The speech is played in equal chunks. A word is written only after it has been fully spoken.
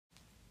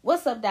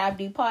What's up, Dive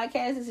Deep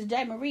Podcast? This is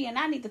J. Marie, and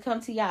I need to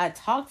come to y'all and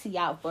talk to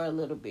y'all for a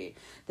little bit.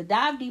 The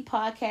Dive Deep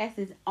Podcast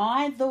is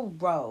on the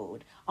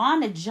road,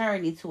 on a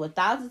journey to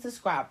 1,000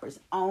 subscribers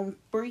on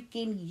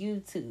freaking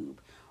YouTube.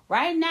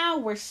 Right now,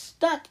 we're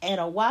stuck at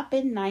a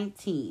whopping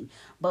 19.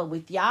 But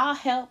with y'all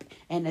help,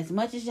 and as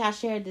much as y'all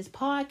share this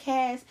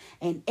podcast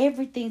and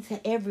everything to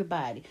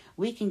everybody,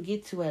 we can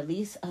get to at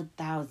least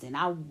 1,000.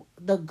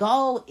 The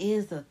goal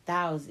is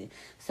 1,000.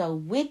 So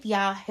with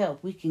y'all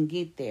help, we can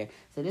get there.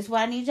 So this is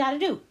what I need y'all to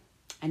do.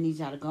 I need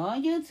y'all to go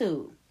on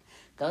YouTube.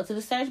 Go to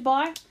the search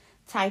bar.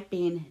 Type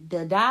in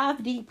the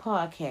Dive Deep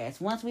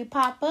Podcast. Once we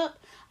pop up,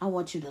 I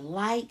want you to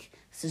like,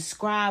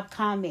 subscribe,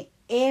 comment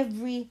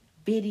every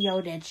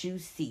video that you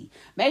see.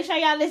 Make sure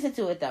y'all listen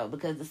to it though,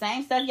 because the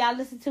same stuff y'all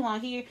listen to on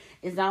here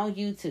is on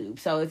YouTube.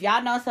 So if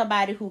y'all know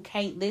somebody who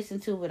can't listen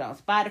to it on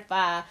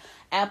Spotify,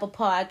 Apple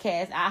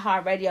Podcasts,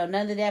 iHeartRadio,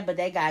 none of that, but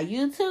they got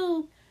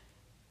YouTube,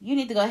 you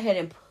need to go ahead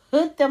and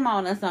put them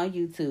on us on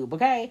YouTube,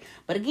 okay?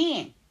 But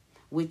again,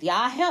 with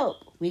y'all help,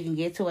 we can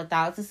get to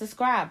 1,000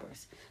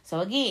 subscribers.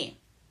 So again,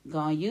 go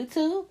on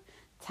YouTube,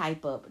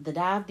 type up the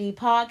Dive Deep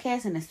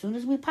Podcast, and as soon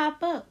as we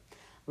pop up,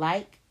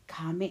 like,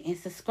 comment, and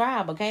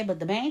subscribe, okay? But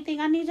the main thing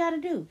I need y'all to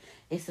do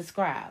is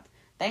subscribe.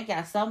 Thank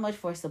y'all so much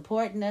for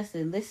supporting us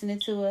and listening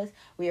to us.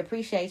 We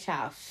appreciate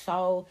y'all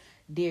so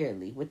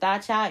dearly.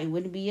 Without y'all, it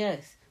wouldn't be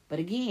us. But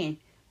again,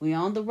 we're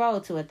on the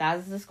road to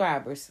 1,000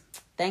 subscribers.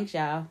 Thanks,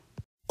 y'all.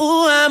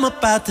 Ooh, I'm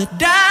about to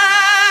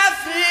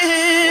dive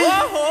in.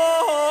 Whoa.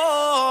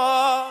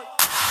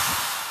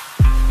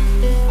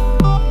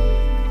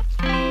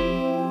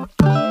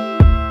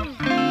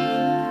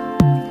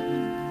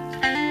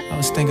 I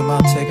was thinking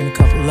about taking a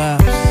couple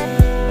laps.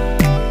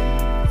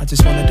 I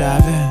just want to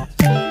dive in.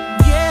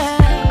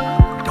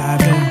 Yeah.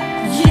 Dive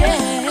in.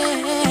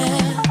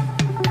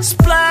 Yeah.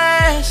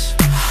 Splash.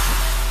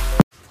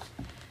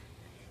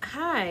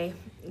 Hi,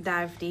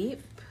 Dive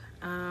Deep.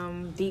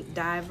 Deep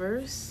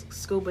divers,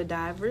 scuba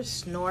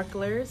divers,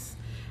 snorkelers,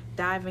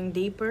 diving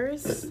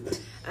deepers.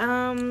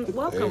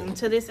 Welcome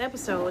to this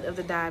episode of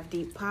the Dive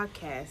Deep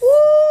Podcast.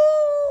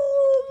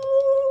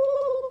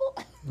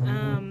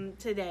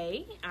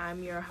 Today,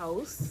 I'm your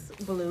host,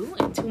 Blue,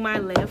 and to my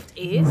left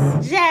is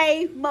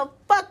J.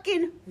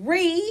 motherfucking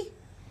Ree.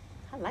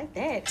 I like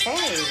that.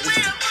 Hey.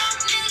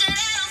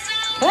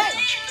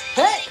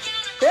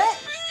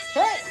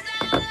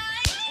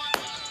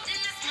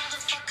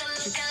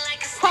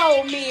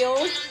 Whole meal.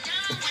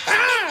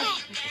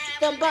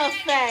 The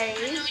buffet.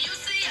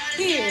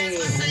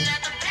 Period.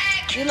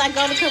 You like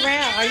going to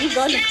Corral? Are you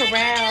going to Corral?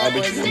 I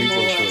bet you want me to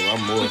go to.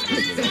 I'm more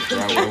expensive than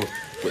Corral.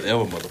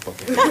 Whatever,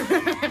 motherfucker.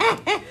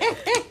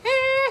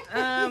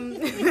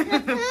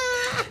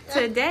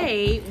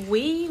 Today,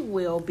 we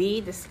will be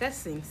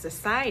discussing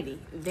society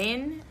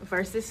then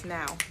versus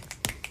now.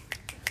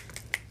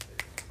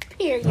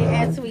 Period,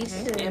 as we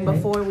should. And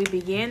before we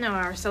begin,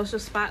 our social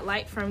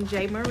spotlight from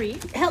J. Marie.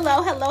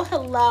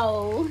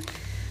 Hello.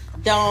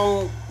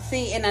 Don't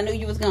see, and I knew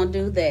you was gonna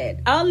do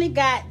that. I only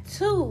got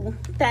 2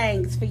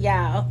 things for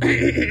y'all.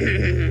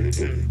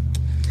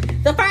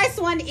 The first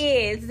one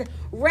is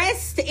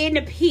rest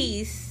in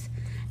peace,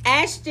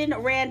 Ashton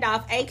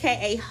Randolph,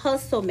 aka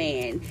Hustle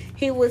Man.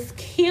 He was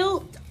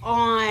killed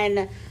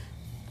on,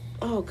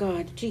 oh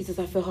God, Jesus,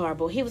 I feel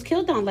horrible. He was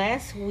killed on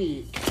last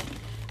week.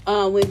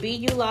 When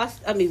BU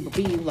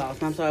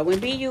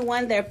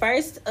won their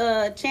first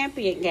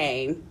champion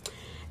game.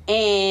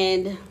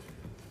 And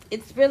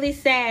it's really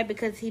sad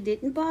because he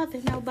didn't bother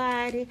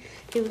nobody.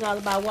 He was all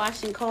about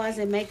washing cars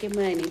and making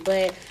money.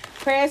 But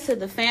prayers to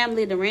the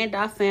family, the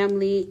Randolph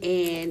family,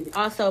 and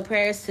also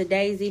prayers to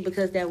Daisy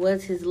because that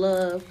was his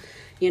love.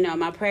 You know,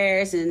 my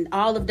prayers and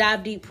all of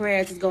Dive Deep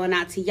prayers is going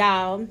out to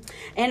y'all.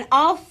 And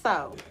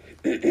also,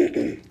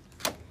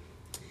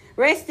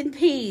 rest in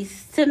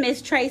peace to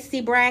Miss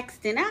Tracy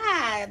Braxton.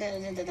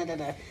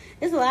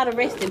 There's a lot of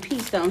rest in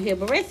peace on here,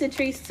 but rest in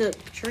peace to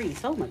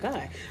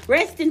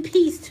Rest in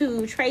peace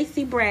to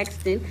Tracy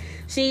Braxton.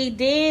 She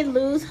did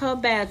lose her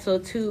battle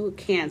to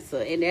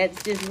cancer, and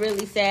that's just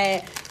really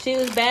sad. She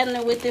was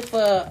battling with it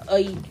for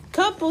a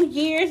couple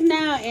years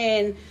now,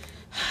 and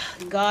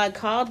God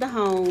called her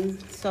home.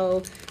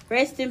 So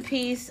rest in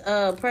peace.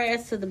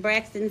 Prayers to the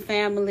Braxton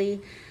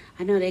family.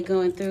 I know they're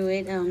going through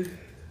it.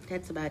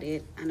 That's about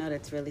it. I know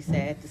that's really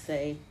sad to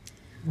say.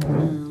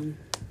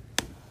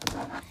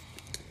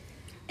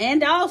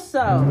 And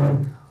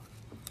also,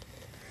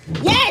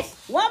 yes,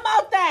 one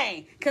more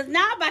thing. Because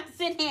now I'm about to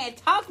sit here and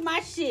talk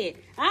my shit.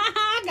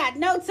 I got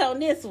notes on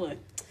this one.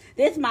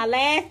 This is my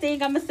last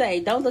thing I'm going to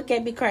say. Don't look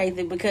at me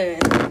crazy because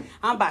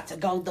I'm about to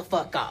go the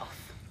fuck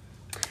off.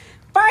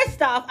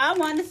 First off, I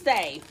want to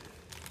say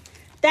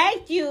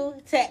thank you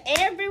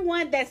to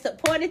everyone that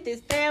supported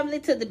this family,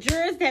 to the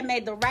jurors that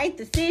made the right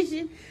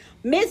decision.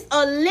 Miss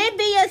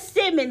Olivia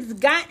Simmons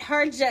got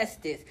her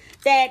justice.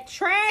 That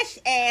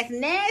trash-ass,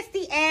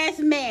 nasty-ass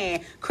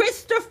man,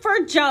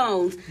 Christopher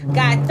Jones,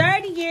 got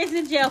 30 years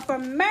in jail for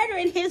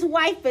murdering his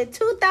wife in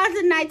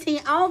 2019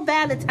 on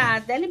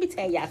Valentine's Day. Let me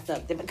tell y'all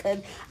something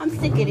because I'm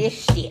sick of this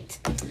shit.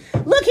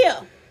 Look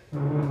here.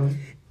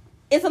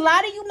 It's a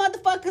lot of you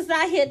motherfuckers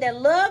out here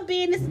that love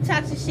being this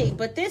toxic shit,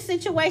 but this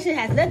situation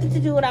has nothing to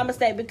do with our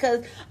mistake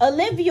because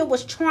Olivia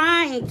was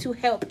trying to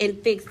help and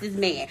fix this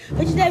man.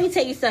 But let me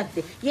tell you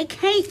something. You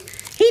can't.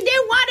 He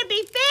didn't want to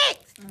be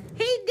fixed.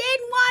 He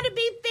didn't want to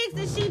be fixed,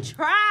 and she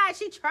tried.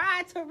 She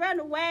tried to run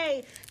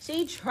away.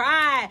 She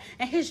tried,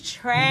 and his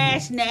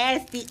trash,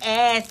 nasty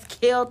ass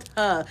killed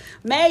her.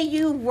 May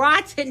you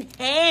rot in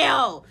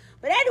hell.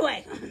 But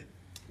anyway,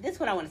 this is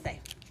what I want to say.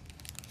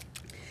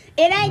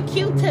 It ain't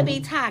cute to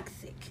be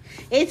toxic.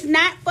 It's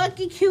not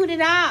fucking cute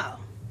at all.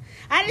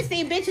 I done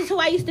seen bitches who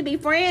I used to be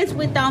friends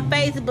with on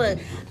Facebook.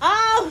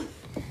 Oh,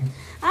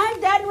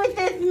 I'm done with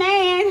this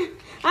man.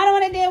 I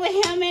don't want to deal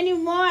with him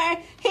anymore.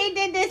 He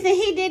did this and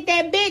he did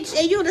that, bitch.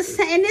 And you the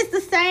same. And it's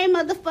the same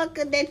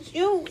motherfucker that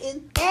you is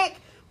back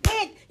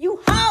with. You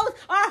hoes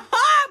are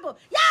horrible.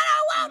 Y'all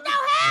don't want no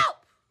help.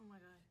 Oh my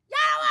God.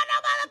 Y'all don't want no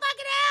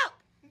motherfucking help.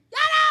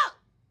 Y'all don't.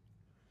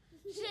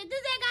 Shit,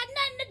 this ain't got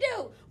nothing to do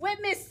with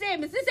Miss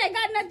Simmons. This ain't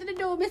got nothing to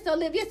do with Miss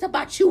Olivia. It's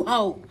about you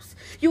hoes.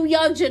 You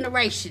young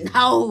generation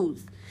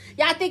hoes.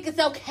 Y'all think it's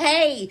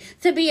okay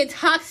to be in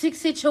toxic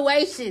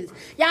situations.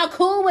 Y'all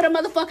cool with a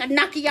motherfucker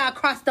knocking y'all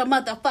across the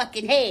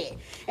motherfucking head.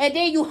 And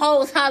then you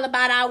hoes holler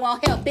about I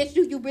want help. Bitch,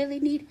 do you really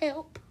need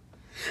help?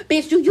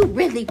 Bitch, do you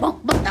really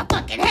want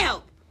motherfucking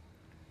help?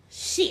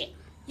 Shit.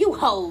 You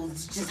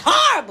hoes just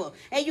horrible.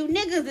 And you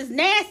niggas is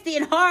nasty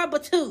and horrible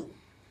too.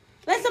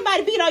 Let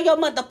somebody beat on your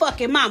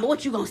motherfucking mama.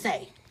 What you gonna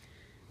say?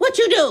 What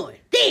you doing?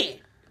 Then.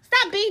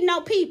 Stop beating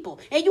on people.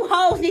 And you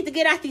hoes need to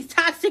get out these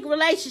toxic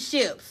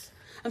relationships.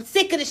 I'm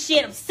sick of the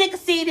shit. I'm sick of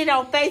seeing it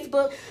on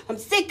Facebook. I'm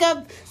sick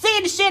of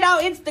seeing the shit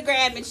on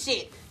Instagram and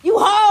shit. You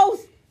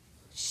hoes.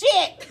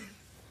 Shit.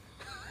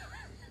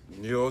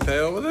 You okay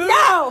over there?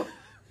 No.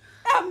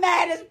 I'm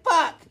mad as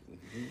fuck.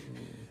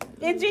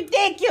 It's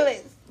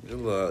ridiculous. You're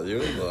a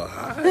little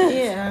high.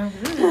 Yeah.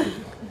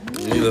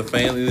 You need a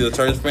fan? You need a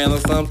church fan or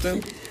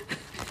something?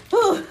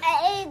 Whew.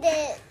 I ate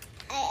it.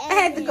 I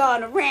had to go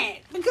on a rant.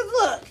 Because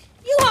look,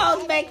 you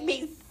hoes make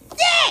me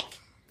sick.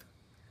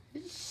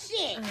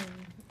 Shit.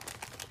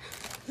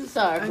 I'm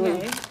sorry, Blue.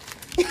 Okay.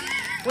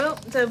 Well,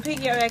 to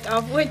piggyback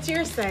off what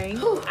you're saying,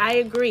 I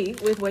agree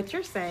with what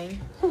you're saying.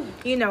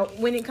 You know,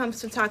 when it comes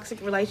to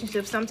toxic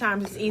relationships,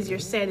 sometimes it's easier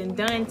said than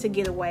done to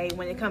get away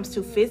when it comes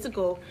to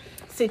physical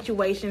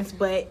situations.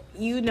 But,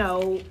 you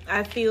know,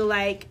 I feel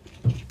like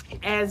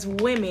as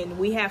women,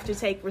 we have to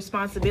take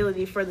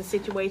responsibility for the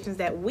situations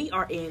that we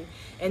are in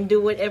and do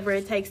whatever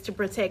it takes to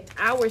protect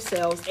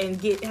ourselves and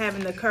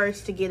having the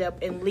courage to get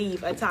up and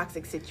leave a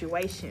toxic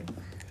situation.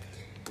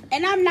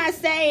 And I'm not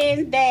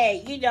saying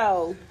that, you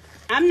know,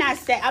 I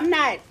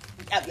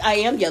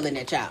am yelling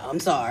at y'all. I'm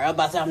sorry. I'm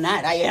about to say I'm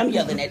not. I am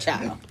yelling at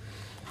y'all.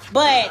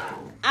 But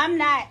I'm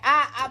not,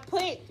 I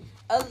put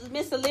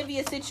Miss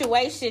Olivia's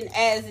situation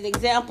as an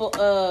example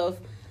of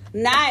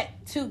not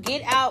to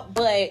get out,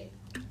 but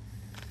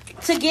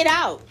to get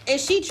out. And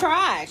she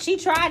tried. She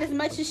tried as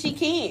much as she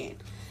can.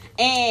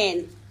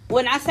 And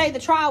when I say the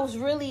trial was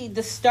really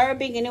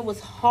disturbing and it was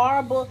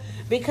horrible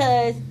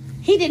because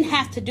he didn't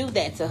have to do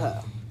that to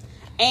her.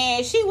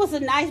 And she was a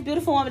nice,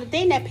 beautiful woman. The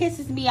thing that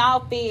pisses me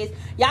off is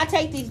y'all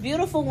take these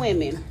beautiful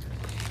women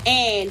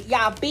and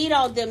y'all beat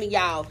on them and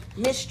y'all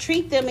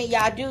mistreat them and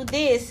y'all do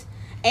this.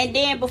 And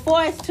then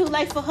before it's too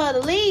late for her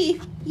to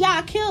leave,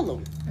 y'all kill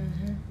them.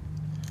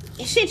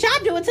 Mm-hmm. Shit, y'all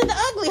do it to the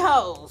ugly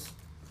hoes.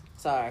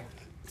 Sorry,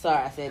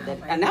 I said that.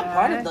 I'm not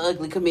part of the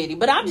ugly committee,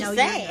 but I'm just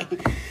saying.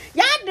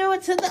 Y'all do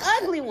it to the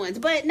ugly ones,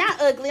 but not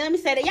ugly. Let me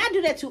say that. Y'all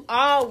do that to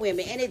all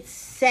women, and it's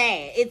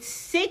sad. It's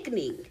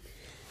sickening.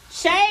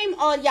 Shame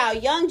on y'all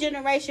young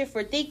generation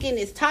for thinking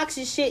this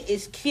toxic shit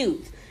is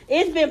cute.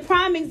 It's been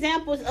prime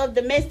examples of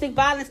domestic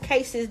violence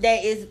cases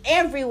that is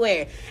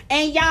everywhere.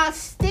 And y'all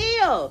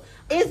still,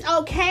 it's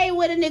okay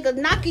with a nigga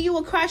knocking you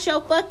across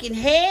your fucking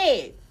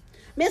head.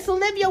 Miss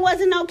Olivia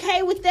wasn't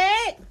okay with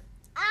that.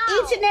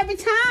 Ow. Each and every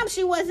time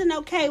she wasn't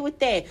okay with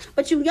that.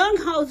 But you young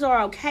hoes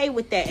are okay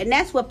with that. And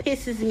that's what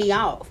pisses me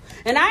off.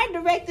 And I ain't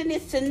directing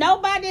this to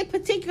nobody in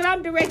particular.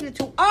 I'm directing it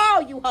to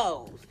all you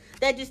hoes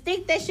that just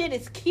think that shit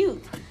is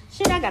cute.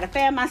 Shit, I gotta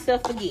fan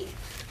myself again.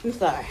 I'm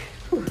sorry.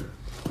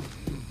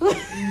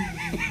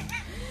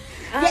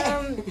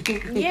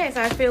 Yes,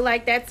 I feel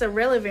like that's a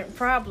relevant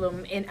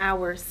problem in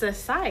our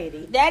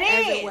society. That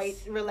is.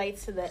 As it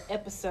relates to the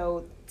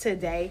episode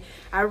today.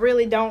 I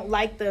really don't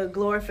like the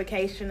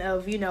glorification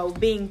of, you know,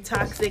 being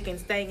toxic and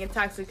staying in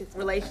toxic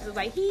relationships.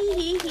 Like,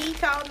 he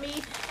called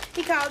me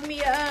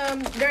a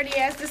dirty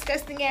ass,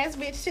 disgusting ass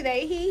bitch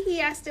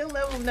today. I still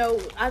love him. No,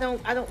 I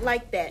don't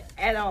like that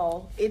at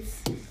all.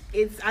 It's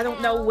I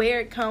don't know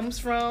where it comes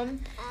from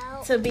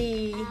to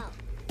be,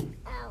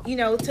 you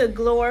know, to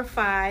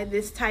glorify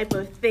this type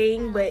of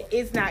thing, but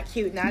it's not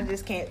cute and I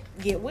just can't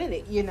get with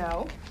it, you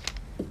know.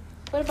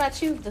 What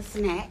about you, the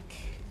snack?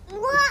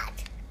 What?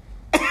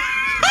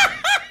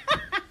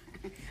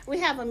 We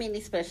have a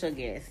mini special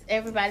guest.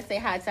 Everybody say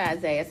hi to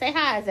Isaiah. Say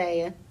hi,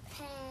 Isaiah.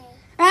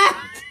 Hey.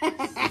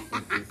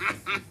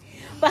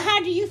 But how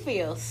do you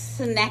feel?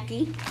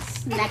 Snacky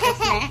snack.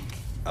 I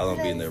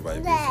don't be in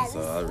everybody's business, so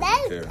I don't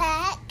really care.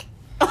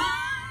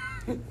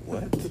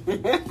 What?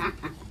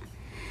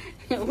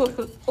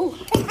 Ooh.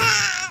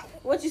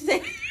 What you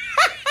say?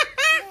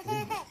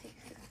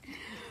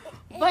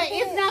 But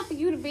it's not for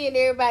you to be in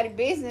everybody's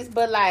business.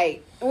 But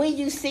like when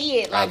you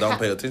see it, like I don't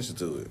pay attention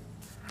to it.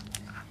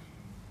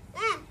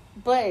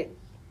 But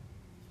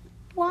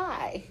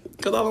why?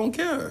 Because I don't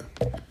care.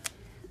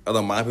 I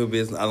don't mind people's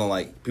business. I don't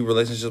like people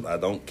relationships. I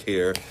don't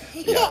care.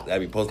 Yeah, I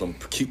be posting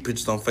cute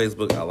pictures on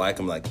Facebook. I like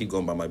them. Like, keep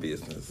going by my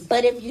business.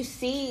 But if you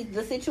see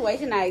the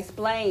situation I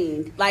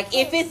explained, like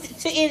if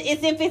it's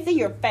in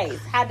your face,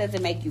 how does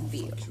it make you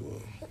feel?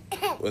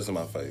 What's in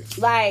my face?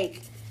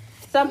 Like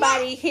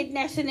somebody hitting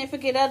their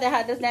significant other,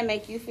 how does that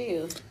make you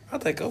feel? I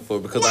take up for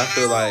it because I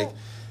feel like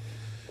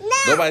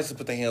nobody should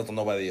put their hands on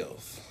nobody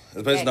else.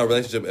 Especially in a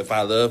relationship, if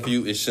I love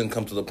you, it shouldn't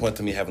come to the point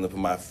to me having to put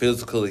my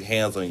physical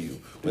hands on you.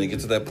 When you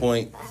get to that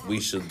point, we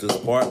should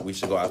depart. We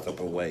should go our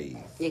separate ways.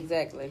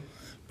 Exactly.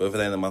 But if it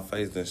ain't in my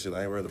face, then shit,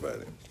 I ain't worried about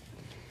it.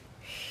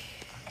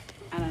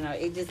 I don't know.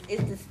 It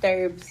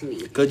disturbs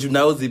me. Cause you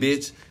nosy,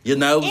 bitch. You're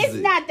nosy. It's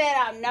not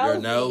that I'm nosy.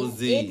 You're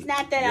nosy. It's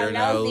not that You're I'm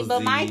nosy.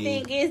 But my nosy.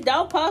 thing is,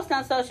 don't post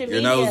on social media.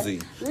 You're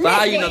nosy. So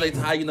how you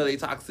know they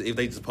toxic if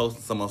they just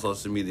posting something on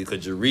social media?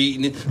 Cause you're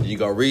reading it, and you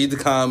go read the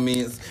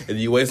comments, and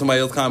you wait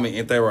somebody else's comment.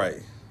 Ain't that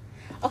right?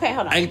 Okay,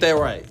 hold on. Ain't that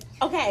right?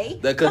 Okay.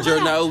 Because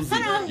you're nosy.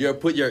 Hold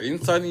on. You're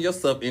inserting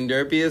yourself in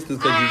their business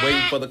because you're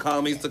waiting for the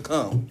comments to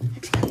come.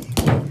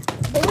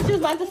 But what you was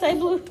about to say,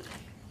 Blue?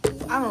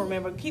 I don't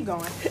remember. Keep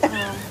going.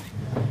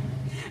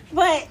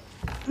 But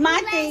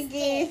my thing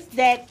is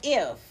that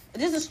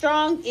just a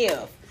strong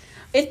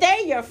if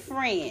they're your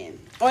friend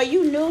or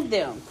you knew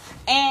them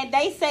and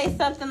they say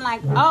something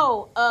like,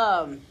 oh,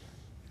 I'm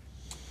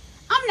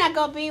not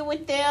gonna be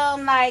with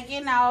them, like,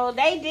 you know,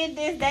 they did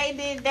this, they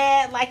did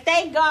that, like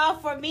they go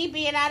for me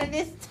being out of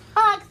this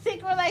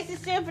toxic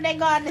relationship and they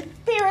go on this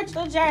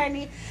spiritual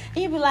journey,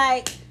 and you be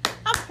like,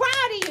 I'm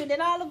proud of you.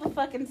 Then all of a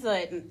fucking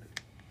sudden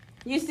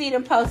you see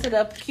them posted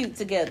up cute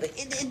together.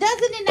 Doesn't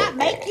it not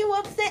make you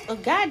upset? Oh,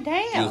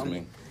 goddamn. Excuse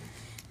me.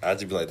 I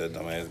just be like that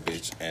dumbass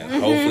bitch, and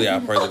hopefully I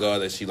pray to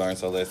God that she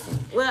learns her lesson.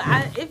 Well,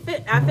 I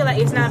feel like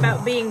it's not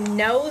about being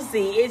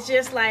nosy. It's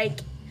just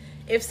like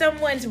if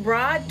someone's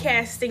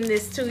broadcasting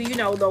this to, you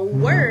know, the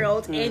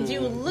world, and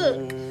you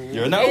look,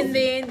 You're nosy. and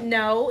then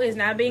no, it's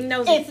not being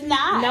nosy. It's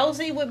not.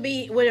 Nosy would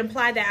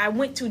imply that I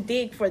went to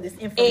dig for this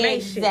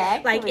information.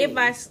 Exactly. Like if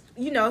I,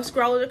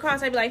 scroll it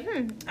across, I'd be like,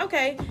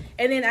 okay,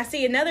 and then I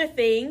see another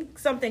thing,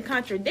 something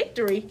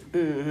contradictory.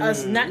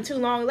 Not too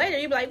long later,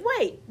 you'd be like,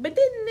 wait, but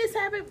didn't this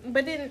happen?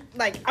 But then,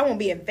 like, I won't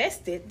be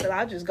invested, but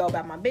I'll just go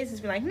about my business,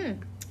 be like,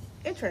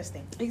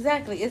 interesting.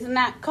 Exactly. It's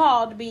not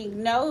called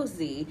being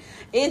nosy.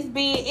 It's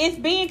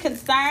being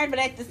concerned, but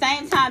at the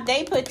same time,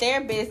 they put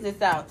their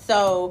business out.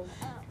 So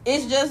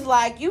it's just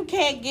like you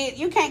can't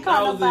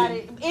call Nosy.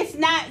 nobody. It's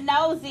not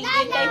nosy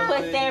if they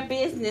put their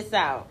business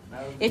out.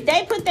 If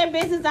they put their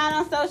business out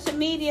on social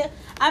media,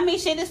 I mean,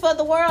 shit is for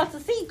the world to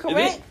see,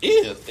 correct?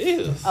 It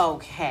is.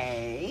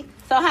 Okay.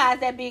 So how is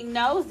that being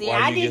nosy? Why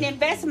I you didn't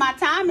invest my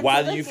time into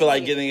Why do you looking feel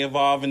like at it. getting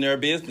involved in their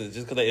business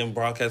just because they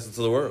broadcast it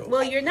to the world?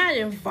 Well, you're not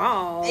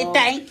involved.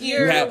 Thank you.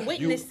 You're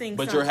witnessing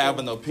but something. you're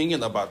having an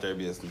opinion about their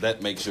business.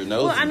 That makes you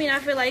nosy. Well, I mean, I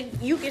feel like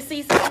you can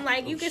see something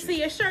like you can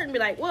see a shirt and be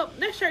like, well,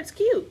 that shirt's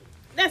cute.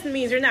 That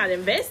means you're not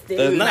invested.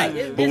 That's not.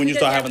 Like, But when you just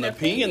start have having an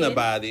opinion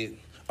about it,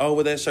 oh,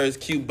 well, that shirt's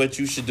cute, but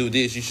you should do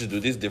this. You should do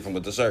this different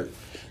with the shirt.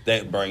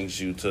 That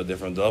brings you to a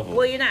different level.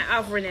 Well, you're not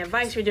offering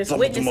advice. You're just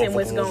witnessing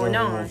what's going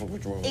on.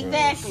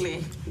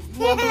 Exactly.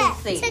 What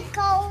Blue said. To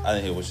go. I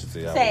didn't hear what she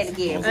said. Say it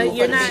again.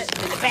 You're Put the not-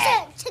 bitch in the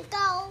back. To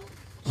go.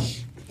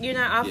 You're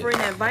not offering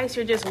advice.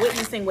 You're just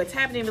witnessing what's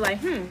happening. Be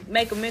like,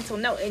 make a mental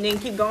note, and then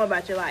keep going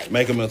about your life.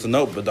 Make a mental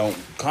note, but don't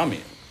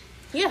comment.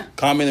 Yeah.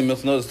 Comment and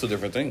mental note is two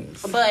different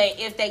things. But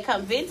if they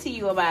come vent to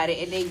you about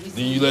it and then you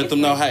Then you let them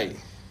know, hey.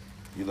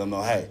 You let them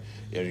know, hey.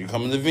 Are you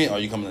coming to vent? Are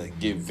you coming to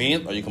get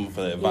vent? Or are you coming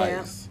for the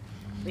advice?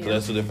 Yeah. So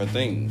that's two different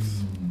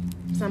things.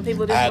 Some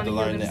people I just had want to to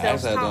learn hear that.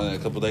 themselves Actually, I had to talk. learn that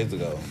a couple days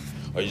ago.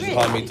 Are you just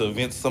calling me to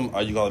vent some?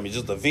 Are you calling me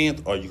just to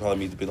vent? Or are you calling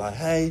me to be like,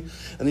 hey,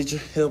 I need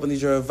your help. I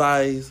need your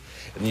advice.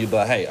 And you be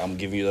like, hey, I'm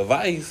giving you the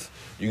advice.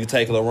 You can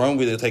take it or run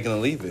with it, take it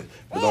and leave it.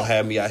 But don't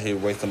have me out here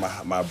wasting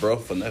my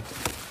breath for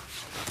nothing.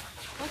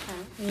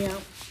 Yeah.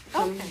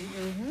 Okay.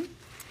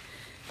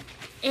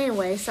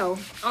 Anyway, so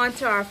on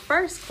to our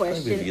first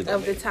question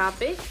of the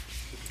topic.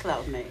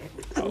 Close man.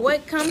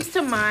 What comes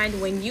to mind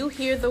when you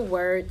hear the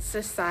word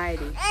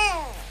society?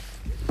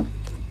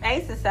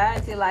 Ain't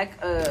society like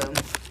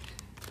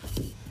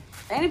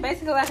ain't it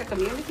basically like a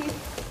community?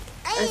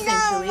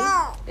 Essentially.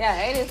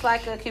 Yeah, ain't it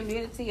like a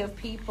community of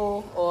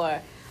people,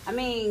 or I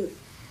mean,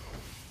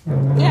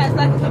 yeah, it's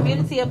like a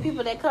community of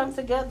people that come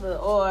together,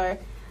 or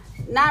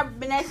not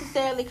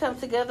necessarily come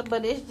together,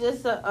 but it's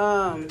just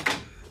a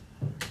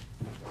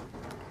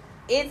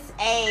it's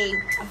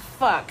a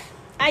fuck.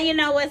 You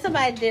know what?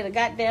 Somebody did a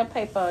goddamn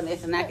paper on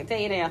this, and I can tell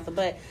you the answer.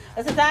 But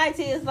a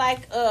society is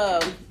like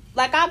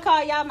I'll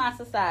call y'all my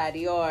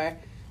society, or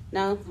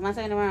no, am I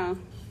saying it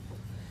wrong?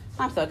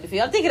 I'm so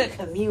confused. I'm thinking of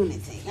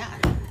community.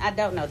 I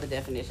don't know the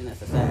definition of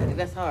society.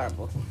 That's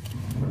horrible.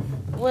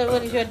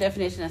 What is your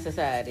definition of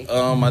society?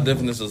 My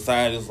definition of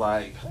society is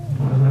like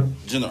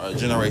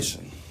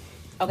generation.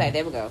 Okay,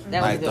 there we go.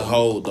 That Like was a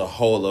good the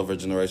whole of a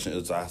generation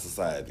is our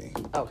society.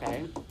 one.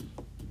 Okay.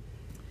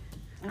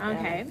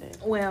 Okay.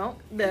 Well,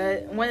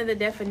 one of the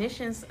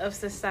definitions of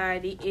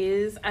society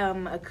is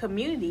a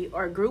community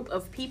or group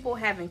of people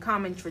having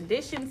common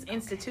traditions,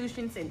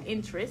 institutions, and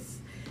interests.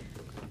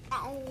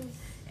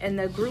 And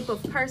a group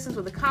of persons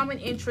with a common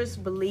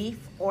interest, belief,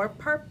 or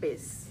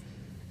purpose.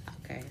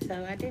 Okay,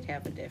 so I did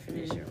have a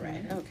definition,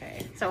 right?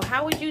 Okay. So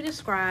how would you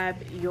describe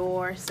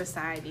your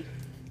society?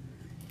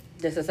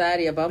 The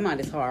society of Beaumont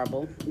is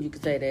horrible. You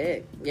could say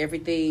that.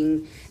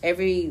 Everything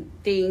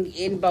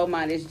in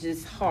Beaumont is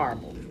just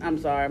horrible. I'm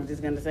sorry, I'm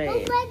just gonna say Who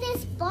it. played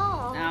this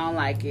ball? I don't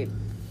like it.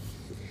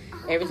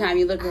 Every time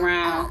you look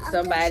around,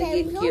 somebody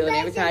getting killed.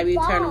 Every time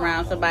you turn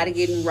around, somebody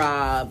getting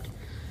robbed.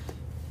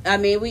 I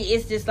mean,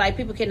 it's just like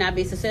people cannot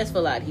be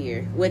successful out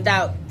here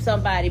without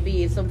somebody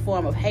being some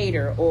form of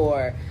hater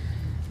or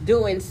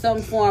doing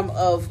some form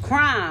of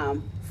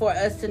crime for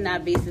us to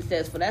not be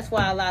successful. That's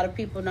why a lot of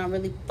people don't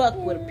really fuck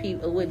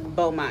with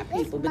Beaumont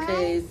people,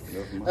 because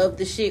of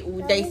the shit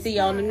they see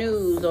on the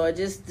news or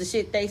just the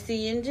shit they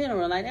see in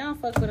general. Like, they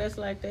don't fuck with us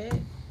like that.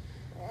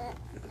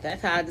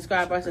 That's how I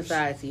describe our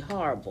society.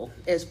 Horrible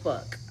as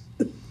fuck.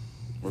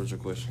 What was your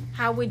question?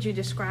 How would you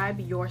describe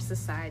your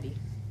society?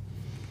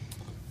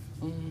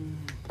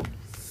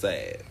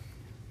 Sad.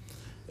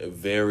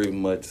 Very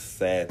much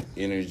sad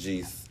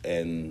energies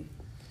and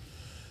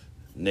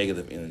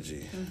negative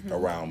energy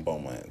around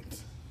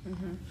Beaumont.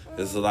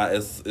 It's a lot.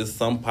 It's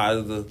some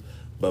positive,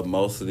 but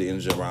most of the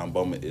energy around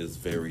Beaumont is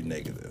very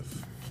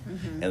negative,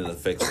 and it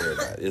affects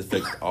everybody. It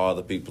affects all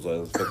the people, so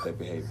it affects their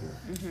behavior.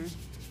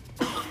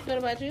 What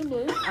about you,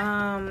 Blue?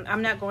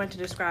 I'm not going to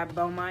describe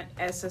Beaumont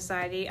as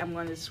society. I'm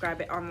going to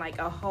describe it on like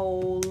a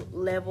whole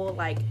level,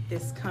 like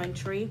this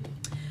country.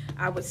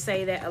 I would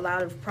say that a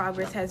lot of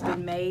progress has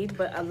been made,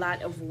 but a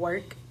lot of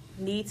work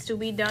needs to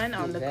be done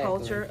on the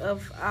culture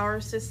of our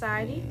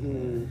society.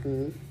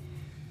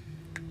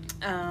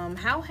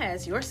 How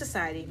has your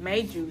society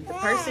made you the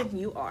person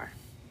you are?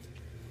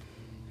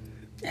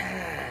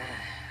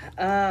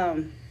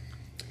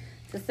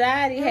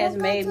 Society has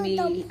made me,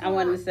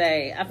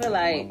 I feel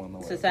like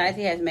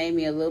society has made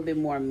me a little bit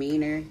more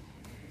meaner.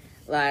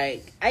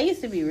 Like, I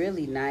used to be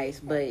really nice,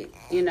 but,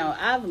 you know,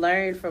 I've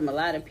learned from a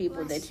lot of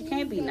people that you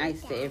can't be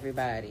nice to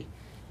everybody.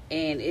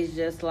 And it's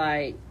just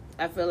like,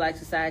 I feel like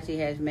society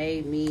has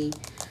made me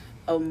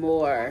a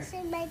more...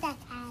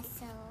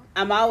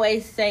 I'm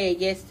always saying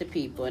yes to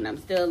people, and I'm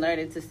still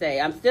learning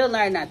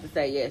not to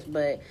say yes,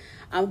 but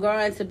I'm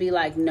growing to be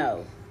like,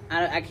 no,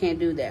 I can't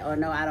do that, or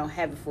no, I don't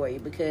have it for you,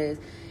 because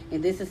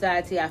in this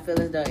society, I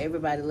feel as though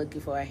everybody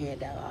looking for a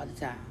handout all the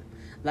time.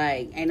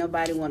 Like, ain't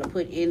nobody want to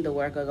put in the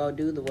work or go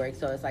do the work,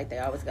 so it's like they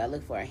always got to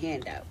look for a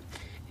handout.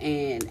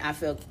 And I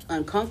feel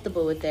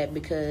uncomfortable with that,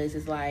 because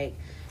it's like,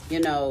 you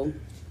know,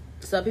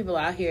 some people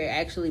out here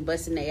actually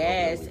busting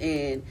their ass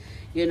and,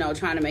 you know,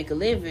 trying to make a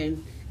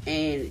living,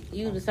 and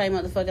you the same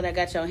motherfucker that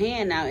got your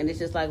hand out, and it's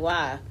just like,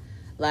 why?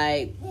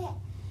 Like,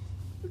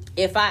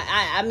 if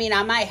I mean,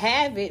 I might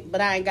have it,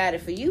 but I ain't got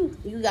it for you.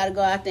 You got to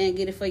go out there and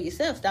get it for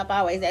yourself. Stop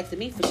always asking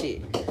me for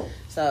shit.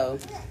 So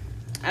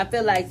I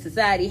feel like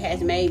society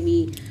has made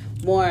me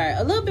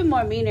a little bit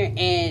more meaner,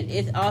 and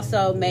it's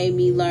also made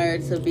me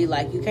learn to be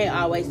like, you can't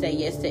always say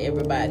yes to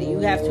everybody. You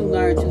have to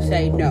learn to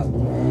say no.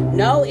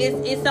 No,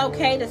 it's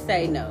okay to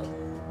say no.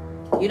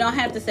 You don't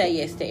have to say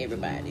yes to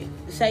everybody.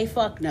 Say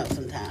fuck no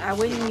sometimes. I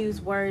wouldn't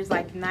use words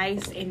like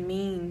nice and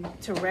mean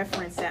to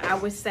reference that. I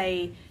would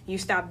say you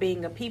stop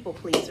being a people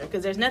pleaser,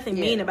 because there's nothing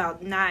mean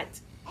about not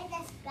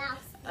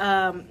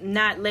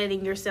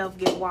letting yourself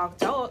get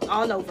walked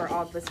all over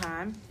all the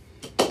time.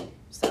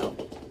 So,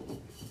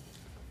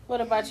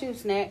 what about you,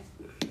 Snack?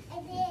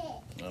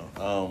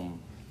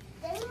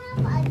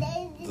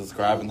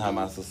 Describing how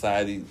my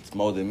society is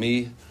molded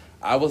me,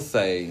 I would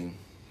say,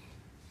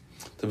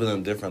 to put in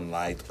a different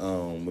light,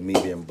 with me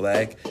being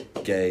black,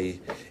 gay,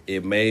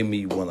 it made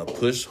me want to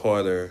push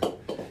harder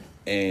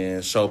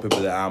and show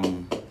people that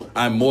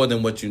I'm more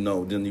than what you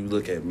know, than you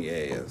look at me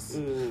as.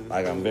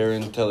 Like, I'm very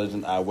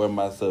intelligent. I wear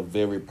myself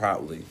very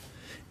proudly.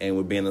 And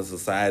with being in a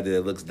society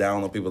that looks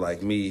down on people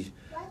like me,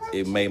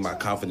 it made my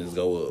confidence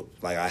go up.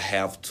 Like, I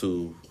have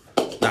to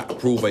not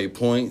prove a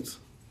point,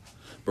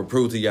 but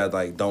prove to y'all,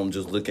 like, don't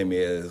just look at me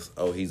as,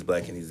 oh, he's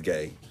black and he's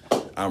gay.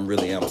 I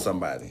really am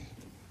somebody.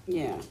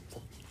 Yeah.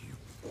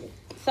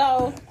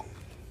 So,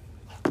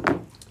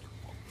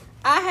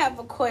 I have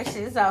a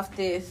questions off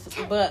this,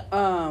 but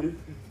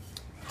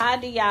how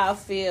do y'all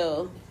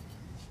feel,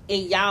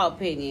 in y'all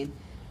opinion,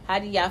 how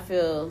do y'all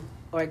feel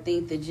or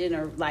think this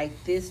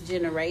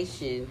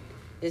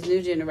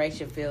new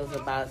generation feels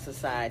about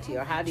society,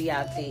 or how do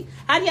y'all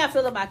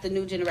feel about the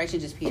new generation,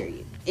 just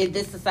period, in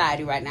this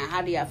society right now?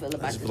 How do y'all feel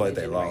about this new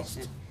generation?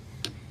 Lost.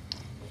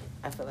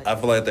 I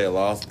feel like they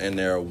lost, and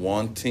they're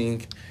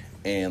wanting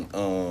and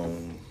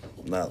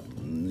not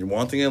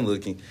wanting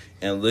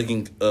and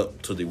looking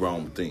up to the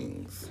wrong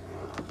things.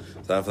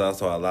 So I feel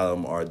that's why a lot of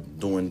them are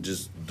doing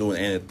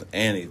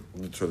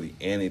literally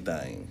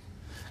anything,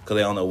 because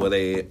they don't know where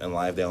they in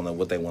life. They don't know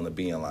what they want to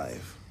be in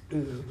life.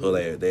 Mm-hmm. So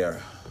they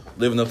are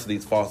living up to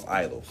these false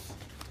idols.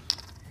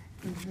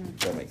 Mm-hmm.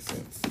 That makes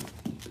sense.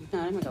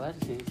 No, that makes a lot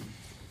of sense.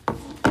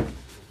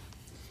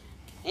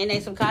 And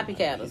they some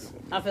copycatters.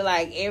 I feel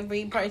like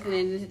every person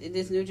in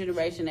this new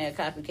generation, they're a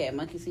copycat.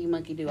 Monkey see,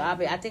 monkey do. I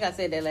think I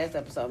said that last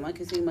episode.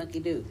 Monkey see, monkey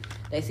do.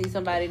 They see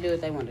somebody do it,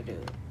 they want to do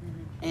it.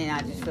 Mm-hmm. And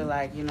I just feel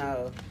like,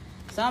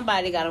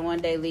 somebody got to one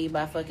day lead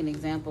by fucking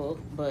example.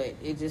 But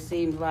it just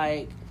seems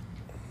like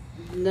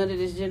none of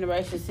this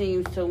generation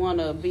seems to want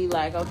to be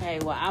like, okay,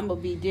 well, I'm going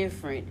to be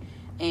different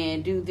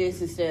and do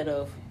this instead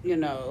of,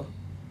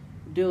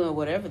 doing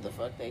whatever the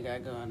fuck they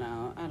got going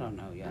on. I don't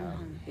know, y'all.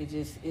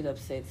 Mm-hmm. It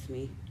upsets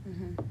me.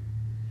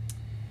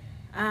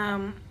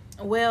 Mm-hmm.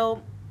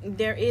 Well,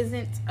 there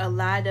isn't a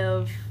lot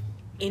of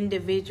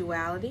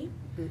individuality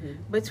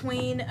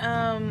between,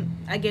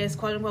 I guess,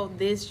 quote unquote,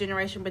 this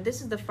generation. But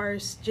this is the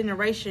first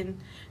generation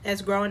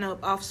that's growing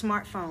up off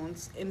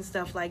smartphones and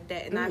stuff like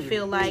that. And I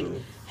feel like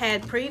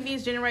had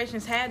previous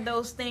generations had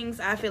those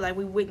things, I feel like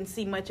we wouldn't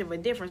see much of a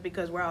difference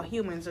because we're all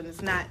humans and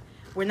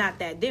we're not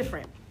that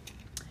different.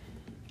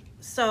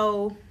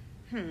 So,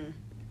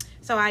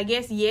 So I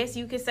guess, yes,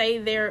 you could say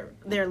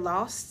they're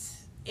lost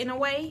in a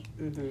way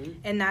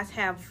and not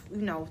have,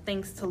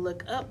 things to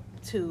look up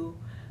to.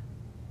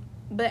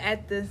 But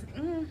at the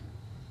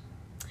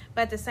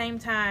same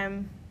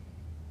time,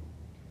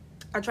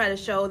 I try to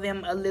show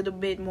them a little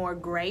bit more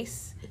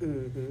grace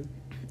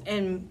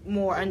and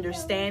more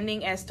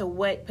understanding as to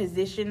what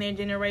position their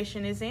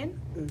generation is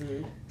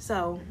in.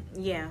 So,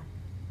 yeah.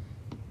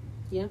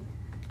 Yeah,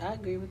 I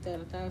agree with that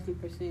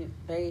 1,000%.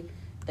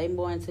 They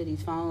more into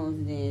these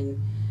phones than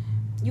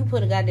you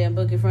put a goddamn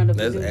book in front of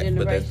the new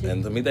generation.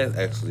 And to me, that's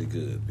actually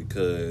good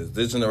because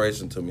this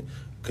generation, to me,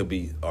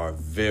 are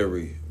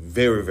very,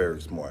 very,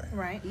 very smart.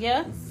 Right.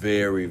 Yeah.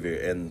 Very,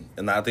 very, and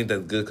I think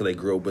that's good because they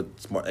grew up with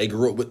smart. They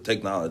grew up with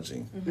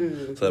technology,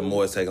 so the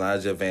more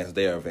technology advances,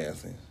 they are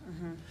advancing.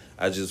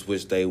 I just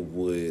wish they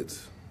would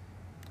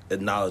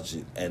acknowledge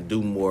it and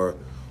do more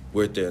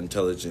with their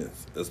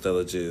intelligence instead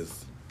of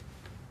just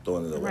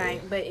throwing it away.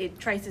 Right, but it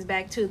traces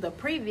back to the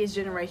previous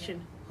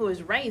generation who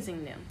is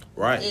raising them.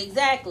 Right.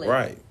 Exactly.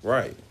 Right.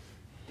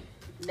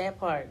 That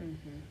part.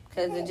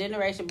 Because the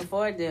generation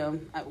before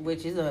them,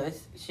 which is us,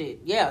 is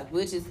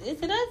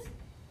it us?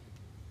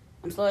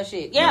 I'm slow as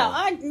shit.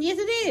 Yeah, No. Yes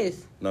it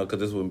is. No, because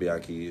this wouldn't be our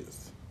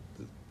kids.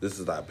 This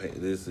is our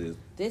This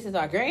is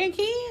our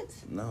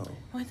grandkids? No.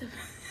 What the?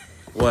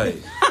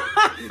 Wait.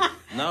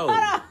 No. Hold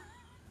on.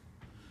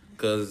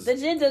 Because the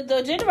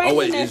generation. Oh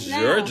wait, that's it's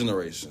now. your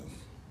generation.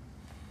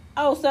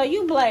 Oh, so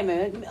you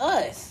blaming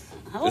us?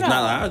 Hold It's on.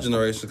 not our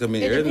generation. Because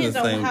It Aaron depends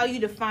the same. on how you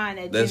define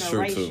a That's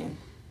generation. true too.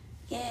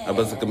 Yeah. I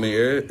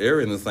bet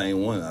Aaron the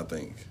same one. I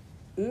think.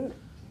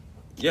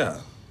 Yeah.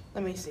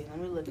 Let me see. Let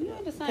me look it You're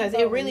up. the same Because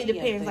boat it with really me, I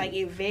depends. think. Like,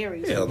 it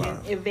varies. Hell no.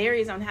 It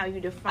varies on how you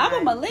define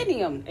I'm a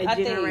millennium. a I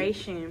think.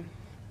 generation.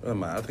 What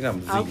am I? I think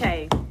I'm Z.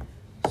 Okay.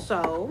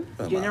 So,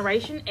 Am I?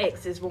 Generation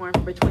X is born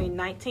between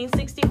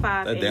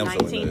 1965 That and damn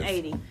selling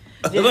 1980.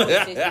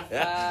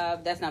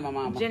 65. That's not my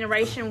mama.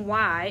 Generation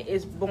Y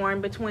is born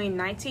between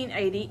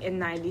 1980 and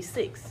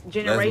 96. That's me.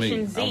 Generation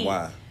I'm Z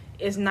Y.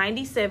 is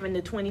 97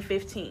 to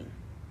 2015.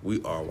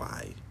 We are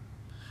Y.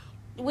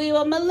 We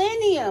were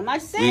millennium. I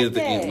said We at the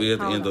that. end. We at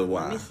the Hold end on, of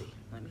Let Y. me see.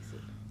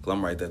 'Cause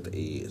I'm right at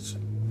the edge.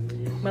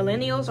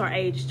 Millennials are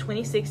aged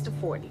 26 to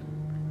 40.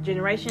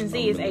 Generation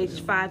Z is aged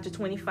 5 to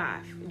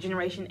 25.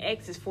 Generation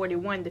X is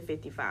 41 to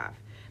 55.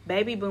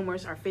 Baby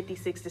boomers are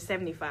 56 to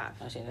 75.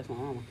 Oh shit, that's my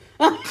mama.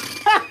 I'm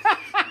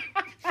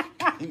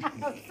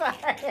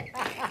sorry.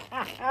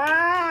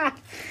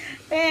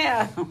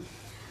 Damn.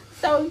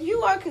 So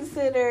you are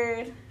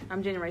considered.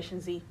 I'm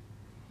Generation Z.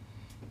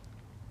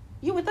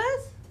 You with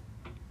us?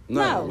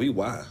 No, No. we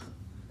Y.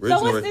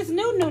 So what's this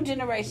new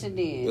generation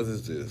then? What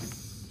is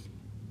this?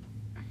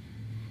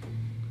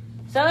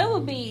 So it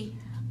would be.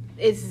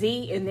 It's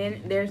Z, and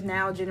then there's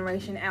now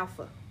Generation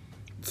Alpha.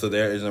 So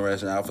there is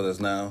Generation Alpha that's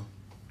now.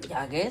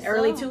 I guess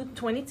Early so.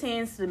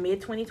 2010s to the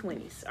mid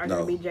 2020s are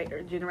No. going to be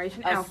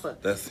Generation That's- Alpha.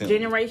 That's him.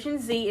 Generation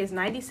Z is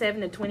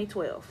 97 to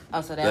 2012.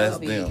 Oh, so that That's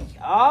would be them.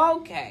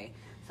 okay.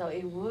 So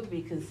it would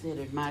be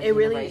considered my It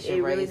really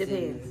generation.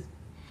 depends.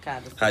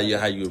 Kind of How you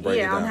would break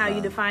it Yeah, down. on how you huh?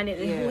 define it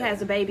and who Yeah.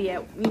 has a baby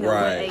at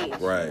what age.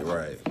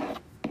 Right.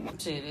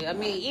 Shit, I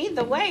mean,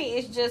 either way,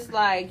 it's just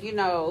like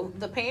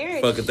the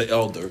parents. Fuck it, the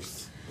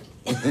elders.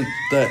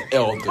 The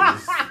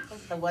elders.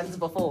 The ones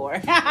before.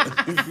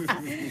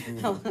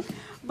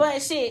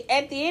 But shit,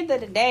 at the end of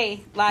the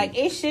day, like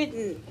this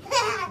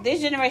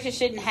generation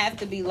shouldn't have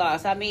to be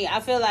lost. I mean, I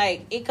feel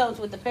like it comes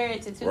with the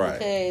parenting too, Right.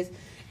 because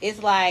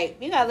it's like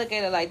you gotta look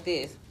at it like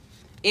this: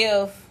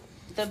 if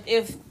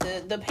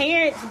the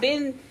parents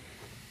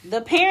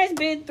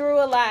been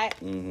through a lot,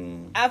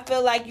 I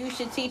feel like you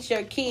should teach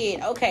your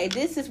kid, okay,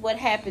 this is what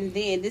happened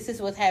then, this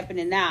is what's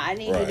happening now. I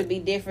need you to Right. be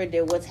different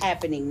than what's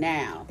happening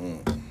now.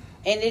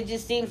 And it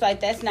just seems like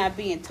that's not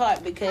being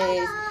taught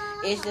because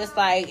it's just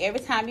like every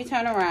time you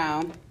turn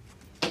around.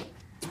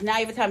 Now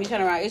every time you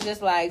turn around, it's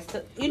just like,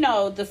 you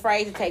know, the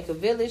phrase, it takes a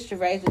village to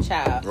raise a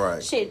child.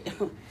 Right. Shit,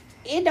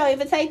 it don't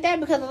even take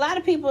that, because a lot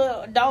of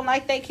people don't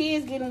like their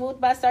kids getting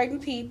whooped by certain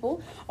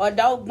people, or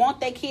don't want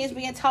their kids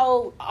being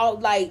told, or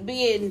like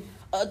being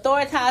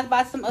authorized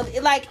by some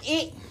other, like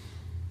it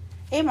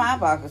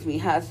mind boggles me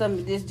how some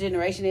of this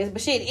generation is.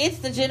 But shit, it's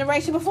the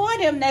generation before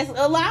them that's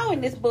allowing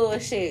this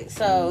bullshit.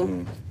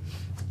 So,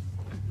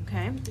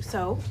 Okay,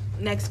 so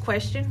next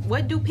question.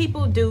 What do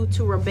people do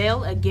to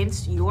rebel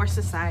against your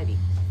society?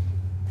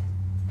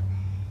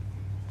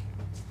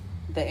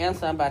 the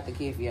answer I'm about to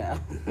give y'all,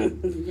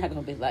 y'all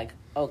gonna be like,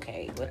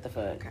 okay, what the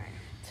fuck? Okay.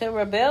 To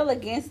rebel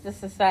against the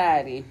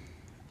society.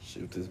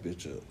 Shoot this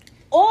bitch up.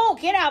 Oh,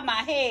 get out my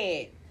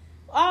head.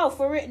 Oh,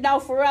 for real? No,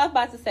 for real. I was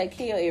about to say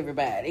kill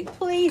everybody.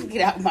 Please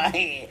get out my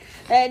head.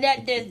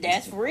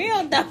 That's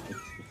real though.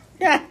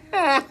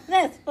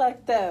 That's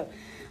fucked up.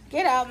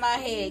 Get out my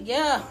head,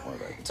 yeah.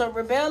 To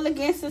rebel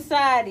against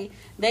society,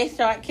 they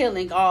start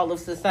killing all of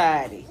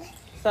society.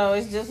 So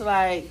it's just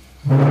like,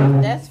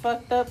 that's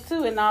fucked up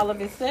too in all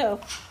of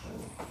itself.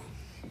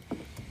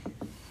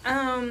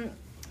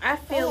 I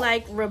feel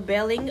like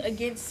rebelling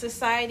against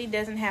society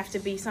doesn't have to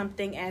be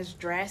something as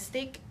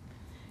drastic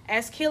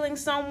as killing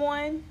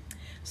someone.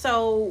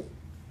 So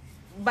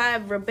by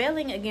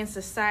rebelling against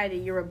society,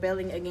 you're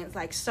rebelling against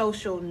like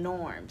social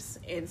norms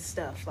and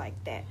stuff like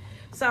that.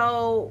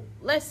 So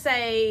let's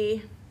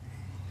say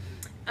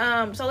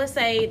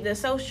the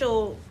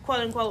social quote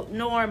unquote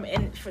norm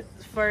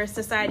for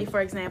society,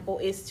 for example,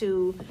 is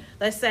to,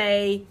 let's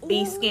say,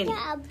 be skinny.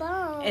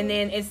 And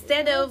then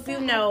instead of, you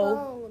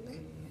know,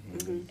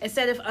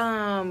 instead of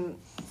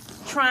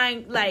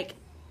trying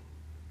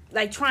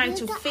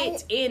to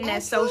fit in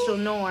that social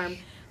norm,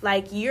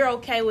 like you're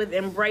okay with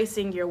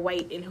embracing your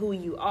weight and who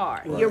you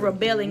are. Right. You're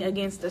rebelling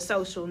against the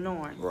social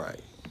norm. Right.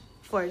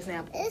 For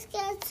example. Let's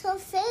get two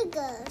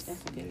figures.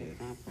 That's a good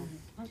example.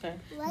 Okay.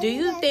 Do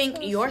you think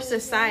your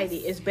society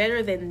is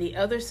better than the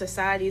other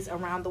societies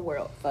around the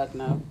world? Fuck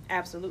no.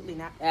 Absolutely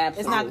not. Absolutely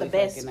It's not the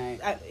best. fucking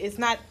ain't. It's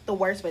not the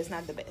worst, but it's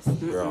not the best.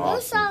 We're Your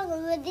awesome.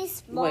 song really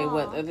small. Wait,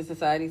 what? Other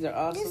societies are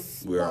awesome?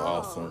 This We're small.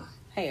 awesome.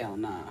 Hell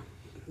nah.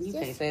 You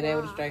Just can't say that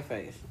with a small. straight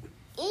face.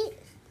 Eat.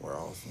 We're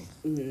awesome.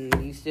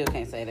 You still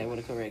can't say that with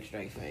a correct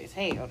straight face.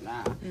 Hell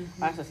nah.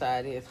 Our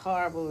society is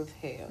horrible as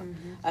hell.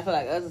 I feel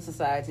like other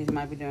societies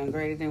might be doing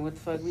greater than what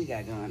the fuck we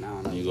got going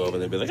on. You go over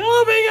there and be like,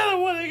 oh my God, I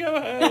want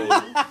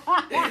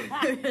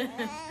to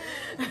go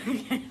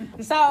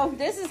home. So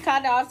this is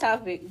kind of off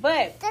topic,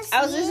 but That's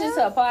I was listening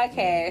to a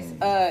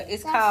podcast.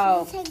 It's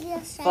called. Take your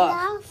shirt Fuck.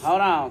 off. Hold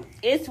on.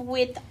 It's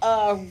with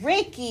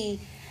Ricky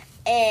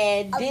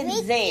and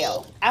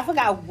Denzel. I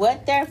forgot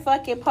what their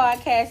fucking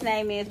podcast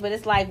name is, but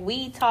it's like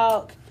We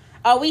Talk.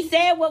 Oh, We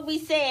Said What We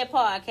Said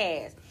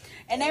podcast.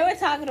 And they were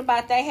talking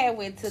about they had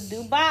went to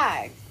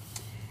Dubai.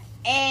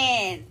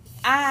 And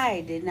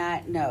I did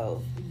not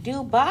know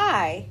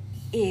Dubai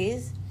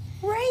is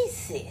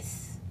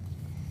racist.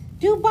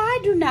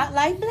 Dubai do not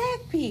like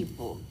black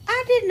people.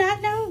 I did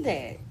not know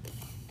that.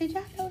 Did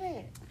y'all know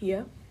that?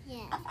 Yeah.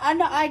 Yeah. I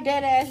know I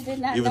dead ass did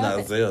not Even know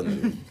that. Isaiah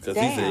knew. Because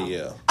he said, Damn.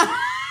 yeah.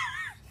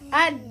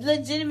 I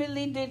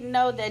legitimately didn't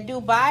know that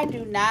Dubai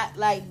do not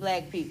like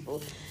black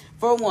people,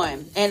 for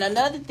one. And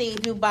another thing,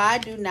 Dubai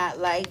do not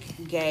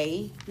like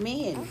gay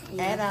men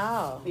at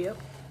all. Yep.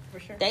 For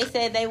sure. They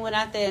said they went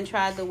out there and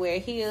tried to wear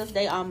heels.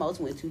 They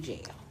almost went to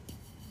jail.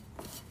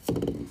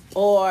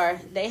 Or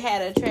they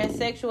had a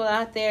transsexual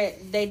out there.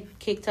 They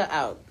kicked her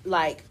out.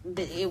 Like,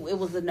 it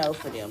was a no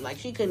for them. Like,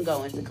 she couldn't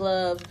go into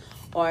clubs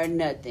or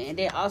nothing. And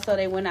then also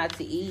they went out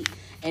to eat.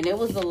 And it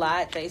was a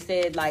lot. They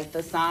said, like,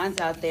 the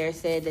signs out there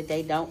said that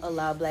they don't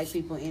allow black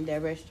people in their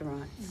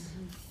restaurants.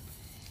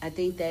 I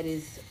think that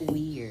is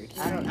weird.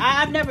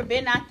 I've never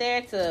been out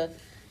there to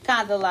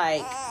kind of like,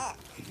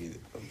 Get it.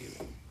 I'll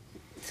get it.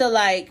 to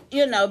like,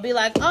 you know, be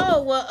like,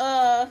 oh,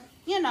 well,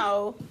 you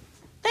know,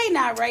 they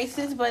not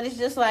racist, but it's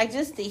just like,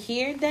 just to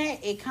hear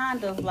that, it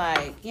kind of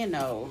like, you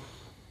know,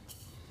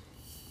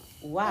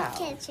 wow.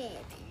 Catch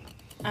it.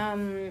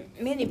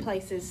 Many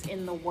places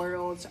in the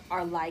world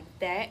are like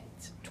that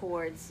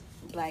towards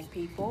black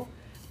people,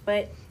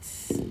 but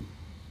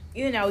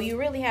you know, you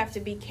really have to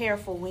be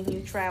careful when you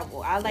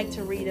travel. I like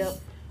to read up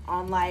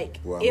on, like,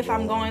 Where if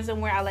I'm I'm going. going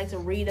somewhere, I like to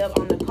read up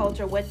on the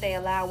culture, what they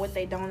allow, what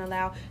they don't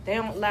allow. They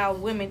don't allow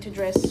women to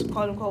dress,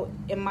 quote unquote,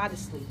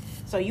 immodestly.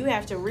 So you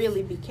have to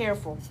really be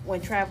careful when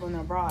traveling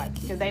abroad,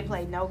 because they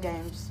play no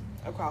games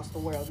across the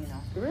world, you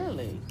know.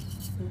 Really?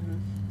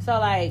 So,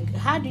 like,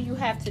 how do you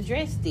have to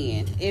dress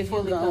then if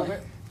you're Fully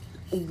going?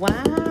 covered.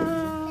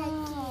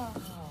 Wow.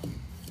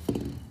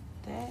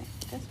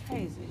 That's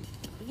crazy.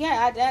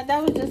 Yeah,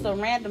 that was just a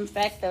random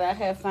fact that I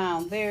have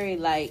found very,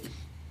 like,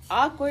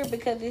 awkward,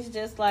 because it's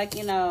just like,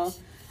 you know,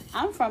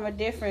 I'm from a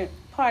different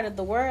part of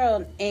the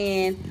world,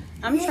 and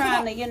I'm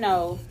trying to, you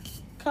know,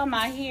 come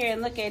out here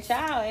and look at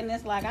y'all, and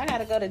it's like I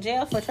gotta go to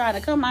jail for trying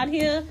to come out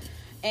here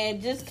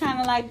and just kind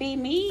of like be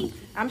me.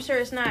 I'm sure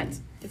it's not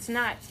it's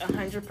not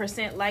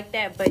 100% like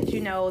that, but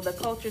you know, the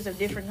cultures of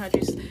different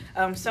countries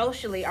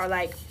socially are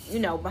like, you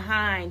know,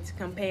 behind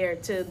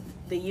compared to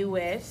the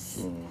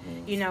U.S.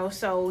 You know,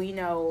 so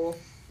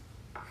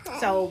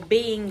so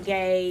being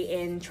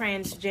gay and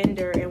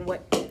transgender and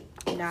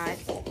whatnot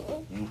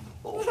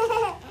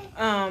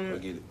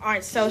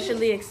aren't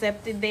socially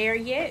accepted there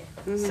yet.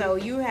 So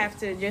you have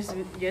to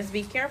just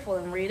be careful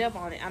and read up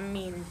on it. I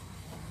mean,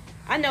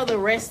 I know the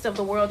rest of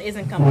the world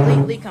isn't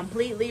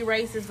completely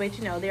racist, but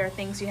you know, there are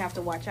things you have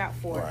to watch out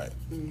for. Right.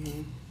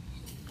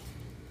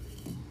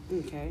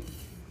 Okay.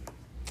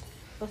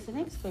 What's the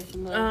next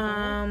question?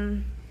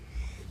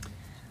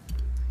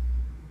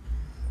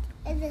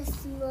 It's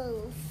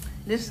smooth.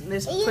 This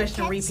You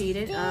question catch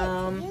repeated. it.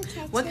 You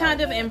catch What kind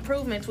of it.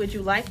 improvements would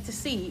you like to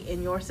see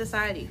in your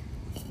society?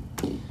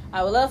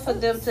 I would love for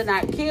them to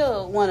not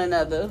kill one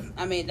another.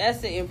 I mean,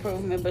 that's an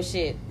improvement, but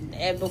shit.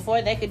 And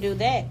before they could do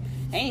that,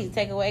 they need to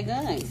take away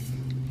guns.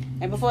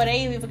 And before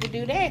they even could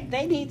do that,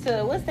 they need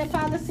to, what's that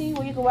policy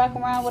where you can walk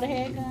around with a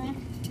handgun?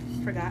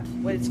 Forgot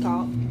what it's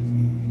called,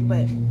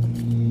 but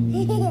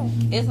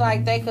It's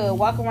like they could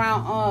walk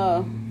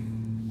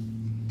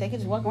around, they could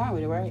just walk around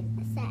with it, right?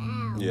 It's an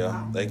owl.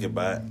 Yeah, they can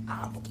buy it.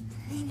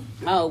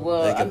 Oh,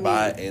 well, They can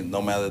buy it, and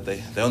no matter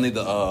they don't need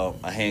a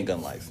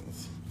handgun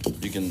license.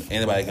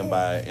 Anybody can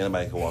buy it.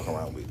 Anybody can walk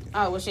around with it.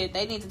 Oh, well, shit,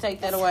 they need to take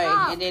that away.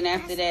 And then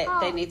after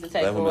that, they need to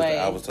take That's what away.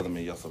 I was telling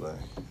me yesterday.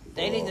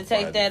 They need to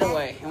take that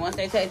away. And once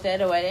they take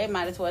that away, they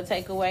might as well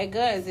take away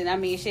guns. And I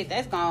mean, shit,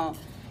 that's gonna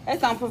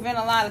prevent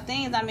a lot of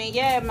things. I mean,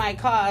 yeah, it might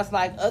cause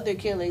like other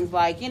killings,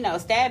 like, you know,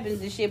 stabbings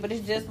and shit, but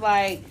it's just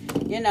like,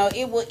 you know,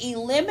 it will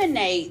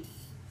eliminate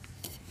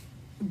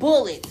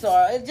bullets,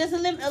 or it just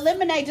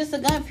eliminate just a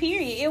gun,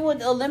 period. It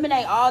would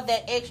eliminate all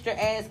that extra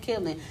ass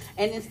killing.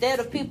 And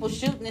instead of people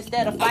shooting,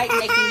 instead of fighting,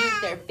 they can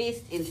use their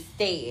fists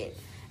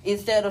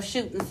instead of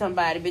shooting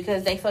somebody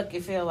because they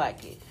fucking feel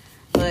like it.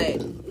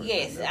 But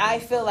yes, I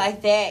feel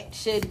like that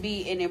should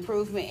be an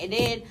improvement. And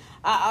then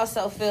I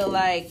also feel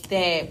like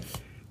that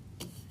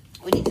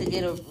we need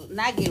to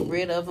not get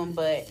rid of them,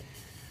 but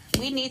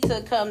we need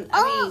to come.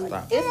 I mean,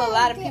 there's a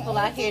lot of people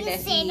out here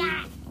that see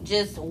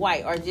just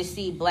white or just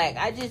see black.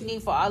 I just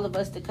need for all of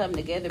us to come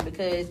together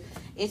because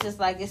it's just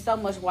like it's so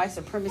much white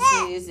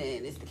supremacists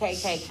and it's the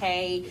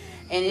KKK,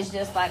 and it's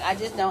just like I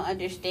just don't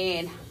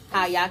understand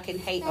how y'all can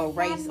hate a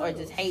race or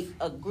just hate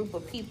a group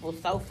of people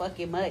so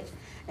fucking much.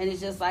 And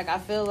it's just like I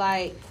feel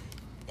like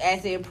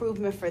as an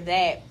improvement for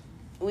that,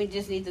 we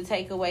just need to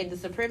take away the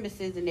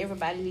supremacists and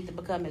everybody needs to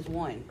become as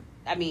one.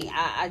 I mean,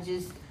 I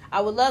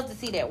would love to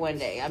see that one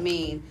day. I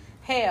mean,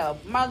 hell,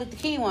 Martin Luther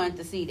King wanted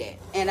to see that.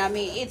 And I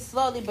mean, it's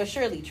slowly but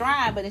surely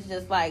trying, but it's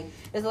just like,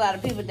 there's a lot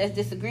of people that's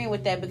disagreeing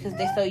with that because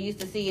they're so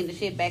used to seeing the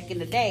shit back in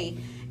the day.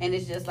 And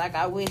it's just like,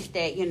 I wish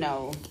that, you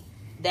know,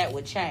 that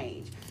would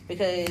change.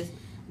 Because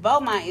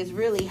Beaumont is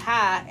really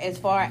high as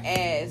far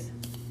as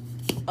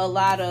a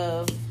lot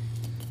of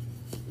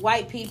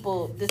white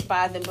people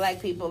despising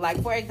black people.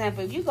 Like, for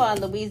example, if you go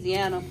in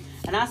Louisiana,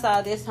 and I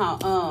saw this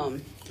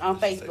on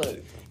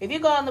Facebook. If you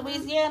go in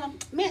Louisiana,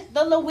 man,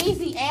 the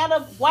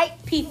Louisiana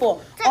white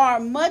people are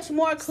much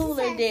more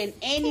cooler than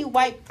any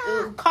white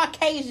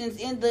Caucasians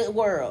in the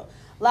world.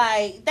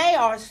 Like, they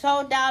are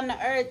so down to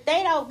earth.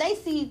 They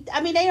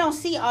don't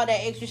see all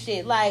that extra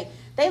shit. Like,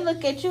 they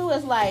look at you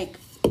as like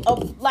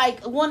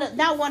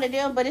not one of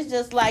them, but it's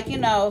just like, you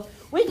know,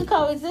 we can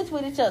coexist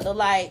with each other.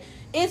 Like,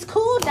 it's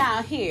cool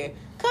down here.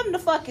 Come to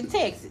fucking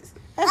Texas.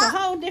 That's a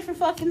whole different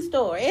fucking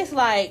story. It's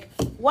like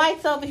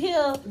whites over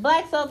here,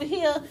 blacks over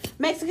here,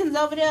 Mexicans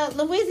over there.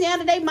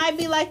 Louisiana, they might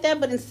be like that,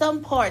 but in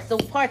some parts, the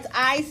parts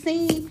I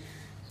seen,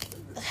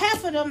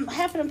 half of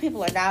them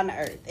people are down to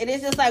earth. And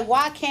it's just like,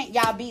 why can't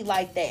y'all be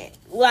like that?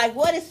 Like,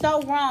 what is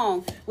so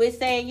wrong with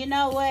saying, you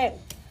know what?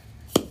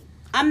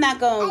 I'm not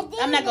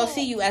gonna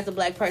see you as a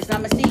black person.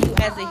 I'm gonna see you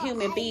as a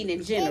human being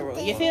in general.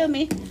 You feel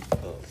me?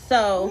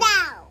 So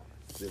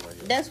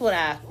that's what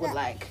I would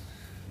like.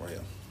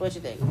 What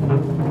you think?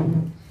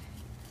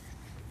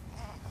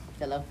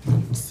 Hello?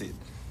 Sit.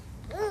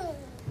 Hello?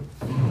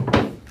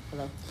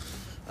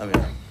 I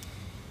mean,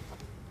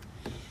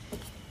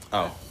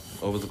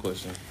 what was the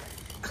question?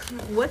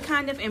 What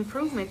kind of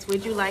improvements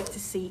would you like to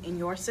see in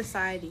your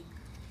society?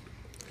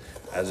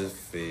 I just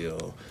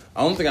feel,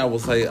 I don't think I will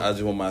say I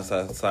just want my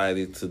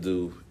society to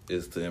do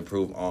is to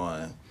improve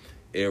on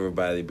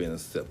everybody being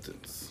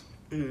acceptance.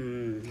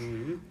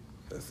 Mm-hmm.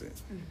 That's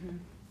it. Mm-hmm.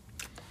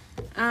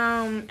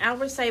 I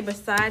would say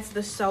besides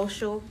the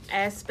social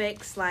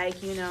aspects,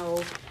 like, you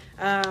know,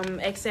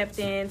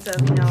 acceptance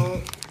of, you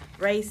know,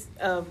 race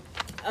of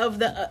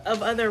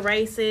other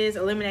races,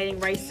 eliminating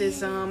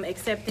racism,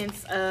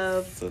 acceptance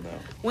of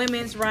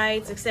women's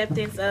rights,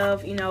 acceptance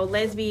of, you know,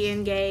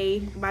 lesbian,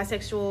 gay,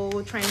 bisexual,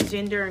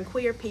 transgender, and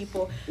queer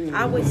people. Mm-hmm.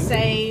 I would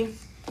say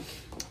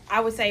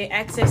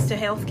access to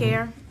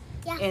healthcare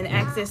and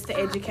access to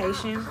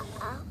education.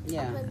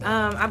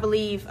 Yeah. I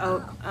believe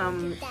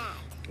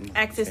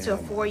access to a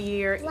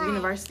 4-year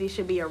university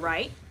should be a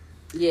right.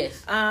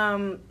 Yes.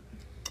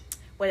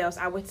 What else?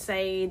 I would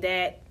say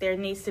that there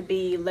needs to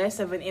be less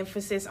of an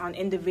emphasis on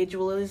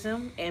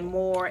individualism and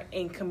more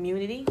in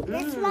community.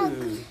 Let's smoke.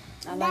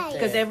 I like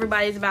Because that.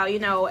 everybody's about,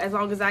 as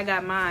long as I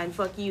got mine,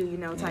 fuck you,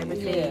 type of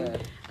thing.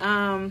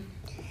 Yeah.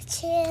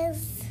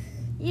 Cheers.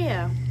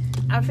 Yeah.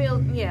 I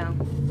feel,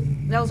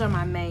 those are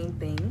my main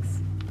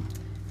things.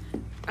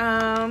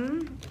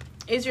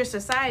 Is your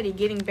society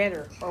getting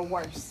better or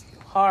worse?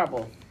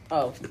 Horrible.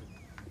 Oh,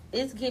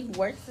 it's getting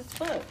worse as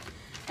fuck.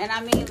 And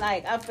I mean,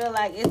 like, I feel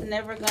like it's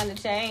never going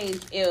to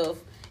change if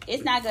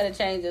it's not going to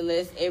change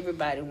unless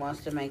everybody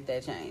wants to make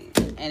that change.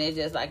 And it's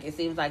just like, it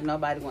seems like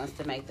nobody wants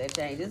to make that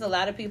change. There's a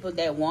lot of people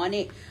that want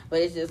it, but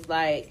it's just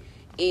like,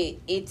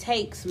 it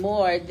takes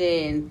more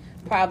than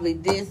probably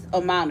this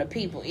amount of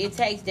people. It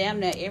takes damn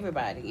near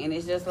everybody. And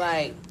it's just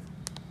like,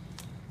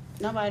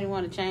 nobody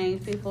want to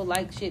change. People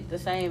like shit the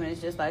same. And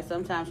it's just like,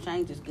 sometimes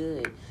change is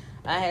good.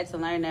 I had to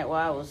learn that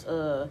while I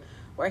was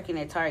working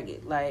at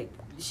Target. Like,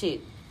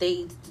 shit,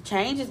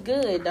 change is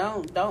good.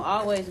 Don't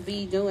always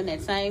be doing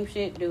that same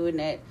shit,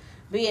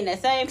 be in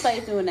that same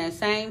place doing that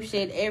same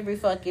shit every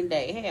fucking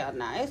day. Hell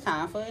nah, it's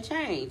time for a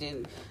change.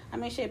 And I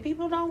mean, shit,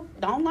 people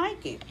don't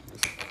like it.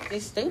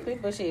 It's stupid,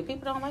 but shit,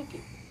 people don't like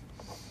it.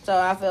 So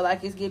I feel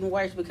like it's getting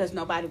worse because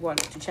nobody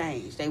wants to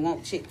change. They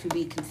want shit to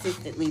be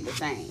consistently the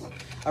same,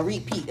 a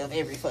repeat of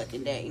every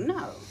fucking day.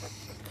 No,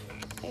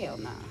 hell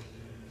no.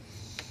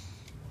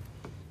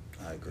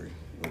 I agree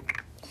with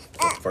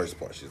the first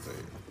part she said.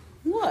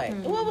 What?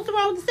 What was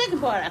wrong with the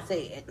second part I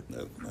said?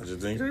 I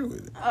just didn't agree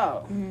with it.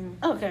 Oh,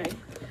 okay.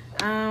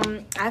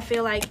 I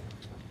feel like,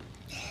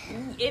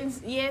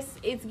 yes,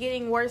 it's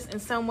getting worse in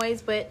some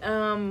ways, but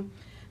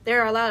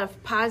there are a lot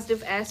of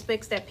positive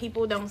aspects that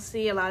people don't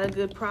see, a lot of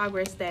good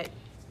progress that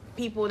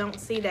people don't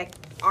see that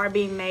are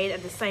being made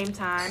at the same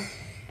time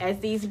as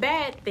these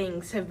bad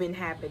things have been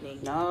happening.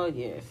 No,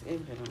 yes.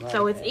 It's been a lot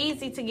So of it's that.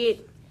 easy to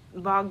get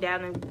bogged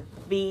down and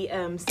be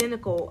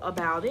cynical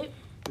about it.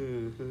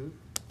 Mm-hmm.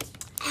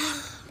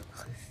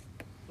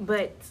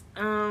 But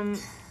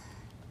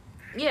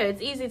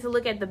it's easy to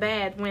look at the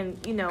bad when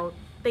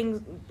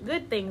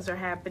good things are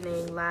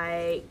happening.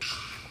 Like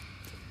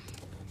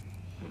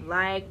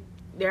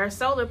there are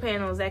solar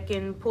panels that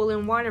can pull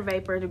in water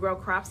vapor to grow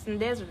crops in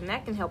the desert, and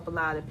that can help a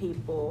lot of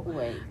people.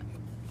 Wait,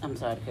 I'm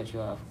sorry to cut you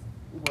off.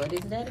 What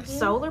is that again?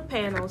 Solar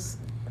panels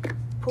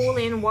pull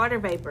in water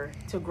vapor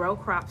to grow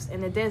crops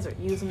in the desert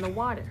using the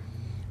water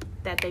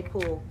that they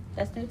pull.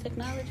 That's new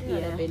technology? Or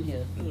Yeah. that been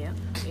here? Yeah,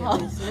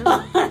 Oh, it's new.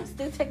 it's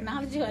new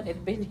technology or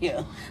that been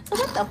here? So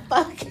what the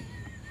fuck?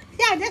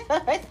 Yeah, that's the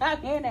first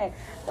time hearing that.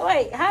 So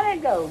wait, how'd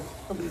that go?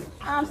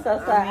 I'm so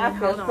sorry. I,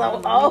 feel hold so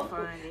on, let me old.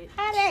 find it.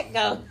 How'd that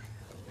go?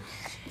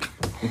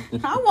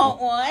 I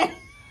want one.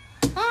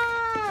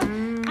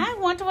 I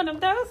want one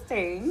of those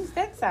things.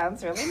 That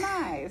sounds really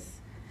nice.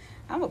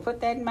 I'm going to put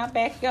that in my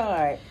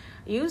backyard.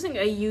 Using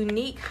a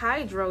unique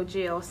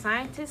hydrogel,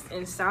 scientists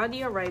in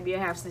Saudi Arabia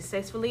have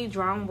successfully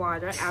drawn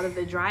water out of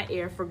the dry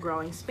air for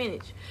growing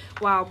spinach,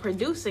 while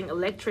producing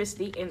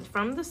electricity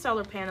from the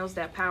solar panels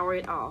that power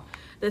it all.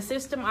 The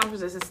system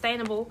offers a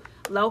sustainable,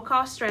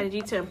 low-cost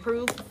strategy to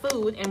improve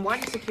food and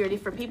water security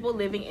for people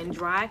living in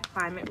dry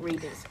climate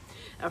regions.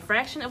 A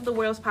fraction of the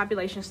world's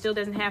population still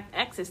doesn't have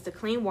access to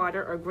clean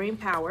water or green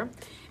power,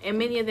 and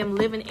many of them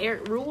live in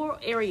rural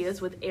areas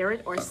with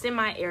arid or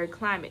semi-arid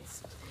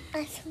climates.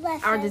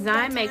 Our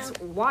design makes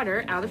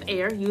water out of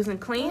air using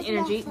clean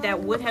energy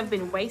that would have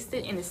been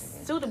wasted and is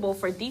suitable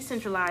for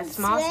decentralized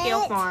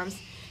small-scale farms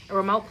in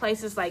remote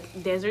places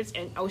like deserts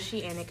and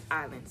oceanic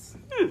islands.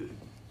 So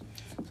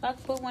I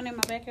can put one in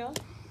my backyard?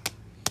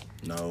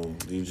 No,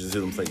 you just hear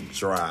them say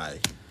dry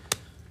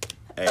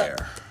air.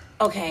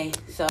 Okay,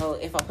 so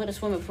if I put a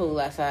swimming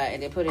pool outside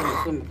and then put it in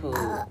the swimming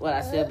pool, will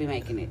I still be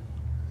making it?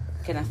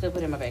 Can I still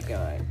put it in my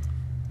backyard?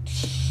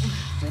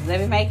 Just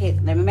let me make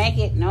it. Let me make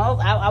it. No,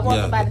 I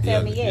want somebody to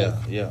tell me yes.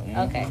 Yeah.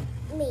 Mhm. Okay.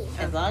 Me.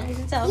 As long as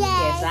you tell me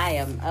yes, I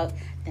am. Oh,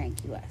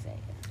 thank you, I say.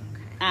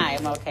 I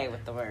am okay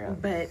with the world.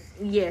 But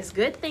yes,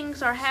 good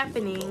things are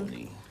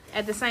happening.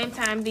 At the same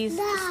time, these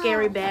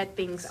scary bad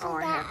things are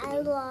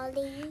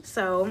happening.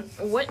 So,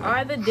 what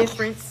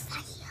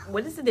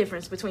is the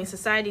difference between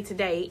society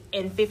today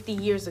and 50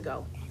 years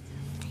ago?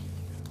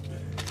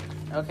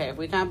 Okay, if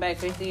we come back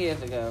 50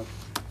 years ago,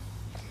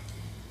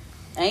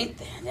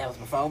 that was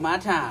before my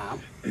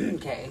time.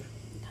 Okay.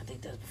 I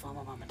think that was before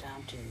my mama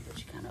time too, but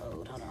she's kind of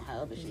old. Hold on, how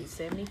old is she? She's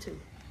 72.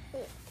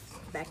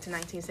 Back to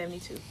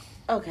 1972.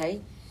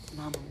 Okay.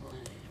 Mama,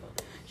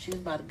 she was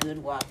about a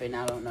good whopping,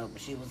 I don't know,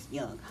 but she was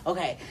young.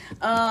 Okay.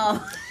 My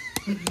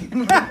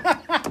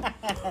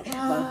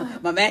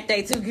math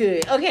ain't too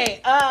good.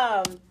 Okay.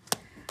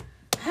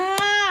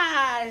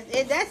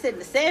 That's in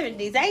the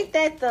 70s. Ain't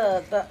that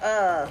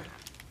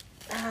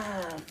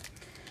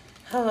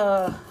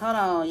hold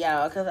on,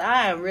 y'all, because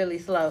I am really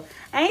slow.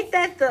 Ain't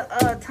that the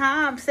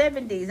time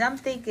 70s? I'm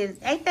thinking,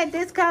 ain't that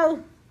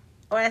disco?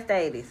 Or that's the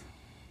 80s?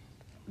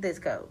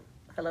 Disco.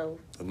 Hello?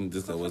 I think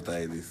this was the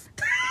 80s.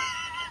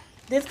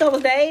 Disco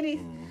was the 80s?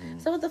 Mm-hmm.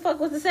 So what the fuck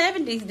was the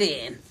 70s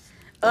then?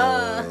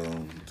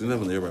 Didn't have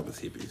when everybody was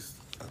hippies,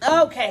 I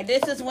Okay,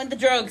 this is when the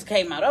drugs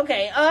came out.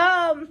 Okay,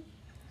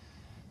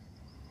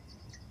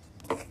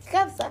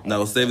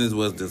 No, 70s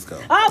was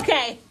disco.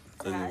 Okay.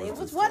 It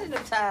was one of the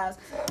times.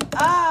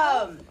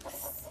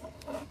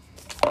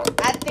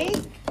 I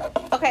think,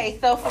 okay,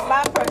 so from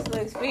my personal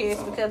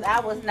experience, because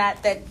I was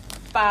not that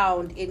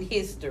found in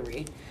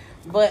history,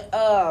 but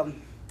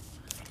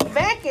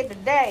back in the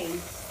day,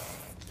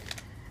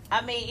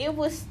 I mean, it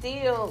was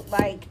still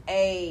like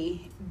a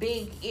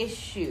big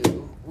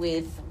issue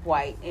with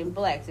white and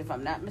blacks. If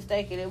I'm not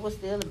mistaken, it was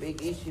still a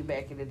big issue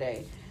back in the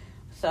day.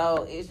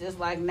 So it's just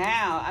like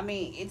now, I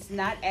mean, it's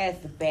not as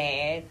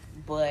bad,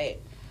 but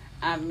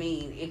I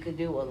mean, it could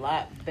do a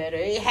lot better.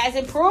 It has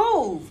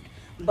improved,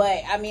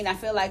 but I mean, I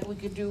feel like we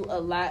could do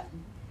a lot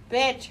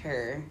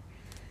better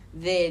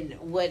than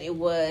what it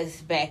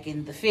was back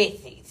in the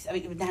 50s. I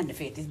mean, not in the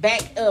 50s,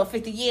 back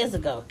 50 years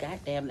ago.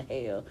 Goddamn the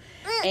hell.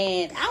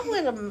 And I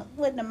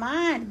wouldn't have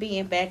mind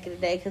being back in the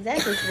day, because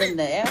that's just when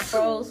the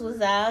afros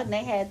was out and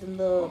they had them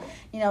little,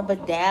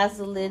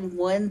 bedazzling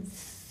one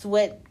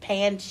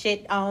sweatpants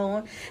shit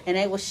on, and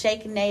they was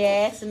shaking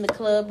their ass in the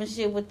club and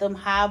shit with them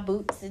high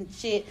boots and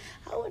shit.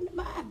 I wouldn't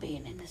mind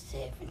being in the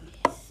 70s,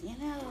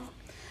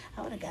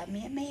 I would have got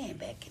me a man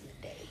back in the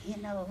day,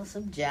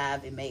 some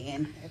jivey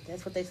man.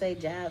 That's what they say,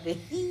 jivey.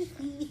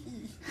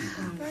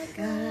 Oh my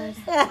God.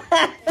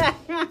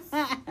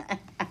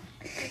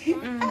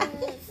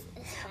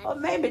 Or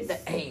maybe the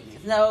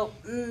 80s. No,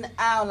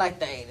 I don't like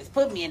the 80s.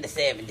 Put me in the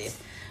 70s.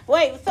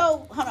 Wait,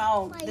 so, hold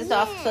on. This is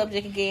off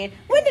subject again.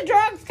 When the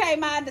drugs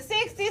came out in the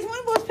 60s,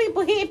 when was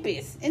people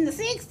hippies? In the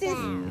 60s?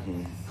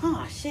 Mm-hmm.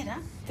 Oh, shit, I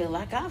feel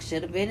like I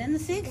should have been in the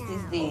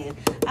 60s then.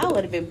 I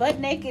would have been butt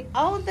naked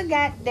on the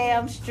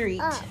goddamn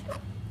street.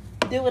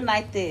 Doing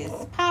like this.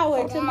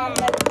 Power to my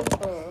left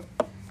people.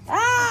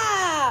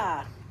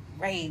 Ah!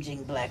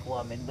 Raging black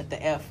woman with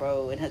the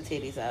afro and her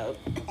titties out.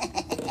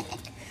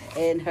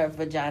 And her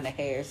vagina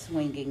hair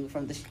swinging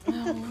from the...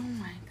 Oh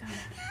my God.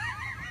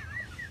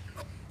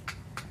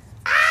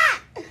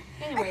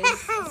 Anyways,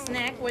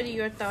 Snack, what are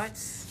your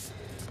thoughts?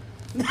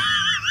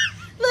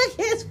 Look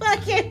his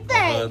fucking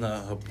face.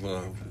 No.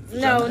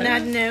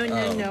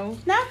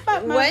 Not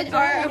fuck my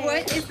vagina.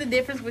 What is the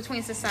difference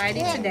between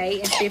society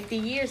today and 50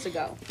 years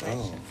ago?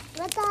 Oh.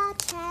 What about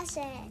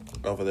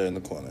Tasha? Over there in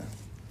the corner.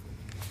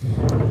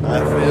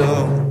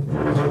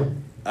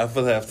 I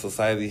feel that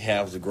society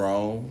has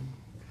grown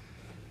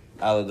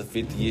out of the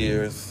 50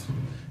 years,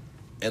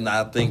 and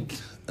I think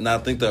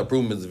the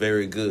improvement is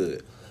very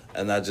good,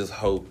 and I just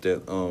hope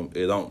that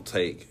it don't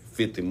take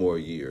 50 more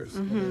years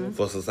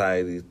for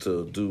society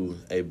to do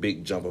a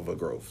big jump of a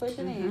growth. Push it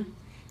in.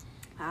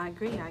 I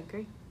agree.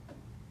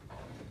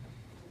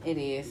 It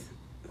is.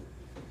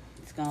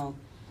 It's gonna.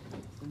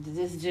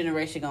 This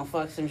generation gonna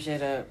fuck some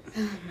shit up.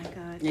 Oh my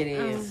God. It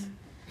is.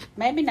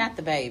 Maybe not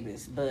the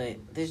babies, but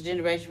this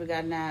generation we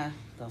got now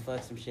gonna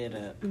fuck some shit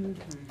up. Mm-hmm.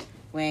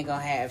 We ain't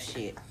gonna have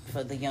shit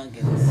for the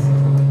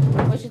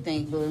youngins. What you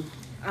think, Blue?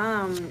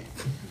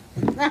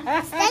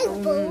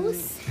 Thank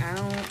Booze.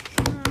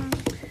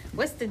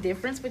 What's the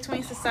difference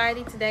between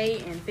society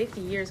today and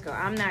 50 years ago?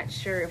 I'm not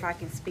sure if I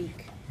can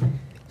speak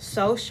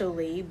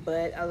socially,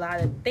 but a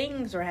lot of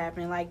things were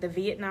happening, like the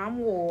Vietnam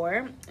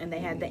War, and they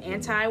had the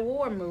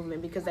anti-war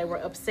movement because they were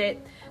upset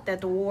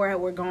that the war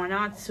were going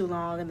on too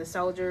long and the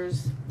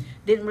soldiers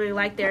didn't really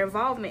like their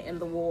involvement in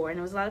the war, and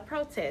there was a lot of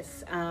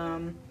protests.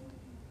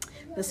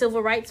 The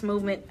civil rights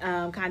movement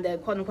kind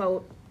of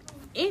quote-unquote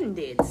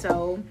ended.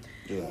 So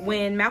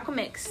when Malcolm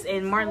X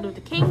and Martin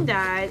Luther King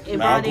died, it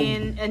brought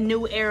in a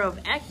new era of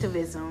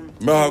activism.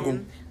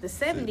 Malcolm. The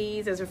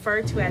 70s is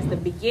referred to as the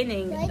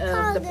beginning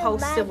of the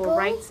post-civil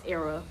rights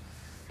era.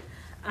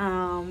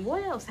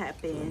 What else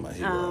happened? My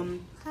hero.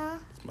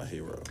 My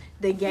hero.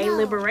 The gay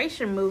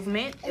liberation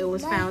movement. It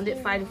was founded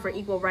fighting for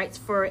equal rights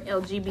for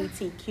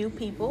LGBTQ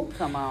people.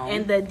 Come on.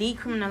 And the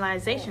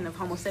decriminalization of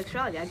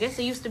homosexuality. I guess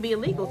it used to be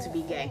illegal to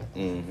be gay.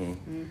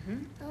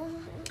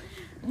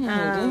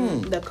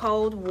 The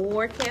Cold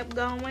War kept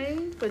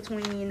going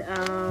between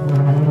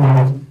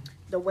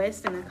the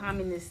West and the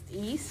Communist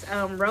East.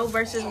 Roe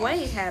versus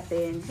Wade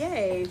happened,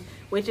 yay,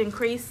 which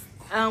increased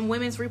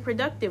women's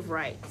reproductive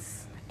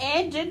rights.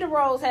 And gender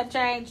roles have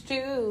changed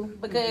too,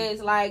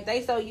 because like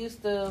they so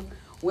used to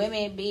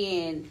women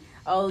being,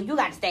 oh, you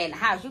got to stay in the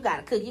house, you got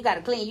to cook, you got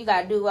to clean, you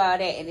got to do all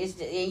that, and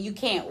and you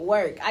can't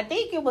work. I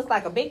think it was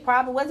like a big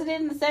problem. Was it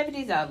in the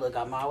 70s? Oh, look,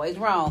 I'm always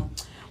wrong.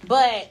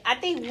 But I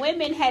think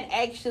women had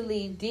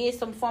actually did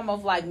some form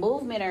of like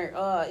movement,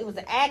 or it was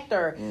an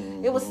actor.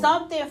 It was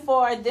something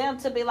for them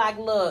to be like,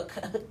 look,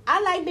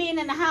 I like being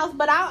in the house,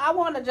 but I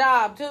want a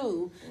job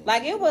too.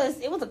 Like it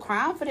was a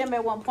crime for them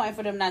at one point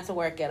for them not to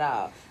work at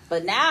all.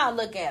 But now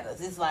look at us.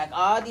 It's like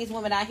all these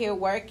women out here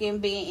working,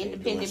 being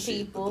independent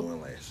people.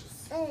 Doing lashes.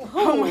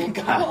 Oh my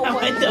God!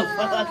 What the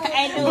fuck?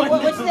 Ain't doing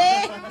what you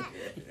said?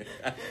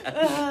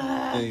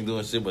 Ain't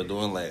doing shit but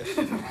doing lashes.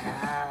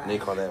 They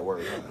call that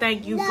work. Huh?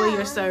 Thank you for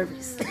your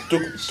service.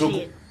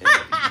 Shit.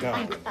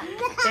 God.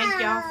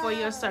 Thank y'all for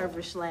your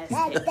service last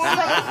week.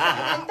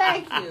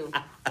 Thank you.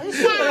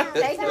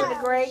 They doing a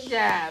great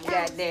job,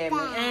 goddamn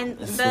it. And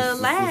the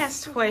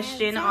last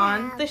question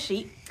on the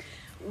sheet: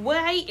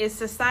 why is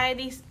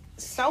society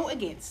so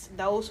against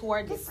those who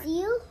are different?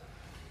 You?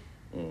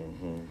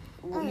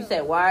 You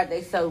said why are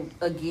they so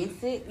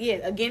against it? Yeah,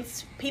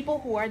 against people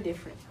who are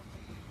different.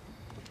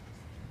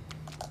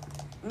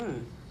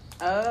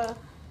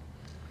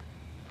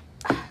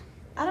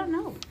 I don't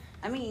know.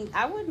 I mean,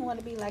 I wouldn't want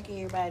to be like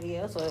everybody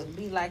else or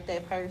be like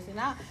that person.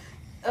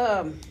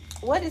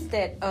 What is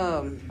that?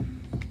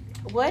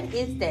 What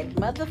is that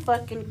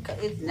motherfucking?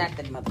 It's not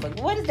that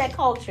motherfucking. What is that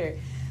culture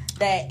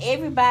that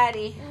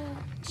everybody?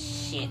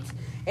 Shit.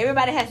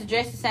 Everybody has to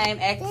dress the same,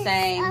 act the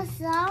same. A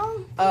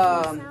song?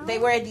 They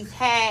wear these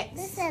hats.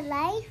 This is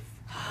life?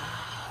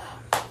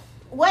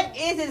 What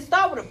is it?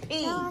 Start with a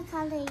P. No, I'm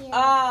telling you.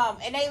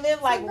 And they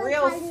live like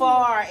real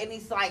far in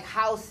these like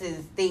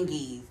houses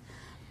thingies.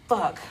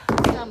 Fuck.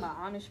 Talking about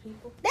Amish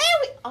people. There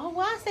we. Oh,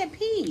 why I said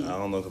P? I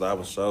don't know because I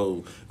was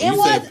so. It When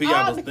you said was P,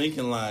 I was Amish.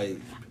 thinking like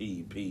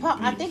P.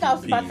 I think I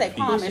was about to say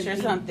Amish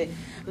or something.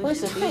 What's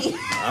the P?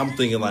 I'm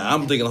thinking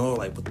whole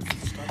like what the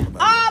fuck is talking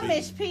about?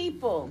 Amish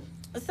people.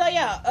 So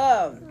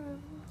yeah,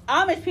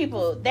 Amish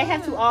people, they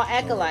have to all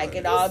act alike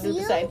and all do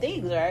the same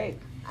things, right?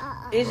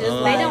 It's just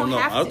They like don't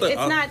have to. It's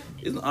not.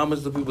 Isn't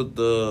Amish the people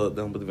that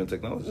don't believe in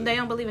technology? They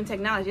don't believe in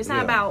technology. It's not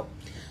Yeah. about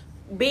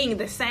being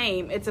the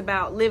same. It's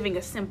about living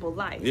a simple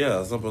life.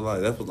 Yeah, something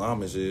like that's what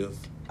Amish is.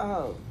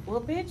 Oh,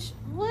 well, bitch,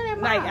 what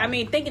am Like, I? I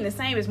mean, thinking the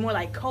same is more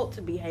like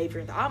cult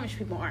behavior. The Amish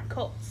people aren't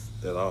cults.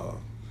 At all.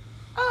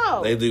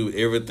 oh, They do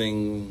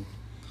everything.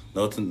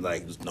 No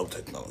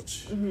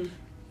technology. Mm-hmm.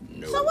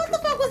 No. so what the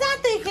fuck was I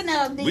thinking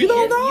of then? We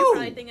don't know. You're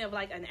probably thinking of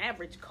like an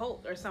average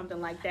cult or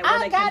something like that, where I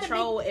they gotta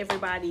control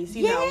everybody's,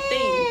 things.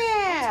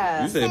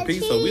 Yeah, You said P,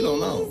 so we don't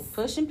know.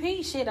 pushing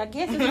P shit. I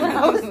guess is what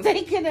I was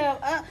thinking of.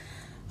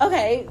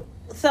 Okay,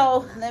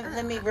 so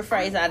let me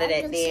rephrase out of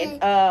that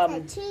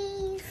then.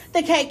 Cheese.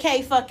 The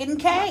KK fucking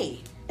K.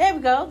 There we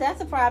go. That's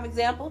a prime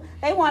example.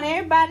 They want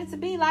everybody to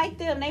be like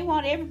them. They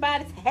want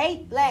everybody to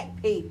hate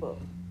black people.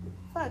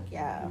 Fuck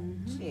y'all.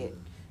 Shit.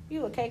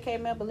 You a KK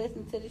member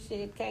listening to this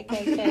shit,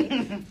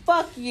 KKK.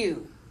 Fuck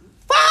you.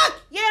 Fuck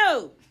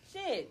you.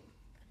 Shit.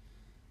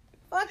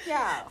 Fuck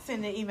y'all.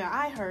 Send an email.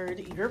 I heard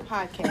your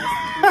podcast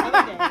the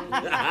other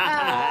day.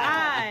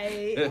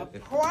 I am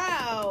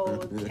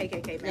proud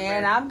KKK member.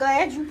 And I'm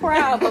glad you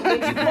proud, but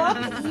bitch,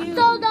 fuck you.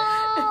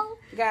 No.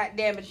 God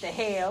damn it to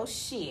hell.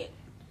 Shit.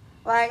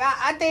 Like,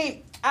 I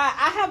think,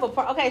 I have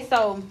okay,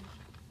 so,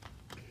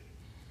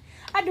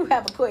 I do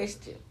have a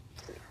question.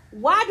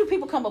 Why do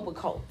people come up with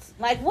cults?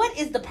 Like, what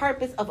is the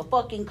purpose of a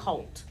fucking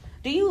cult?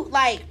 Do you,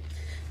 like,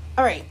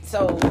 all right,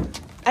 so,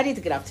 I need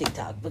to get off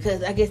TikTok,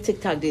 because I guess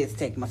TikTok did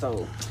take my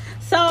soul.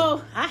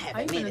 So, I Are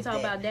haven't you been going to talk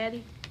about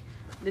Daddy?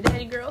 The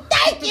Daddy girl?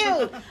 Thank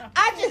you.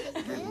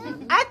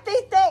 I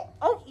think that,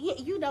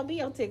 you know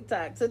me on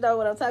TikTok to know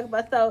what I'm talking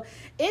about. So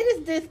it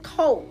is this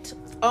cult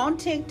on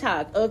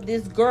TikTok of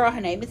this girl.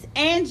 Her name is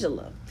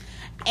Angela,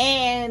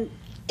 and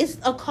it's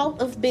a cult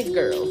of big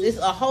girls. It's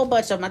a whole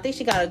bunch of them. I think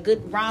she got a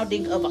good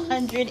rounding of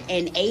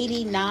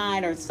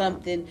 189 or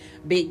something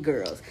big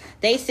girls.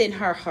 They send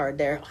her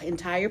their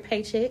entire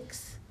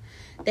paychecks.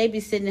 They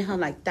be sending her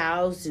like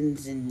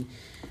thousands and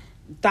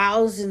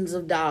thousands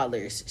of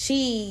dollars.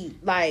 She,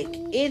 like,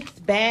 it's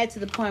bad to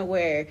the point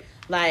where,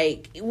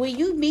 like, when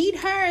you meet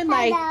her,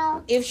 like,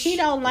 Hello. if she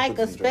don't like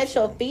a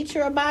special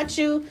feature about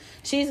you,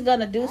 she's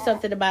gonna do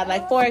something about it.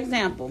 Like, for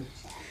example,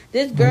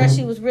 this girl,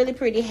 she was really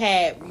pretty,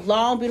 had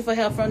long, beautiful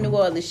hair from New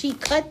Orleans. She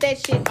cut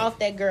that shit off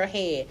that girl's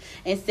head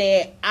and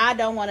said, I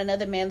don't want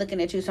another man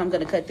looking at you, so I'm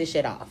gonna cut this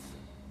shit off.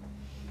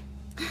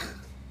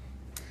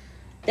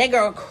 That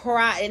girl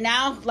cried. And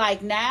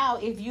now,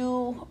 if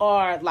you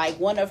are, like,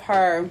 one of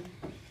her,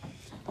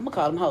 I'm gonna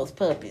call them hoes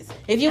puppies.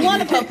 If you're one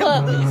of her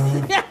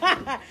puppies,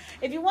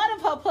 if you're one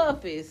of her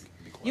puppies,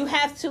 you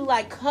have to,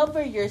 like,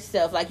 cover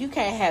yourself. Like, you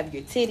can't have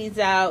your titties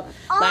out.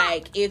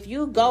 Like, if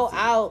you go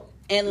out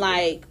and,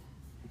 like,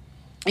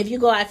 if you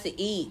go out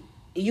to eat,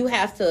 you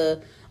have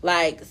to,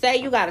 like, say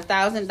you got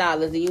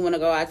 $1,000 and you want to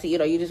go out to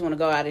eat, or you just want to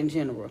go out in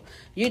general.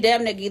 You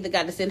damn near either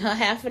got to send her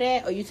half of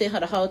that, or you send her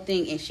the whole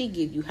thing, and she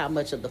give you how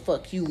much of the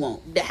fuck you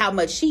want, how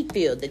much she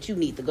feel that you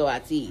need to go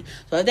out to eat.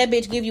 So if that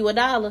bitch give you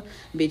 $1,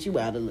 bitch, you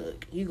out of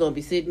luck. You gonna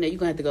be sitting there. You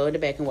gonna have to go in the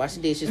back and wash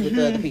the dishes with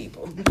the other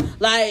people.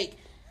 Like,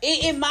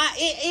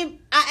 I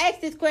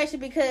asked this question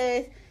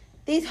because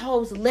these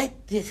hoes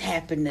let this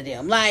happen to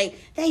them. Like,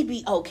 they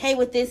be okay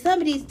with this.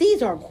 Some of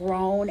these are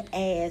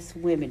grown-ass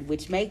women,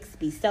 which makes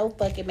me so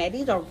fucking mad.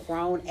 These are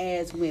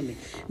grown-ass women.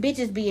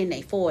 Bitches be in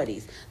their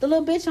 40s. The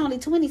little bitch only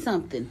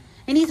 20-something.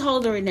 And these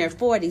hoes are in their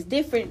 40s.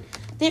 Different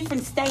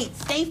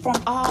states. They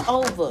from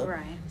all over.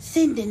 Right.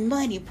 Sending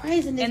money,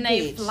 praising this And bitch.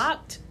 they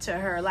flocked to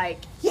her. Like,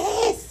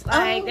 Yes.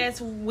 like that's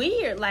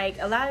weird.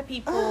 Like, a lot of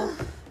people,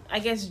 I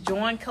guess,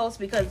 join cults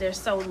because they're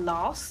so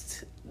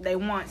lost. They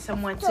want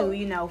someone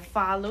to,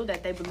 follow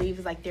that they believe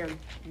is like their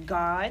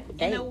God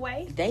in a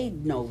way. They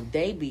know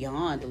they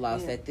beyond the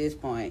lost at this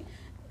point.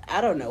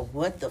 I don't know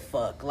what the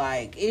fuck.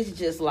 Like, it's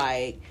just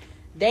like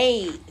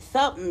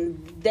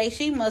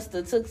she must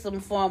have took some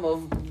form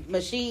of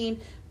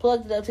machine,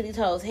 plugged it up to these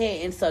hoes'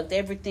 head and sucked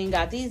everything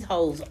out. These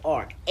hoes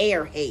are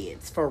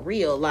airheads for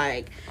real.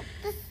 Like,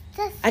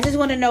 I just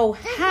want to know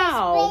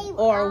how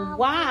or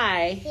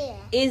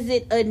why is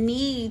it a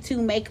need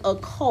to make a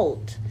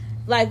cult?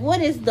 Like,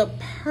 what is the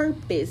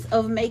purpose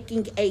of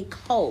making a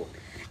cult?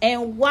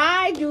 And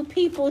why do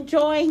people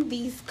join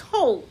these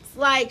cults?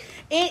 Like,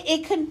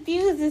 it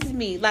confuses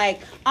me. Like,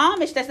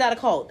 Amish, that's not a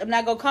cult. I'm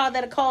not going to call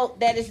that a cult.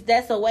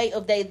 That's a way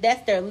of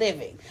that's their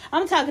living.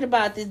 I'm talking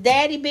about this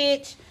daddy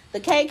bitch,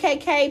 the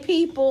KKK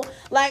people.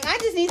 Like, I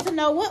just need to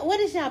know what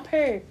is y'all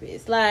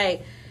purpose?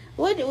 Like,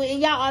 what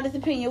in y'all honest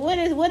opinion,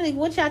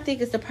 what y'all think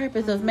is the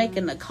purpose of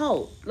making a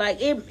cult? Like,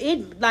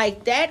 it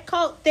like that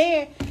cult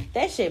there,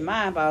 that shit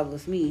mind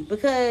boggles me.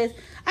 Because,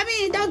 I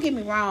mean, don't get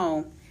me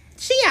wrong.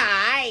 She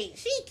alright.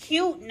 She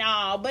cute and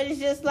all. But it's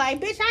just like,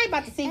 bitch, I ain't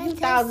about to see you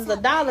thousands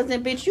of dollars.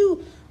 And,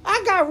 bitch,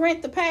 I got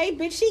rent to pay.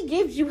 Bitch, she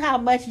gives you how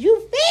much you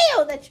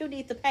feel that you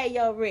need to pay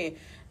your rent.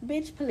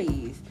 Bitch,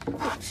 please.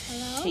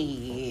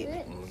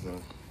 Shit.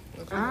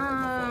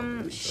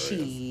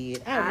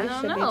 Shit. I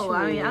don't know.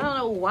 I mean, I don't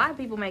know why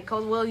people make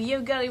cults. Well,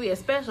 you gotta be a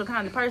special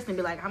kind of person to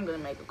be like, I'm gonna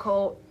make a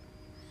cult.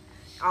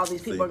 All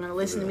these people are gonna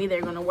listen to me.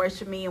 They're gonna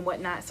worship me and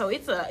whatnot. So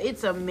it's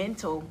a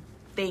mental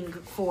thing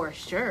for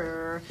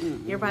sure.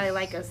 Mm-hmm. You're probably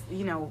like a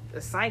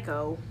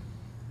psycho.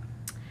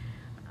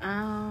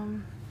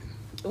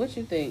 What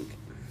you think?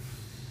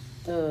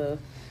 The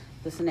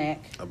snack.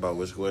 About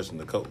which question?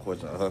 The cult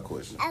question or her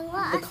question?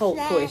 The cult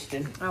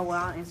question. Oh,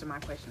 well, I'll answer my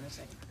question in a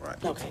second.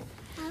 Right. Okay.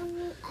 I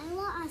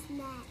want a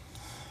snack.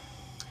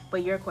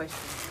 But your question.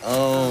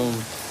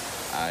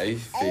 I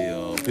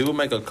feel people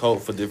make a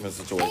cult for different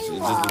situations. It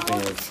just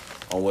depends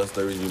on what's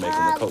the reason you're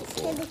making the cult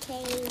for.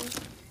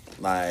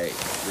 Like,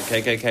 the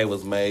KKK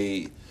was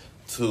made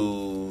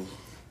to...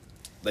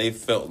 They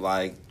felt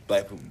like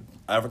black people,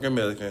 African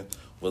American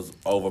was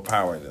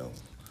overpowering them.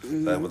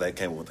 Mm-hmm. That's what they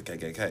came with the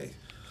KKK.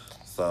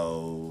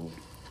 So,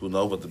 who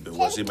knows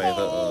what she made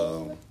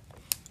her...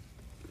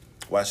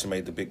 why she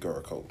made the big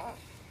girl cult.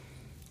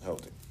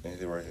 Hold it.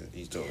 Anything right here.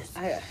 Each yours.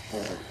 I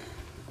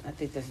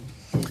think that's...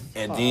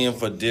 And then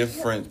for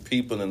different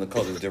people in the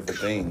cult, there's different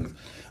things.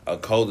 A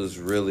cult is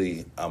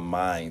really a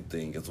mind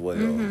thing as well.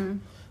 Mm-hmm.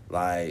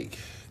 Like,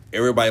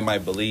 everybody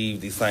might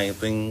believe the same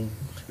thing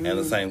and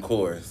the same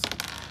course,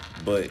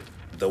 but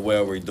the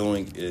way we're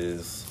doing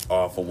is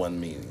all for one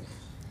meaning.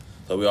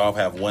 So we all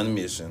have one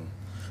mission,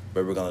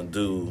 but we're going to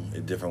do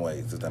it different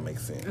ways, if that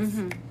makes sense.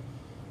 Mm-hmm.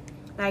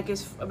 Like,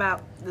 it's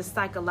about the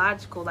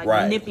psychological,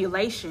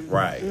 manipulation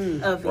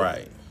of it.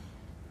 Right.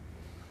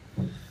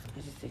 I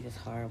just think it's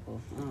horrible.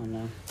 I don't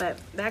know. But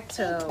back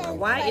to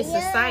why is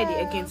society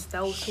against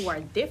those who are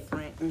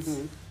different?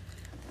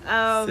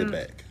 Mm-hmm. Sit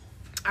back.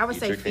 I would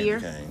say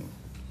fear.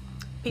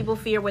 People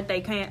fear what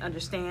they can't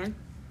understand.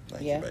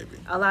 Thank you, baby.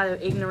 A lot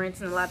of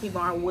ignorance, and a lot of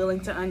people aren't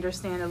willing to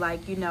understand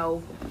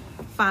or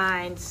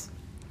find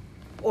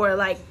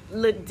or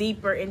look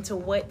deeper into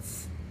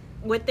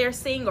what they're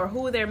seeing or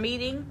who they're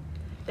meeting.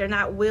 They're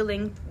not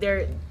willing.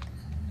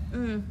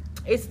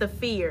 It's the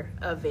fear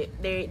of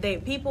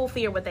it. People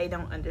fear what they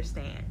don't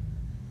understand.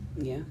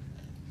 Yeah,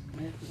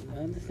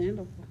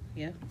 understandable.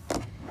 Yeah.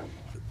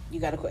 You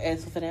got an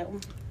answer for that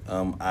one?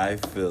 I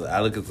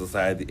look at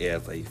society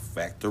as a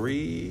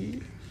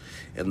factory,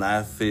 and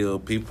I feel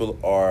people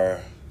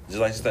are, just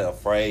like you said,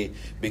 afraid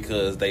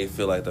because they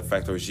feel like the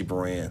factory should be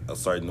ran a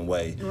certain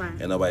way,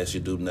 and nobody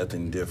should do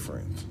nothing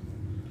different.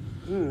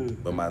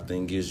 But my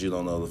thing is, you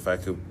don't know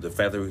the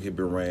factory could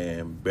be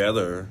ran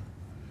better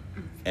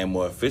and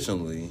more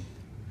efficiently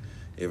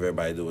if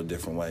everybody do it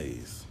different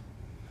ways.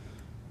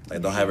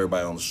 Like, don't have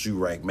everybody on the shoe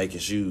rack making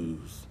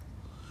shoes.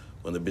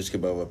 When the bitch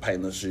come over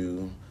painting a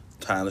shoe,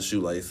 tying the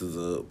shoelaces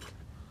up,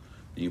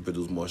 you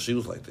produce more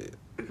shoes like that.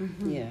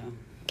 Mm-hmm. Yeah.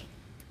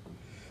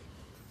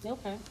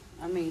 Okay.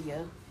 I mean,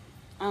 yeah.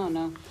 I don't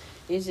know.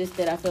 It's just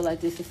that I feel like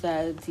this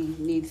society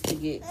needs to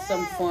get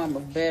some form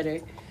of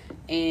better.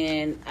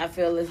 And I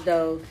feel as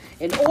though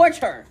in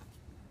order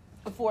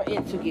for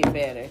it to get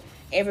better,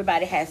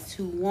 everybody has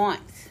to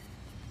want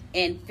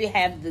and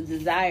have the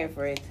desire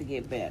for it to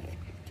get better.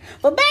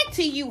 But back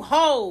to you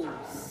hoes.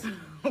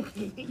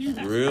 You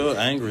real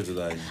angry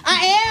today.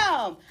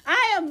 I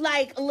am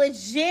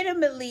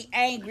legitimately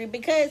angry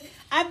because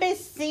I've been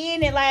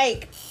seeing it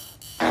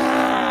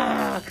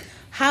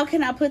how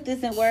can I put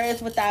this in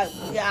words without...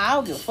 I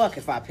don't give a fuck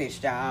if I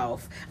pissed y'all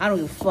off. I don't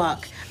give a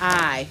fuck.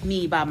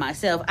 Me, by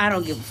myself, I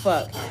don't give a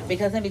fuck.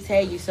 Because let me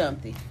tell you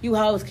something. You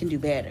hoes can do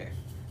better.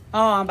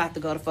 Oh, I'm about to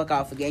go the fuck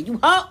off again. You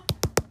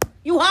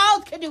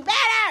hoes can do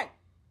better!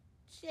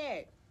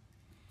 Shit.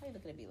 Why are you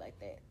looking at me like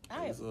that?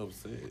 I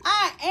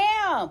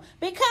am.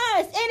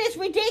 Because it is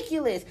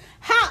ridiculous.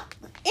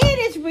 It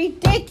is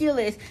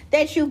ridiculous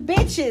that you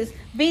bitches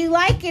be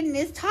liking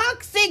this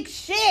toxic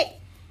shit.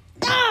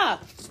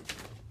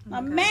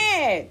 I'm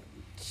mad.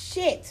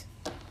 Shit.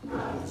 You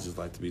just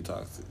like to be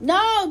toxic.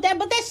 No, but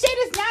that shit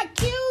is not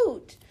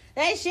cute.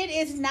 That shit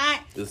is not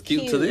It's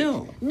cute to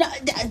them. No,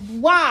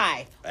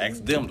 why?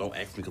 Ask them. Don't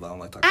ask me because I don't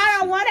like talking I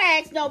don't shit. want to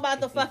ask no about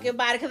the fucking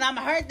body because I'm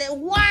hurt. That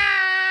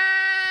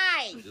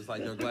why? Just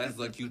like your glasses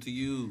are cute to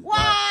you. Why?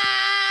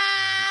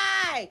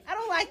 I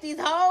don't like these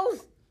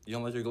hoes. You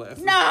don't like your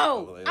glasses?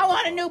 No, I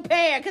want a new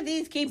pair because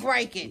these keep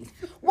breaking.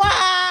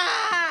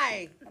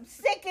 Why? I'm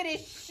sick of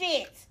this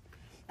shit.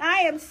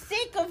 I am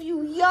sick of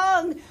you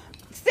young,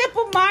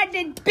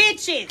 simple-minded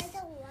bitches. I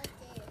don't want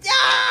it.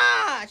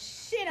 Ah,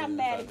 shit, I'm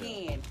mad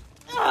again.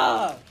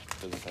 Ah,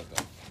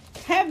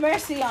 have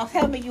mercy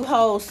on me, you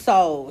whole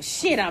soul.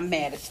 Shit, I'm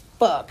mad as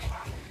fuck.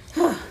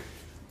 Let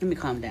me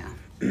calm down.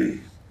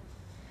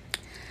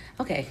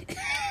 Okay.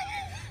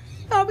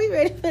 Are we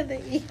ready for the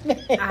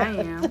email? I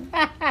am.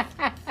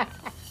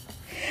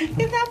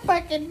 Because I'm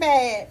fucking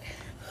mad.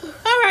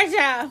 All right,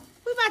 y'all.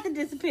 We about to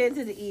disappear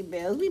into the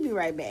emails. We'll be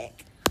right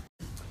back.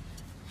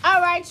 All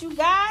right, you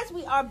guys.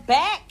 We are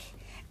back.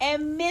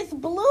 And Miss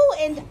Blue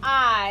and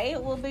I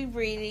will be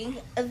reading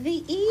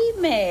the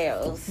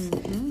emails.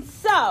 Mm-hmm.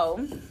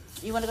 So,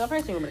 you want to go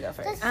first or you want me to go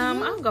first?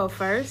 I'll go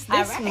first. All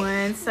This right.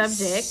 one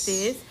subject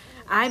is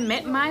I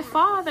met my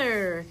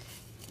father.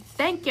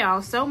 Thank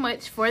y'all so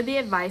much for the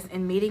advice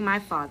in meeting my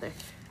father.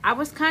 I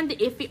was kind of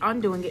iffy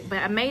on doing it, but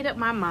I made up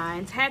my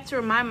mind, had to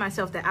remind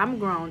myself that I'm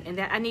grown and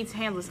that I need to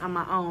handle this on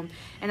my own.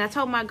 And I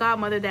told my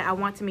godmother that I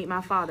want to meet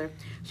my father.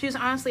 She was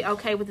honestly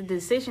okay with the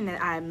decision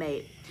that I had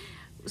made.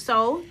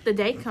 So the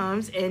day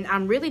comes and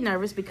I'm really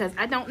nervous because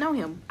I don't know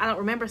him. I don't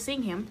remember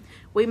seeing him.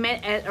 We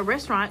met at a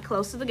restaurant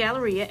close to the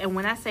Galleria, and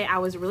when I say I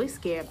was really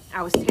scared,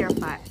 I was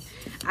terrified.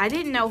 I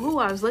didn't know who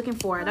I was looking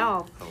for at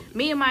all.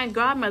 Me and my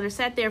godmother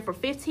sat there for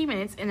 15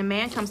 minutes, and a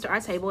man comes to our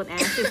table and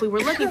asked if we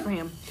were looking for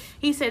him.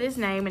 He said his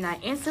name, and I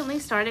instantly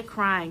started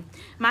crying.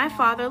 My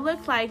father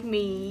looked like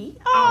me.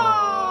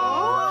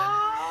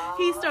 Aww.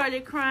 He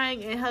started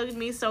crying and hugged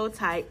me so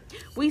tight.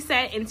 We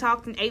sat and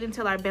talked and ate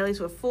until our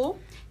bellies were full.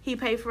 He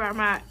paid for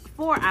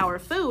our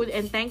food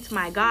and thanked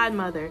my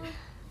godmother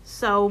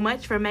so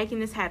much for making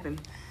this happen.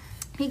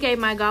 He gave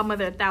my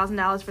godmother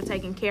 $1,000 for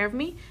taking care of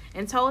me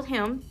and told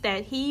him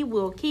that he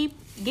will keep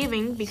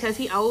giving because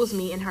he owes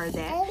me and her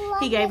that.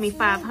 He gave me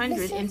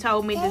 $500 and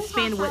told me to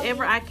spend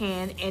whatever I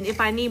can, and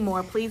if I need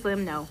more, please let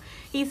him know.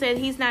 He said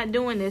he's not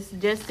doing this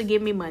just to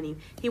give me money.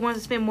 He wants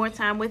to spend more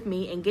time with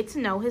me and get to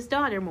know his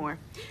daughter more.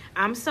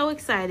 I'm so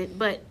excited,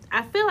 but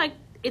I feel like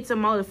it's a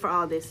motive for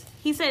all this.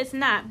 He said it's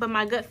not, but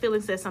my gut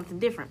feeling says something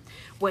different.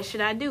 What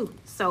should I do?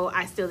 So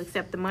I still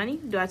accept the money?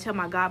 Do I tell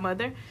my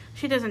godmother?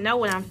 She doesn't know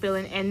what I'm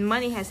feeling, and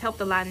money has helped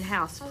a lot in the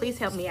house. Please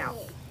help me out.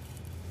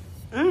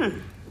 I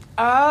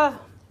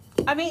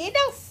mean, it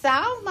don't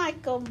sound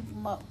like a...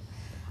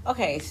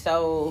 Okay,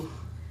 so...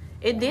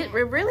 It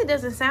really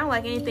doesn't sound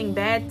like anything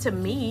bad to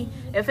me.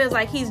 It feels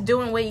like he's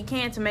doing what he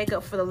can to make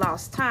up for the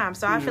lost time.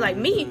 So I feel like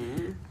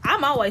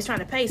I'm always trying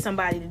to pay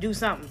somebody to do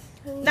something.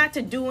 Not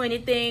to do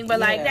anything,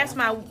 but like that's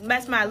my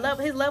love.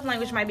 His love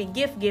language might be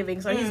gift giving,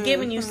 so he's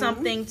giving you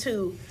something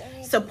to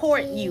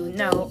support you.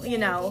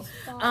 So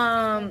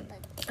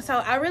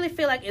I really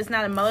feel like it's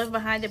not a motive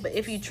behind it. But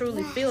if you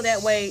truly feel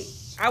that way,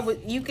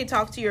 you could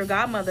talk to your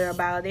godmother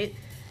about it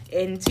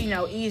and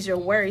to ease your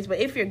worries. But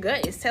if your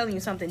gut is telling you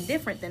something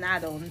different, then I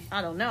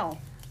don't know.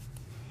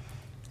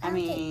 I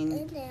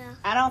mean,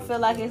 I don't feel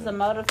like it's a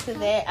motive to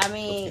that. I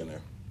mean,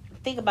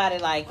 think about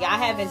it. Like, y'all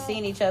haven't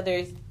seen each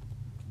other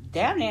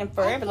damn near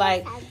forever.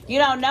 Like, you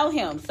don't know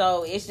him,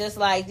 so it's just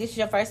like this is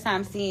your first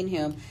time seeing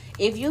him.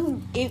 If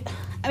you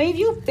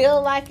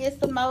feel like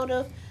it's a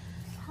motive,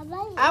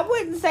 I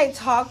wouldn't say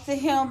talk to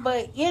him,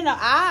 but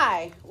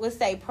I would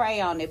say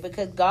pray on it,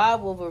 because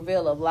God will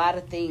reveal a lot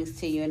of things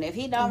to you. And if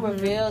He don't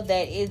reveal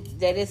that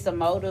it's a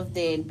motive,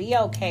 then be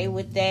okay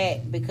with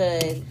that,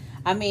 because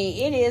I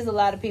mean, it is a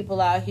lot of people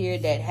out here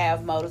that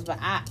have motives, but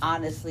I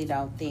honestly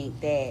don't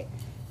think that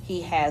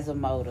he has a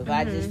motive.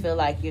 I just feel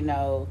like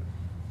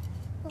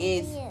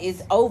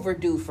it's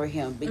overdue for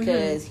him,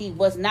 because he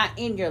was not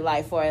in your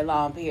life for a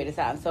long period of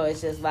time. So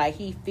it's just like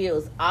he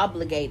feels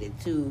obligated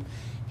to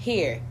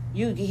he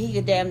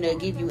could damn near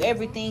give you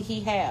everything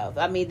he have.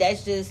 I mean,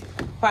 that's just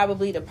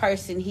probably the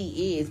person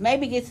he is.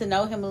 Maybe get to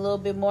know him a little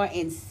bit more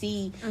and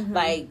see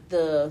like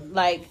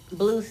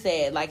Blue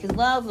said, like his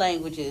love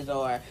languages,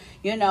 or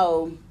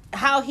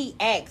how he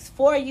acts,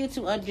 for you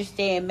to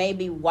understand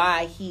maybe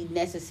why he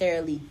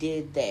necessarily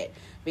did that.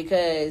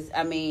 Because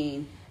I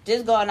mean,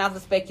 just going off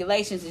of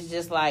speculations is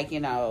just like,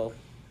 give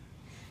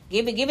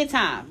it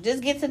time.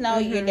 Just get to know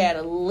your dad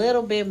a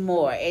little bit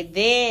more, and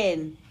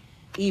then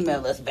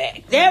email us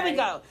back. There we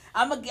go.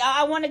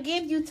 I want to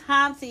give you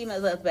time to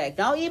email us back.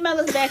 Don't email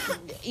us back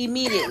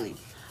immediately.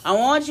 I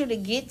want you to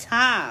get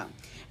time.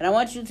 And I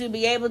want you to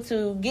be able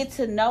to get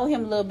to know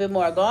him a little bit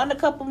more. Go on a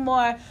couple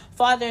more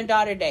father and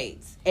daughter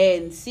dates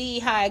and see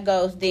how it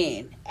goes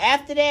then.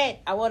 After that,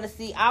 I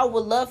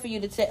would love for you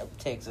to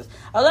text us.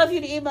 I love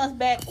you to email us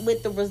back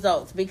with the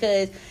results,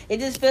 because it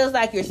just feels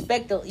like you're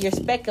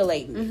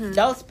speculating.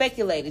 Don't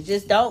speculate it.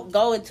 Just don't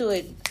go into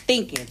it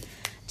thinking.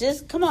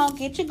 Just come on,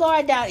 get your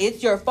guard down.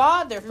 It's your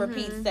father, for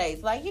Pete's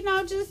sake. Like,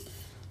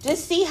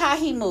 just see how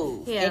he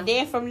moves. Yeah. And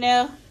then from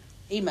there,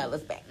 email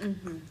us back.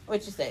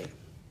 What you say?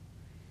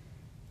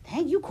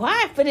 Dang, you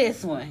quiet for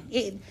this one.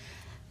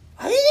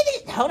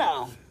 Hold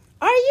on.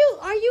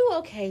 Are you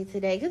okay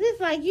today? Because it's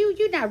like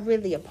you're not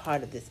really a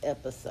part of this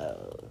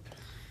episode.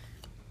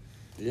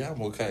 Yeah,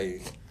 I'm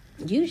okay.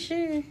 You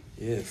sure?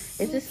 Yes.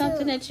 Is this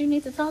something that you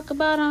need to talk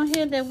about on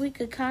here that we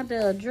could kind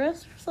of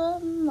address or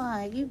something?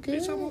 Like, you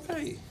good? Bitch, I'm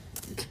okay.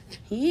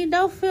 You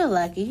don't feel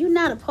like it. You're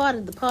not a part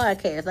of the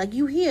podcast. Like,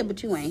 you here,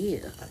 but you ain't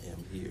here. I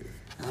am here.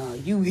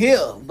 You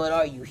here, but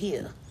are you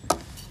here?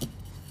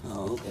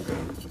 Oh, okay.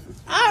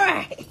 All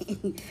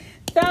right.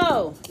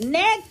 So,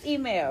 next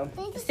email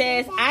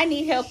says, I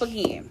need help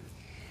again.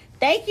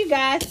 Thank you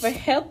guys for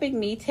helping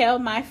me tell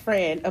my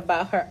friend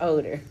about her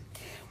odor.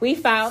 We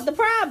found the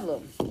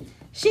problem.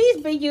 She's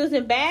been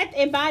using Bath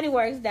and Body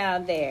Works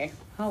down there.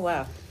 Oh,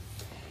 wow.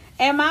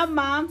 And my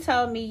mom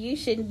told me you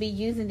shouldn't be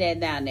using that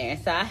down there.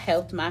 So I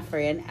helped my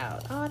friend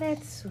out. Oh,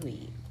 that's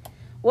sweet.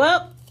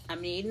 Well,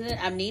 I'm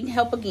needing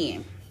help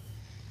again.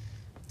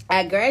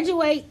 I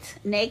graduate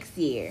next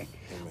year,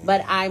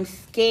 but I'm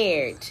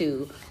scared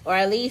to, or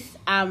at least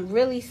I'm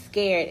really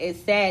scared and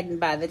saddened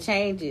by the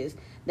changes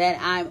that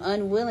I'm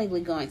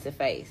unwillingly going to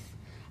face.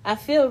 I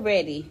feel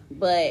ready,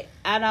 but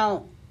I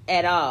don't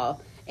at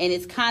all, and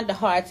it's kind of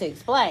hard to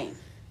explain.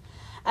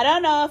 I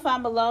don't know if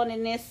I'm alone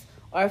in this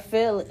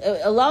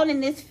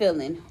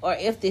feeling, or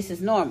if this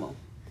is normal.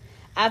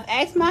 I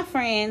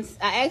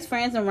asked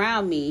friends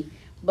around me,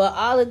 but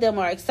all of them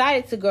are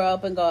excited to grow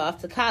up and go off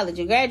to college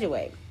and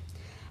graduate.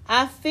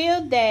 I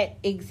feel that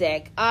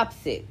exact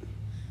opposite.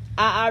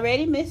 I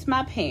already miss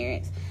my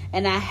parents,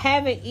 and I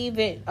haven't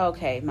even...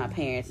 Okay, my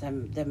parents,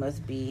 that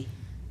must be...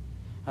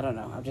 I don't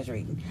know, I'm just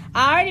reading.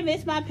 I already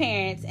miss my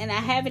parents, and I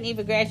haven't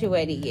even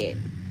graduated yet.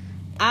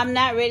 I'm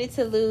not ready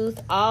to lose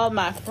all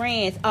my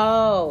friends.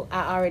 Oh,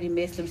 I already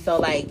missed them. So,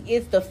 like,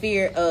 it's the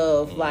fear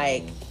of,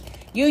 like...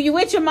 You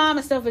with your mom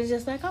and stuff, it's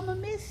just like, I'm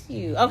going to miss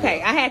you.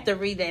 Okay, I had to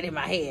read that in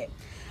my head.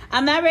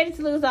 I'm not ready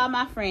to lose all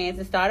my friends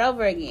and start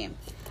over again.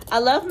 I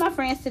love my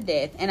friends to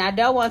death, and I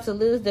don't want to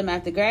lose them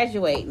after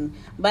graduating,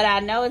 but I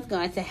know it's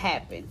going to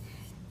happen.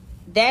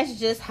 That's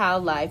just how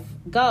life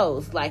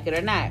goes, like it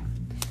or not.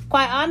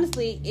 Quite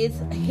honestly, it's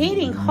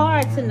hitting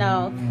hard to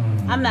know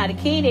I'm not a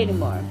kid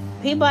anymore.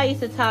 People I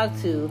used to talk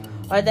to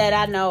or that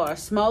I know are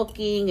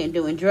smoking and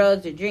doing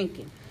drugs or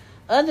drinking.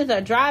 Others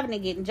are driving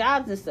and getting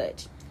jobs and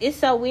such. It's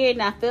so weird,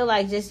 and I feel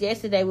like just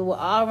yesterday we were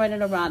all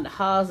running around the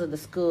halls of the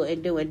school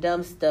and doing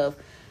dumb stuff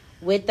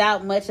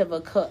without much of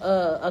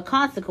a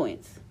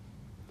consequence.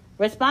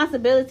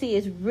 Responsibility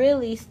is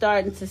really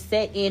starting to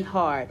set in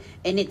hard,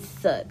 and it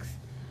sucks.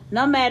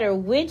 No matter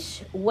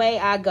which way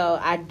I go,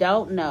 I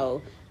don't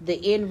know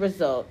the end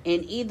result.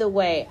 And either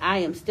way, I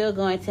am still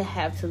going to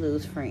have to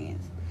lose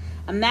friends.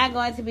 I'm not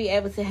going to be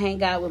able to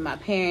hang out with my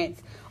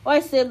parents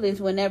or siblings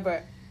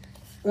whenever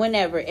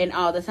and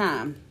all the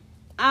time.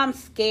 I'm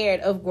scared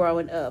of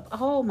growing up.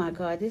 Oh my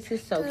God, this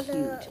is so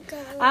cute.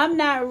 I'm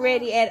not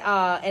ready at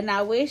all, and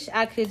I wish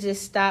I could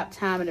just stop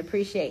time and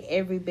appreciate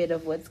every bit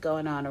of what's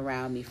going on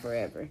around me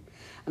forever.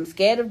 I'm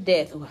scared of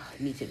death. Oh,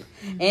 me too.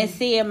 And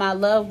seeing my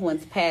loved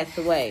ones pass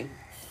away.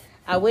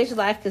 I wish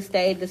life could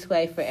stay this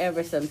way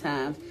forever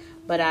sometimes,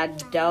 but I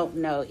don't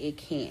know it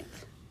can't.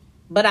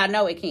 But I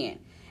know it can.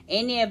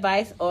 Any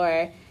advice,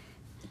 or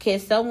can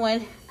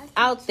someone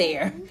out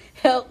there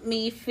help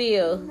me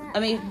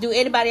do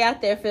anybody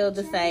out there feel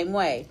the same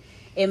way?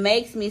 It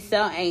makes me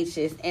so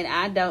anxious, and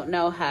I don't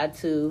know how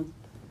to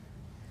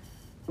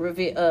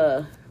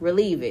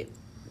relieve it.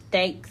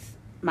 Thanks,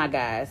 my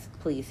guys.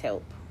 Please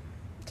help.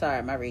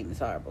 Sorry, my reading is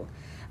horrible.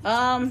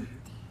 I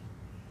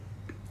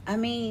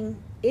mean,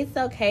 it's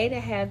okay to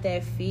have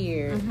that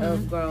fear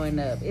of growing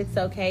up. It's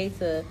okay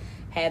to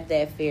have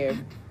that fear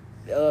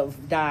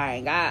of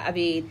dying. I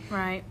mean,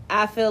 right.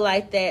 I feel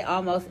like that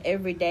almost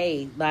every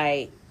day.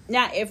 Like,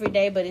 not every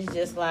day, but it's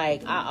just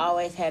like I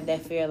always have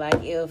that fear.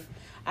 Like, if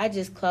I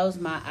just close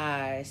my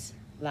eyes,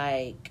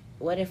 like,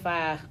 what if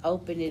I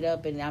open it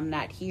up and I'm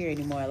not here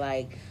anymore?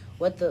 Like,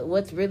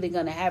 what's really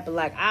gonna happen?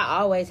 Like, I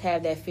always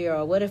have that fear.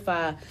 Or what if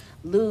I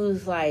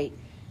lose, like,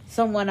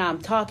 someone I'm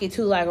talking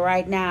to, like,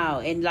 right now,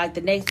 and, like,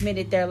 the next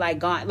minute they're, like,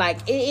 gone. Like,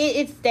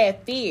 it's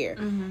that fear.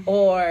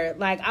 Or,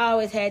 like, I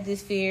always had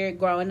this fear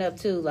growing up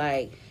too.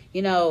 Like,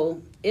 you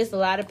know, it's a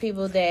lot of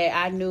people that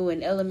I knew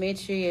in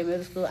elementary and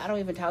middle school. I don't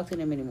even talk to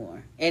them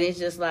anymore. And it's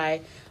just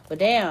like, well,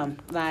 damn,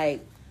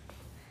 like,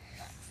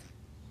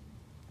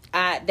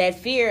 that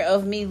fear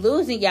of me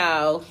losing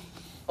y'all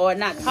or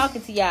not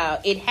talking to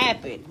y'all, it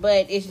happened.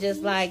 But it's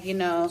just like, you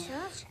know,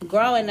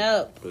 growing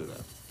up,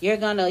 you're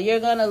gonna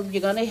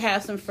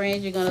have some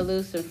friends, you're gonna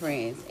lose some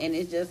friends, and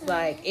it's just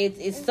like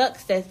it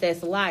sucks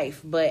that's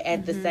life. But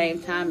at the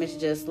same time, it's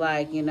just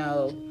like, you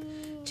know,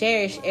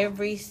 cherish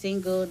every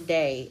single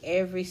day,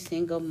 every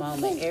single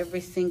moment,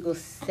 every single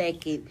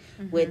second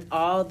with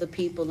all the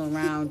people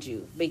around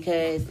you.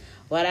 Because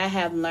what I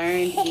have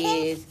learned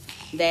is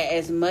that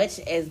as much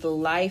as the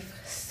life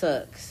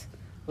sucks,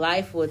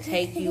 life will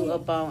take you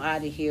up on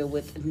out of here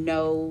with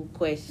no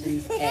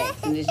questions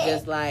asked. And it's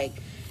just like,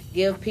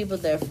 give people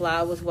their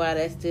flowers while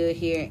they're still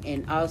here,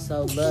 and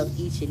also love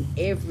each and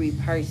every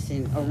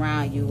person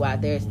around you while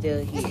they're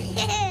still here,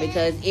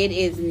 because it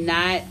is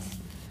not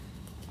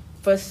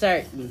for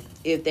certain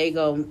if they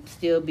gonna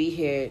still be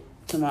here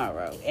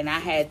tomorrow. And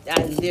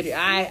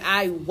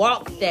I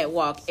walk that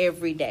walk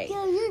every day.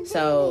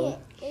 So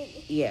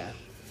yeah.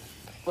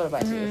 What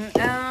about you?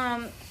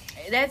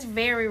 That's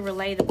very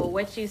relatable.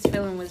 What she's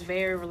feeling was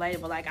very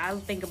relatable. Like, I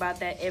think about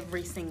that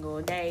every single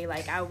day.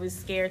 Like, I was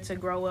scared to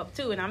grow up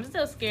too, and I'm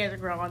still scared of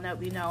growing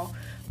up, you know.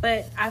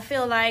 But I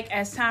feel like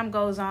as time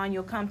goes on,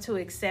 you'll come to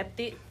accept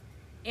it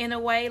in a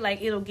way.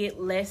 Like, it'll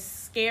get less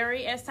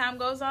scary as time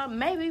goes on.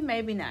 Maybe,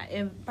 maybe not.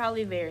 It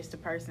probably varies to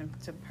person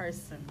to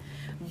person.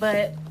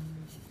 But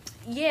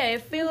yeah,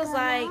 it feels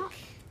like,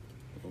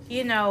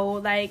 you know,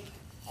 like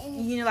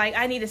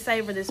I need to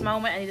savor this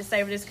moment. I need to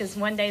savor this because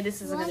one day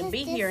this isn't going to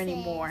be here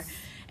anymore.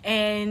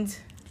 And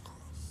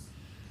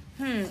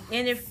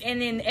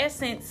in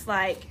essence,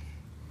 like,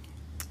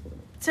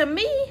 to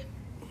me,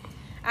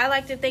 I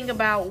like to think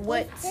about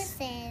what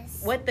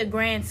the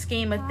grand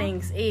scheme of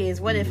things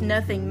is. What if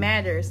nothing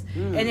matters?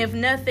 And if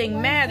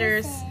nothing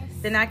matters,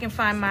 then I can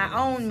find my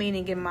own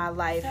meaning in my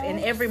life, and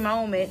every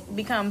moment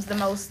becomes the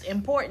most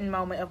important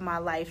moment of my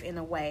life in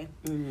a way.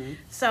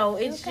 So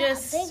it's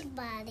just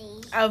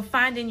of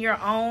finding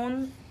your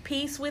own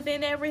peace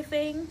within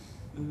everything.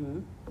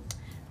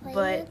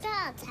 But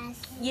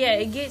yeah,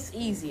 it gets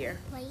easier,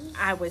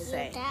 I would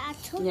say.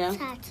 Yeah.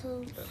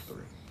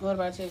 What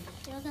about you?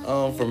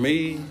 For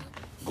me,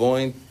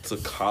 going to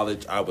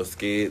college, I was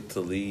scared to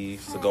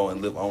leave to go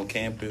and live on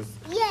campus.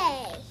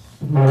 Yay!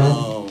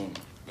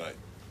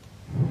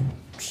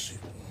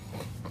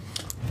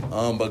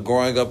 But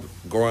growing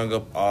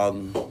up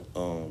on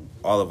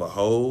Oliver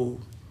Hole,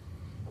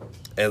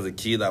 as a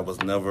kid, I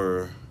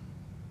never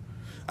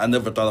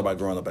thought about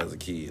growing up as a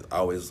kid. I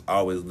always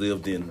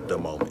lived in the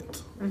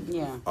moment.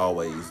 Yeah.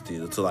 Always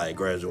did until like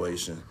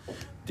graduation.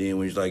 Then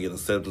when you start getting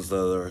acceptance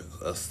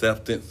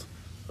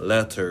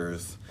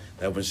letters,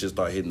 that when shit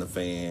started hitting the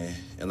fan,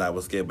 and I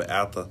was scared. But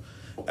after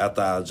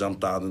I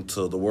jumped out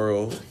into the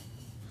world,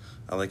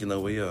 I like, you know,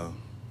 we are.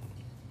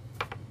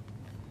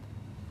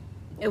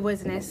 It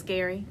wasn't as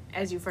scary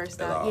as you first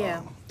thought.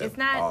 Yeah. It's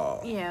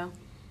not, yeah.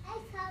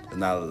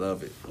 And I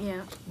love it.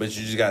 Yeah. But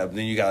you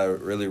gotta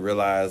really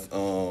realize,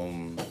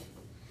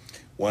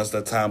 once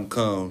that time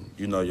comes,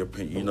 you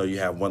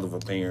have wonderful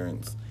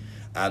parents.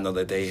 I know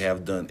that they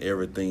have done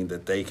everything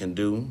that they can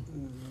do.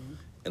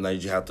 And then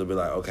you have to be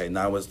like, okay,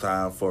 now it's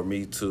time for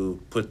me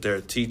to put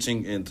their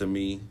teaching into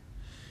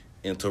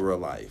real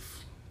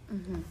life.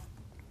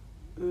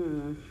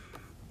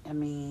 I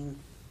mean,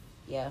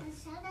 yeah.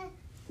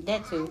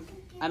 That too.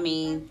 I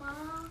mean,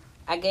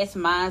 I guess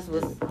mine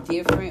was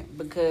different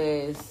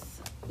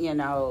because, you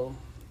know,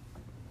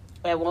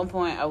 at one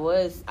point I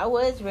was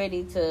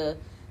ready to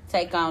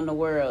take on the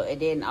world,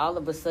 and then all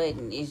of a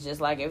sudden it's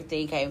just like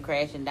everything came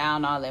crashing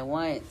down all at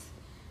once.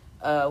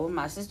 When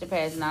my sister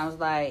passed, and I was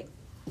like,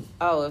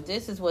 oh, if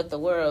this is what the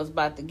world's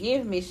about to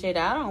give me, shit,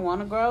 I don't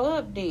want to grow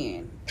up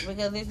then,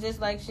 because it's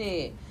just like,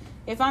 shit,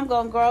 if I'm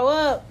gonna grow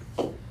up,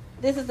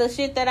 this is the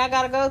shit that I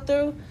gotta go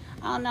through.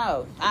 I don't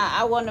know.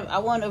 I want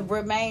to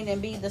remain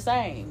and be the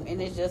same,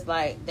 and it's just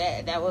like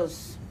that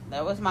was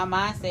my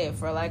mindset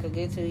for like a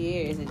good 2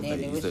 years, and then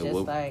it was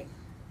just like.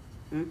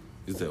 You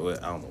said, well,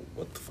 I don't know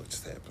what the fuck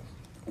just happened.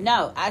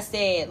 No, I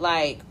said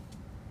like,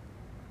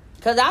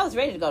 cause I was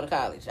ready to go to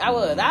college. I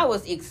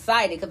was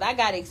excited because I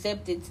got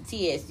accepted to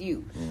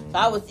TSU, so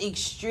I was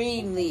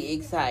extremely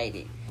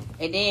excited.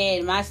 And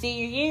then my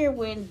senior year,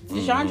 when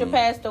Deshandra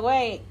passed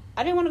away,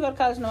 I didn't want to go to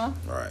college no more.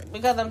 Right.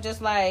 Because I'm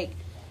just like,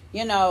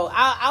 you know,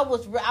 I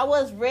was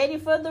ready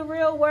for the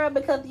real world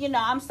because, you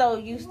know, I'm so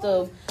used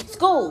to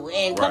school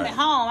and coming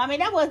home. I mean,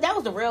 that was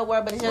the real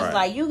world, but it's just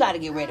like, you got to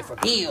get ready for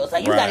bills.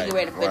 Like, you got to get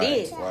ready for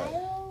this.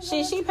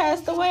 Shit, she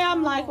passed away.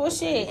 I'm like, well,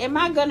 shit, am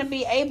I going to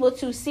be able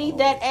to see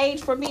that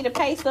age for me to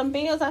pay some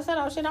bills? I said,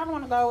 oh, shit, I don't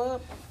want to grow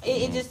up.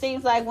 It just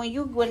seems like when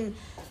you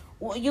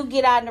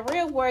get out in the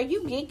real world,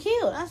 you get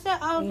killed. I said,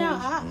 oh, no,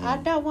 I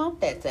don't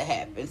want that to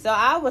happen. So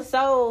I was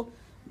so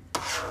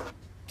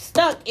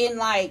stuck in,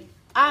 like,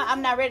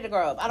 I'm not ready to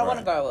grow up. I don't want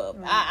to grow up.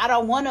 I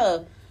don't want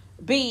to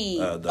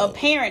be a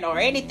parent or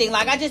anything.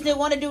 Like, I just didn't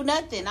want to do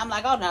nothing. I'm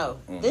like, oh, no,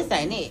 this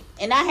ain't it.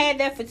 And I had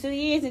that for 2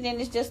 years, and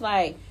then it's just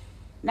like,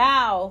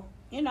 now,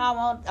 you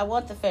know, I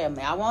want the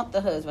family. I want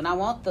the husband. I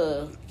want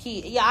the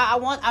kid. Yeah,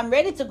 I'm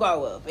ready to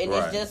grow up. And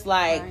it's just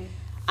like,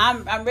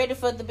 I'm ready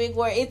for the big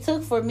world. It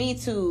took for me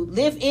to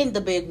live in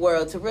the big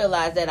world to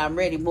realize that I'm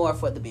ready more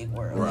for the big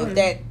world.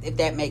 If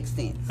that makes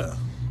sense.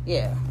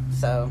 Yeah.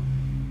 So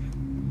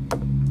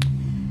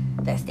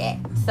that's that.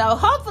 So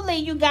hopefully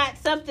you got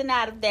something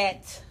out of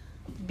that,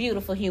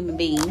 beautiful human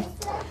being.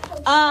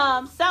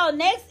 So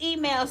next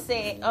email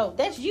said, oh,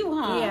 that's you,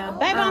 huh? Yeah.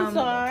 Baby, I'm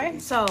sorry.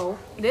 So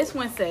this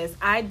one says,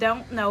 I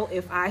don't know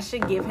if I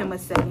should give him a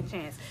second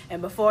chance.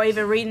 And before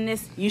even reading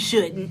this, you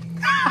shouldn't.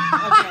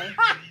 Okay.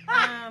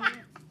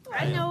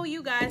 I know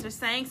you guys are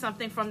saying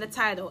something from the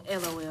title,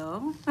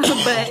 LOL,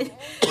 but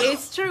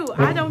it's true.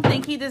 I don't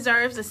think he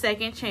deserves a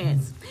second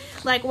chance.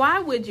 Like, why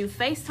would you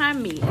FaceTime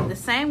me and the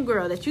same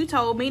girl that you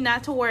told me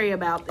not to worry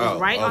about is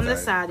right on the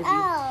side of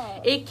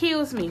you? It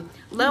kills me.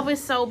 Love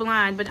is so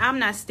blind, but I'm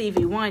not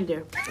Stevie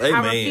Wonder. Amen.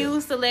 I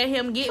refuse to let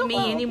him get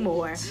me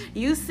anymore.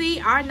 You see,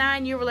 our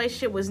 9-year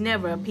relationship was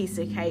never a piece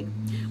of cake.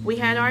 We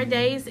had our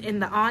days,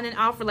 and the on and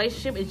off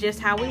relationship is just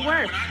how we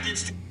were.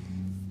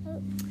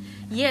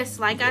 Yes,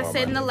 like I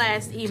said in the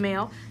last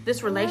email,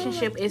 this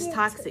relationship is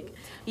toxic.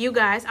 You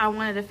guys, I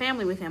wanted a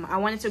family with him. I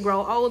wanted to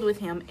grow old with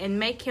him and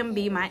make him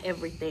be my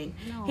everything.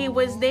 He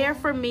was there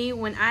for me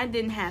when I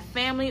didn't have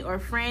family or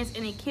friends,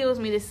 and it kills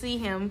me to see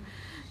him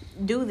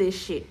do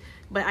this shit.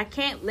 But I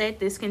can't let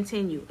this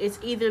continue. It's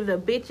either the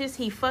bitches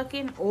he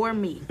fucking or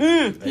me.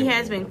 He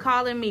has been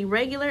calling me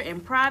regular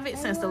and private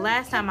since the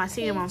last time I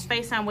seen him on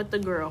FaceTime with the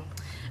girl.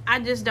 I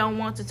just don't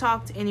want to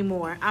talk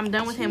anymore. I'm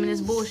done with him and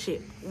his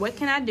bullshit. What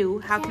can I do?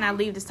 How can I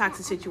leave this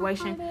toxic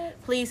situation?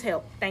 Please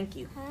help. Thank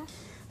you.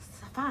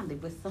 Finally,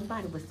 with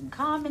somebody with some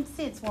common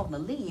sense wanting to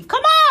leave.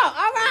 Come on!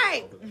 All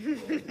right!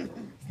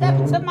 Step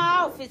into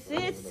my office,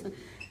 sis.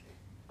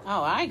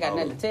 Oh, I ain't got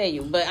nothing to tell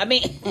you. But, I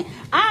mean,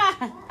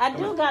 I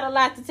do got a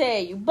lot to tell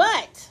you.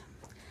 But,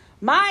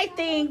 my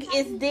thing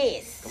is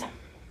this.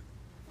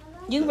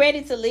 You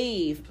ready to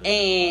leave.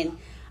 And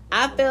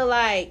I feel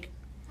like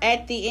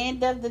at the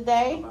end of the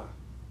day,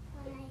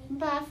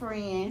 bye,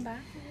 friend. Bye.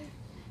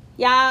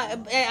 Y'all,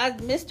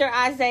 Mr.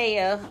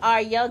 Isaiah, our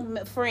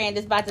young friend,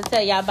 is about to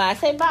tell y'all bye.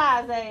 Say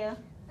bye, Isaiah.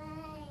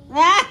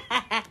 Bye.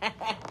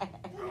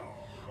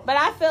 But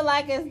I feel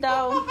like as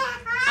though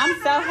I'm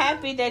so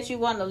happy that you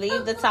want to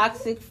leave the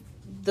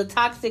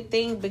toxic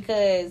thing,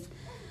 because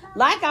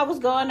like I was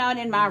going on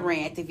in my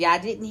rant, if y'all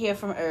didn't hear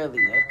from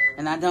earlier,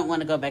 and I don't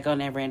want to go back on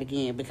that rant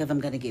again because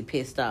I'm going to get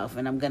pissed off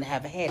and I'm going to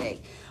have a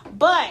headache.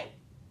 But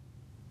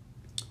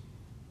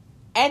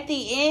at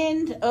the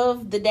end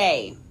of the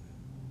day,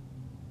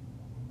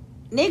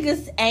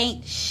 niggas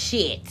ain't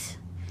shit.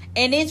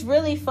 And it's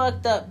really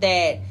fucked up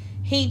that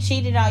he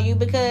cheated on you,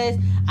 because,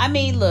 I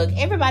mean, look,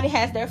 everybody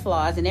has their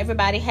flaws and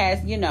everybody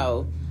has, you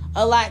know,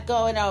 a lot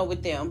going on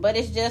with them. But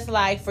it's just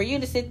like, for you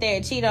to sit there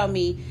and cheat on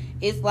me,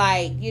 it's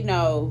like, you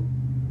know,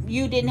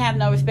 you didn't have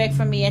no respect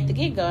for me at the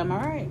get-go. Am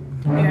I right?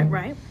 Yeah,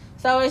 right.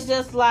 So it's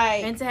just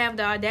like... And to have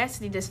the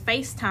audacity to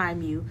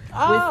FaceTime you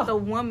Oh. with the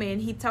woman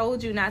he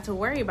told you not to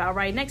worry about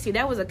right next to you.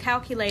 That was a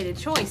calculated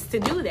choice to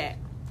do that.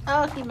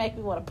 Oh, he make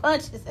me want to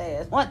punch his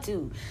ass. Want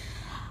to.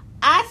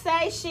 I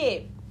say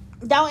shit.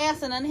 Don't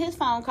answer none of his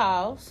phone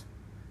calls.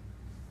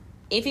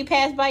 If he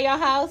passed by your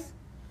house,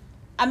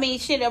 I mean,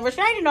 shit, a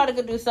restraining order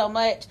could do so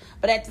much,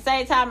 but at the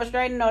same time, a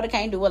restraining order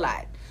can't do a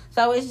lot.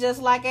 So it's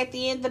just like, at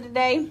the end of the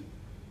day,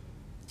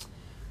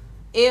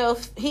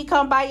 if he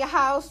come by your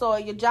house or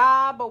your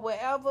job or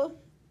whatever,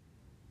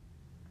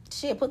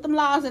 shit, put them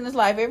laws in his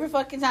life every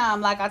fucking time.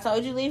 Like I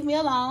told you, leave me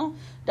alone.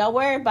 Don't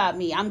worry about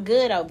me. I'm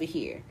good over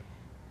here.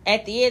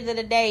 At the end of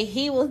the day,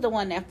 he was the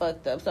one that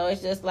fucked up. So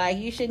it's just like,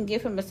 you shouldn't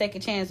give him a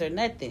second chance or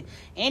nothing.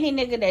 Any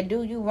nigga that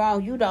do you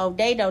wrong,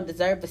 they don't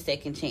deserve a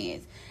second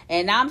chance.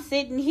 And I'm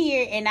sitting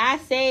here and I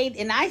say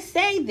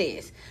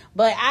this,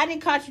 but I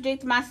didn't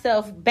contradict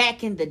myself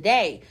back in the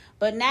day.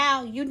 But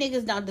now you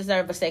niggas don't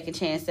deserve a second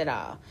chance at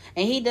all.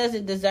 And he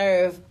doesn't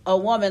deserve a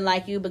woman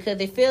like you,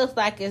 because it feels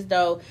like as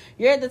though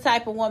you're the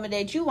type of woman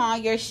that you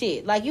on your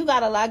shit. Like, you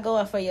got a lot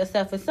going for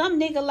yourself. And some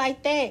nigga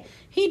like that,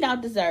 he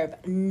don't deserve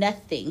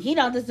nothing. He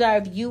don't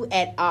deserve you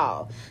at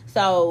all.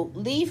 So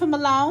leave him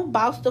alone.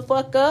 Boss the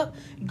fuck up.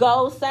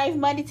 Go save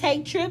money,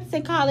 take trips,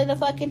 and call it a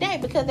fucking day.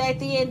 Because at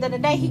the end of the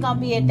day, he gonna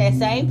be at that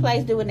same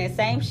place doing that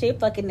same shit,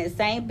 fucking that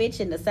same bitch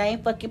in the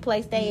same fucking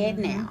place they at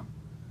now.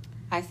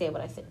 I said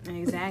what I said.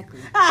 Exactly.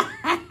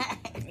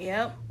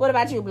 Yep. What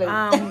about you, Blue?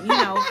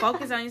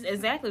 Focus on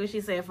exactly what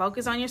she said.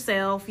 Focus on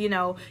yourself.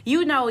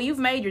 You've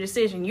made your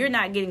decision. You're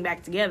not getting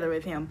back together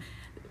with him,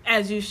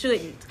 as you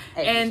shouldn't.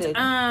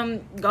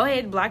 Go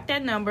ahead, block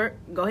that number.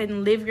 Go ahead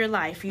and live your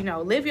life.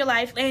 Live your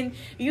life. And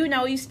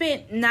you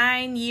spent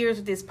 9 years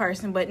with this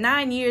person, but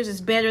 9 years is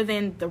better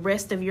than the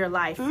rest of your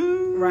life,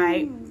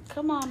 right?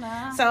 Come on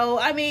now. So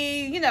I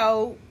mean, you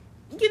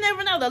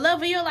never know. The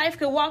love of your life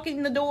could walk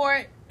in the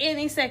door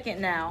any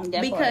second now,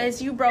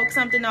 because you broke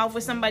something off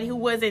with somebody who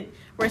wasn't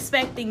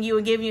respecting you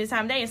and giving you the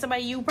time of day, and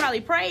somebody you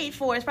probably prayed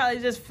for is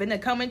probably just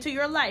finna come into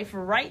your life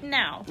right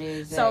now.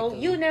 Exactly. So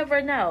you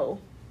never know.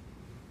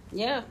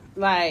 Yeah,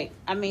 like,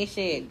 I mean,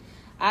 shit.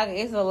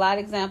 It's a lot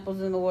of examples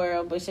in the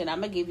world, but shit,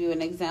 I'm gonna give you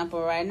an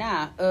example right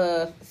now.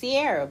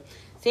 Sierra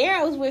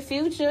was with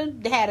Future,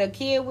 had a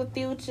kid with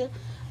Future.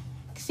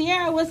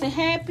 Sierra wasn't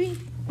happy.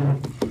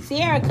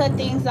 Sierra cut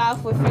things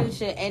off with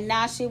Future, and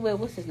now she with,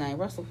 what's his name,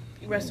 Russell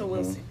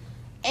Wilson.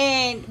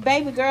 And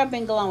baby girl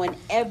been glowing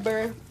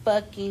ever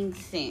fucking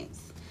since.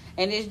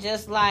 And it's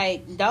just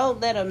like, don't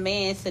let a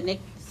man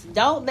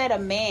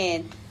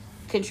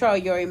control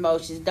your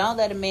emotions. Don't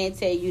let a man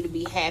tell you to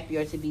be happy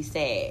or to be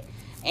sad.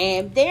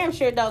 And damn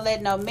sure don't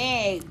let no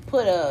man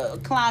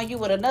clown you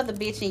with another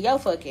bitch in your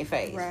fucking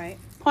face. Right.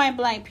 Point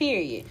blank,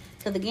 period.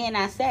 Because again,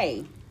 I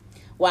say,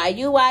 while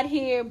you out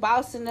here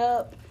bossing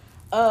up,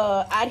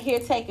 out here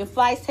taking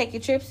flights,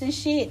 taking trips and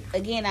shit,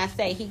 again, I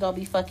say he gonna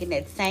be fucking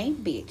that same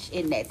bitch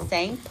in that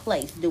same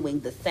place doing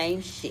the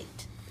same shit.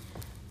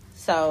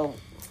 So,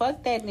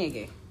 fuck that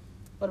nigga.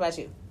 What about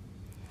you?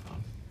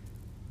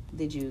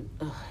 Did you...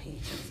 Oh,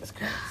 Jesus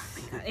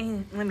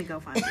Christ. Let me go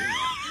find the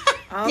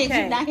email. Okay.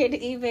 Did you not hear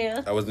the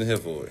email? I wasn't here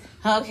for it.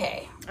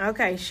 Okay.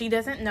 Okay, she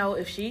doesn't know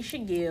if she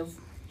should give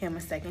him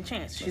a second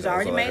chance. She's That's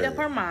already what I made up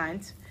heard. her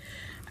mind.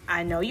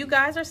 I know you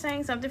guys are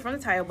saying something from the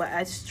title, but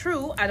it's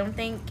true. I don't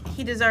think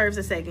he deserves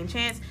a second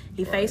chance.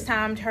 He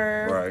FaceTimed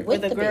her Right.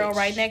 with With a the girl bitch.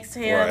 right next to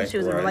him. Right, She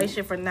was in a right.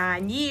 relationship for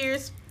 9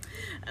 years.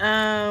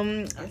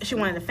 She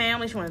wanted a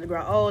family. She wanted to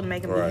grow old and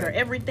make him be Right. her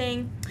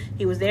everything.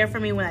 He was there for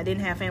me when I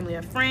didn't have family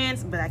or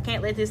friends, but I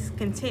can't let this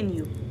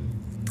continue.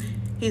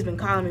 He's been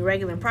calling me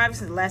regular and private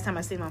since the last time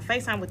I seen him on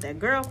FaceTime with that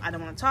girl. I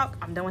don't want to talk.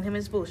 I'm done with him and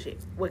his bullshit.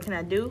 What can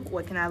I do?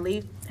 What can I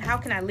leave? How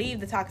can I leave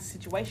the toxic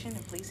situation?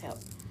 And please help.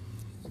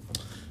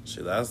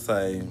 Should I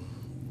say,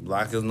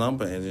 block his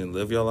number and then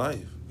live your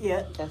life?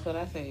 Yeah, That's what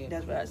I said.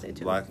 that's what I say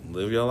too.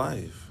 Live your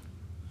life.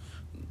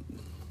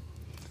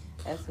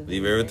 That's a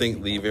Leave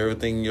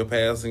everything in your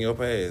past in your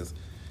past.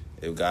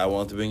 If God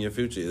wants to be in your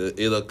future,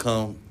 it'll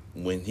come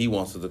when He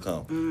wants it to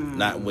come,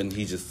 not when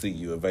He just see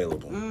you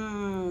available.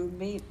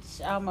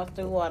 Bitch, I almost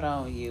threw water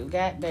on you.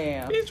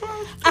 Goddamn. Bitch,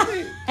 why would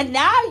you do And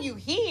now you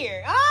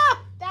here.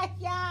 Oh,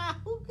 that's y'all.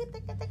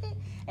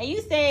 And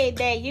you say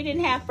that you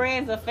didn't have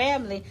friends or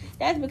family.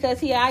 That's because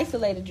he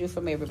isolated you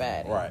from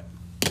everybody. that? Right.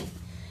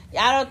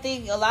 I don't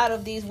think a lot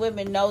of these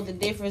women know the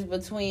difference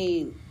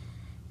between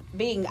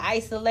being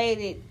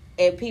isolated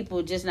and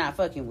people just not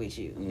fucking with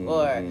you.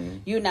 Or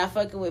you not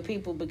fucking with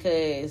people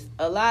because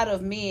a lot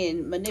of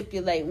men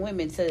manipulate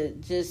women to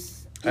just...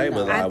 Hey, but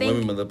a I lot of think-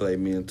 women manipulate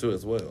men too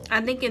as well.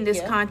 I think in this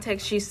Yeah.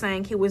 context, she's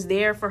saying he was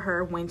there for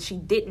her when she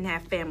didn't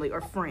have family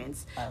or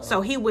friends. So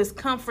he was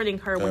comforting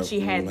her when she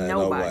had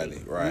nobody.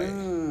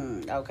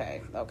 Right.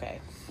 Okay.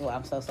 Well,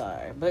 I'm so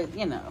sorry. But,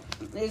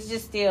 it's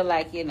just still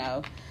like,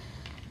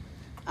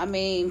 I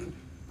mean,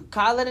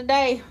 call it a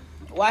day.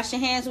 Wash your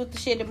hands with the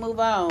shit and move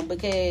on.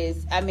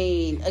 Because, I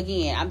mean,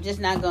 again, I'm just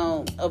not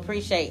going to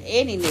appreciate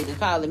any nigga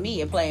calling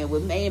me and playing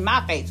with me in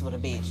my face with a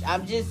bitch.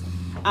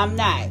 I'm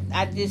not.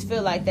 I just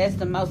feel like that's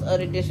the most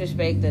utter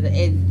disrespect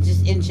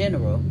just in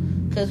general.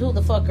 Because who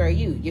the fuck are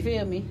you? You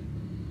feel me?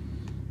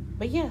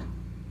 But, yeah.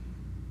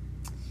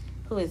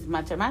 Who is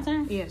my turn? My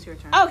turn? Yes, your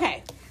turn.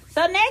 Okay,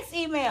 so next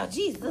email,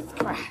 Jesus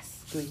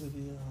Christ.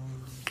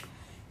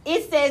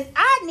 It says,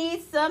 I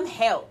need some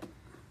help.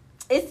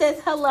 It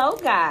says, hello,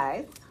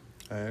 guys.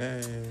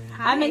 Hey.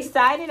 I'm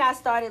excited I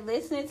started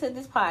listening to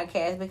this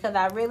podcast because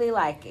I really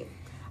like it.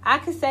 I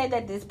could say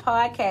that this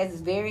podcast is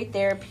very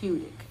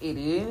therapeutic. It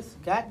is.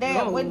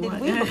 Goddamn, when did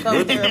we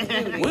become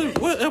therapeutic?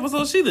 What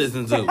episode she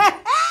listened to?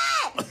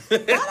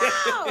 Hold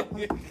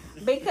on.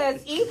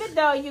 Because even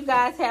though you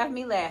guys have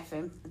me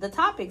laughing, the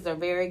topics are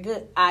very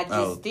good. I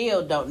just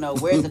still don't know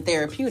where the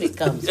therapeutic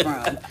comes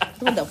from.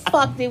 When the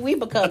fuck did we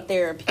become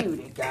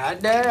therapeutic?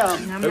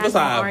 Goddamn. I'm It not was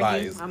gonna our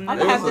argue. advice. I'm It not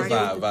was gonna a argue.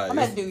 side I'm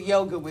gonna advice. do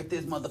yoga with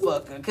this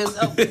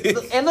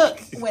motherfucker. And look,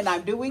 when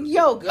I'm doing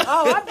yoga,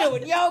 I'm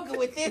doing yoga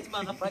with this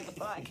motherfucking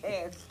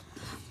podcast.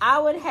 I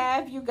would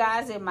have you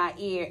guys in my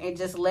ear and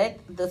just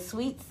let the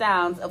sweet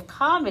sounds of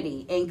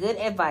comedy and good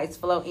advice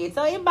flow in.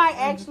 So it might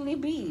actually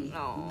be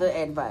Aw. the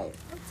advice.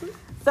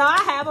 So I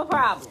have a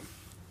problem.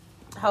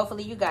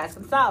 Hopefully you guys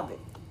can solve it.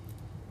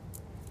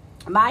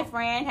 My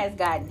friend has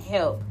gotten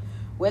help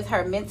with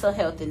her mental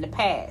health in the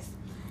past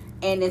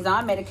and is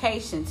on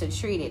medication to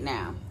treat it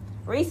now.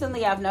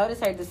 Recently, I've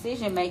noticed her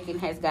decision making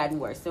has gotten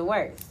worse and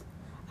worse.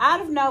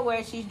 Out of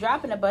nowhere, she's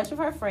dropping a bunch of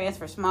her friends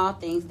for small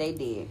things they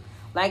did,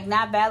 like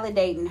not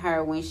validating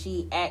her when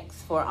she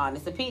asks for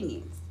honest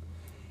opinions.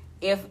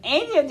 If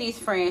any of these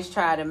friends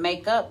try to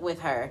make up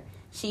with her,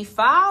 she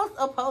files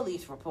a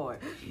police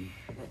report.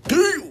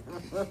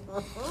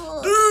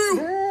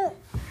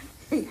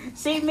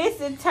 She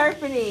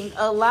misinterpreting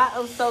a lot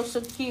of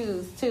social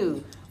cues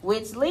too,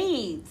 which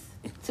leads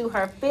to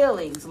her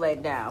feelings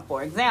let down.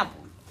 For example,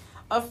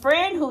 a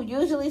friend who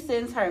usually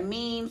sends her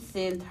memes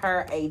sent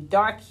her a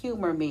dark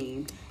humor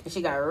meme, and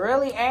she got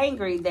really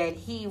angry that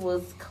he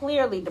was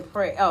clearly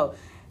depressed.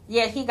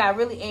 He got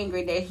really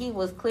angry that he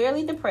was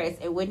clearly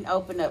depressed and wouldn't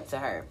open up to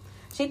her.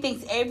 She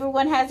thinks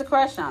everyone has a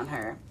crush on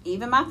her,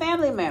 even my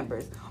family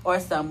members, or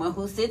someone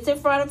who sits in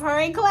front of her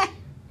in class.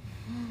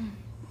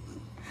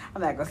 I'm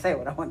not going to say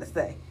what I want to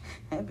say.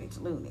 That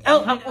bitch loony. I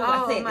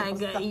said it. My I'm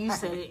God, sorry. you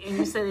said it, and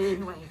you said it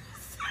anyway.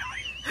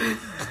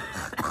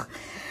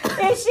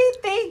 And she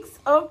thinks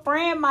a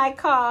friend might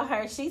call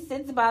her. She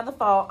sits by the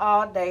phone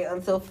all day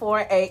until 4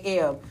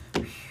 a.m.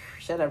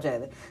 Shut up,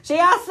 Jayla. She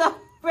also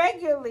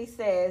regularly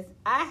says,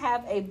 I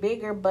have a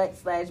bigger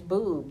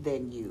butt/boob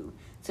than you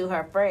to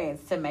her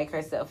friends to make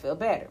herself feel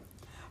better.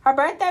 Her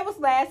birthday was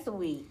last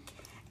week,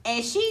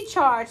 and she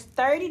charged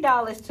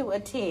 $30 to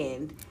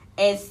attend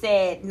and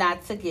said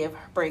not to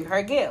bring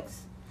her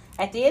gifts.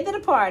 At the end of the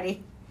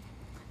party,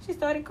 she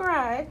started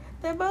crying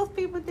that most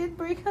people didn't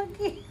bring her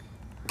gift.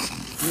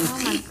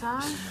 Oh my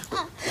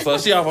god. So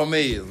she off her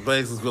meds,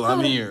 basically. I'm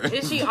here.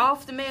 Is she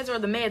off the meds or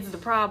the meds is the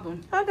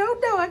problem? I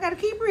don't know. I gotta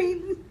keep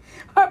reading.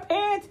 Her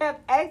parents have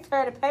asked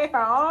her to pay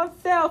her own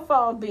cell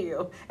phone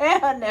bill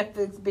and her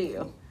Netflix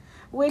bill,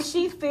 which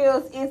she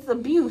feels is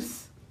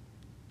abuse.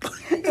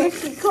 And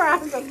she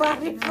cries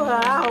about it for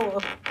an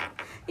hour,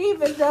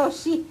 even though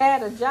she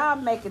had a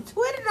job making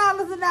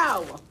 $20 an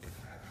hour.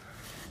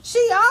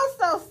 She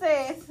also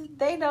says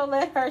they don't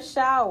let her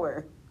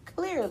shower.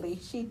 Clearly,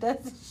 she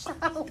doesn't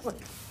shower.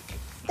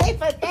 They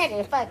put that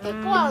in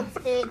fucking quotes,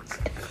 bitch.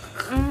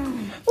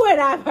 When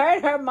I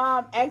heard her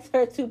mom ask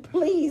her to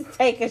please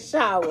take a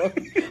shower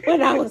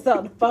when I was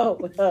on the phone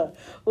with her.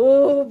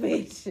 Ooh,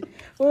 bitch.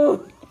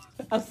 Ooh.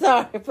 I'm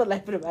sorry for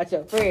laughing about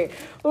your friend.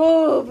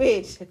 Ooh,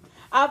 bitch.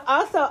 I've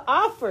also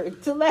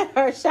offered to let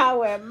her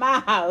shower at my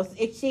house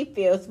if she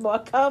feels more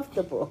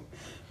comfortable.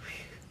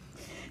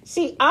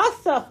 She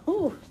also,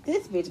 ooh,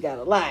 this bitch got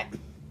a lot.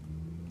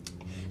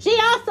 She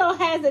also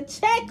has a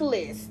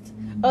checklist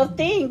of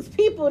things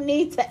people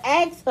need to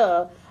ask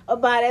her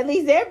about at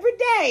least every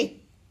day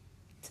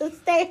to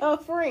stay her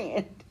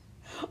friend,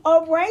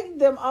 or rank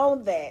them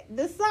on that,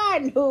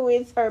 deciding who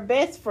is her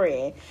best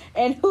friend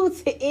and who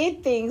to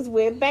end things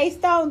with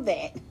based on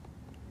that.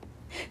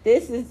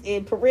 This is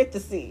in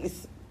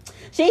parentheses.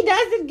 She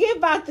doesn't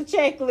give out the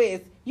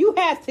checklist. You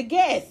have to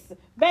guess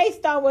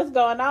based on what's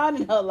going on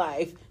in her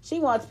life. She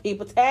wants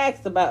people to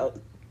ask about.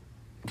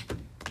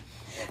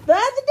 The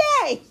other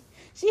day,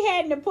 she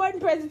had an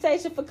important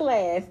presentation for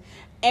class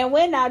and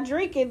went out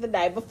drinking the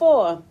night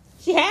before.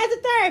 She has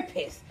a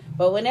therapist,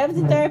 but whenever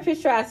the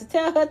therapist tries to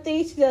tell her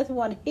things she doesn't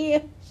want to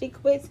hear, she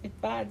quits and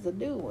finds a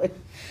new one.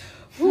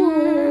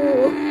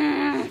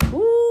 Ooh.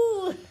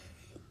 Ooh.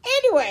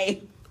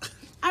 Anyway,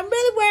 I'm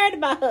really worried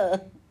about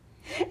her,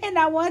 and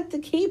I want to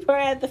keep her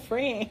as a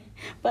friend,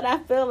 but I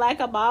feel like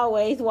I'm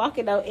always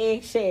walking on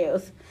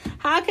eggshells.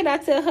 How can I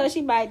tell her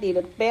she might need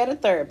a better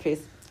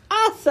therapist?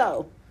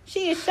 Also,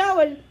 she is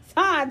showing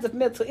signs of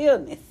mental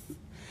illness.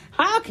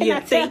 How can I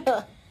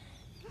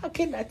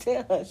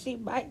tell her she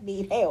might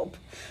need help?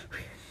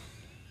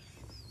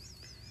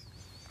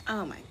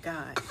 Oh my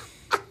god.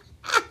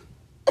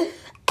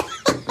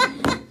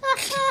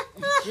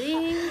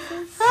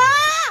 Jesus.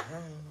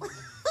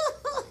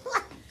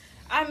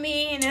 I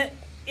mean,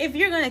 if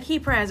you're going to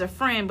keep her as a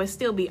friend but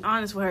still be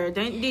honest with her,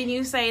 didn't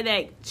you say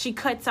that she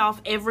cuts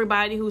off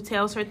everybody who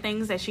tells her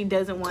things that she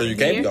doesn't want to hear?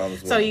 So you can't be honest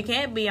with her. So you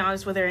can't be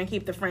honest with her and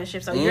keep the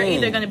friendship. So you're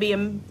either going to be a...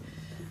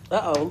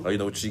 Uh-oh. Oh, you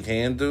know what she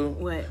can do?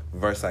 What?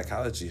 Reverse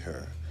psychology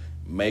her.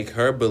 Make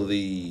her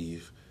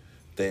believe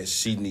that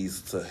she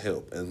needs to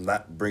help and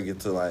not bring it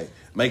to like,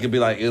 make it be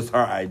like it's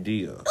her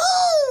idea.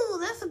 Ooh,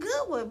 that's a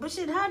good one, but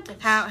shit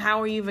happens.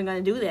 How are you even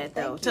going to do that,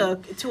 though?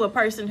 To a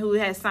person who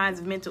has signs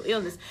of mental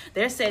illness,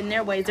 they're set in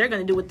their ways. They're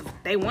going to do what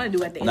they want to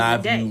do at the end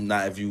of the day.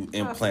 Not if you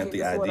implant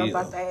the idea.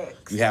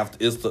 You have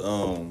to, it's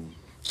the,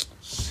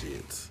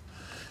 shit.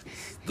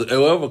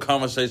 Whatever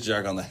conversation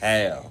y'all going to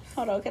have.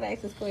 Hold on, can I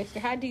ask this question?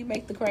 How do you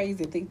make the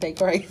crazy think they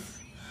crazy?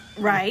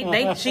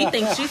 Right. She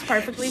thinks she's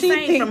perfectly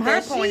sane from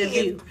her point of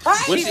view.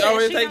 Well, she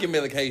already taking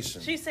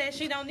medication. She said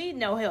she don't need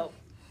no help.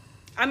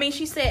 I mean,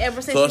 she said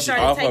ever since she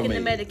started taking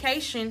the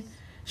medication,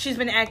 she's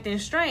been acting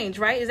strange,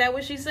 right? Is that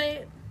what she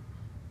said?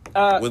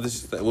 What did she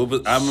say? I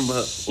remember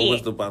her, what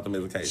was about the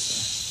medication?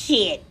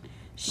 Shit.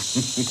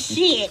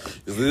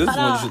 This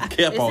one just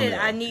kept on said,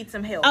 there. I need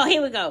some help. Oh,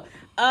 here we go.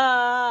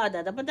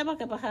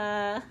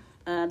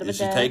 Is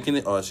she taking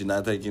it or is she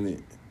not taking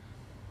it?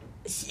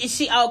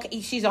 She's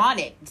on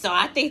it. So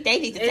I think they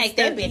need to take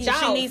that bitch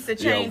off. She needs to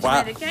change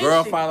medication.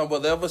 Girl, find out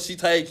whatever she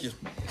taking.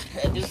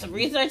 Do some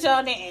research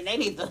on it, and they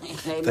need to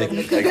Take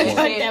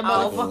that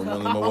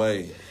motherfucker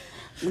away.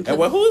 And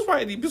who's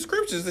writing these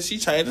prescriptions? Is she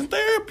changing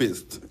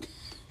therapist?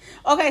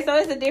 Okay, so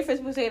it's the difference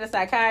between a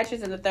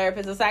psychiatrist and a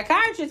therapist. A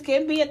psychiatrist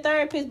can be a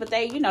therapist, but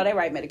they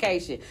write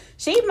medication.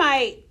 She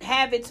might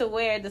have it to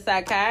where the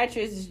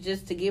psychiatrist is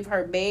just to give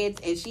her meds,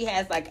 and she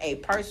has like a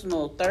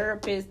personal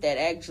therapist that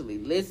actually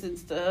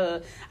listens to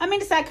her. I mean,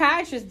 the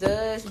psychiatrist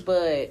does,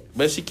 but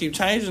she keep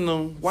changing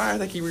them. Why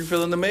they keep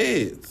refilling the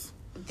meds?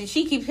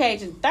 She keep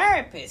changing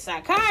therapists.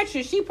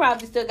 Psychiatrist, she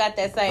probably still got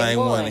that same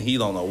one. He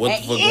don't know what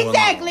the fuck going on.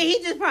 Exactly,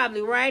 he just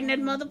probably writing that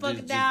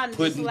motherfucker down and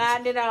just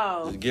sliding it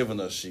on. Just giving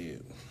us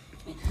shit.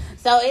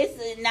 So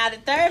it's now the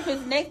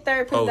therapist, next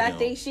therapist I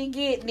think she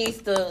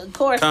needs to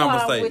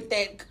correspond with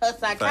that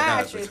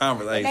psychiatrist.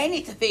 And they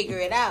need to figure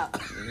it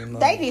out.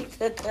 They need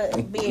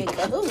to be in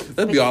cahoots.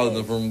 Let's be all in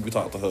the room when we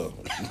talk to her.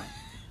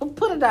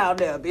 Put her down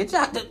there, bitch.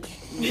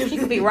 She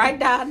can be right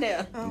down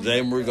there.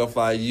 J. Marie gonna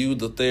fly you,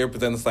 the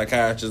therapist and the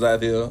psychiatrist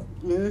out here.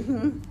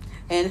 Mm-hmm.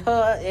 And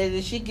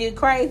if she get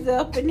crazy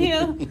up in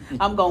here,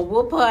 I'm gonna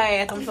whoop her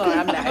ass. I'm sorry,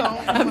 I'm not.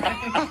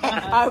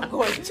 I'm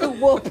going to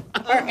whoop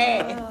her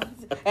ass.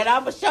 And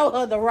I'm going to show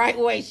her the right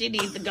way she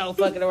needs to go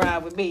fucking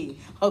around with me.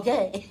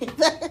 Okay?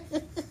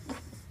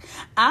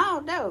 I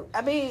don't know.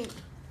 I mean,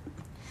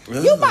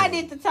 you might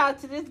need to talk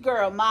to this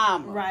girl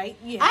mama. Right,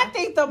 yeah. I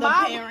think the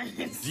mama.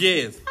 Parents.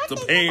 Yes, the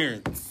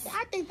parents.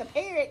 I think the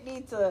parent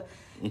needs to.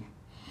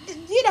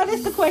 This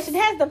is the question.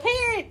 Has the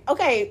parent?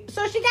 Okay,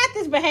 so she got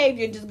this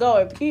behavior just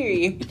going.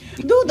 Period.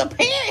 Has the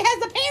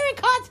parent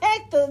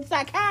contact the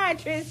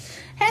psychiatrist?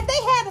 Have they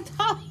had a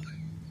talk?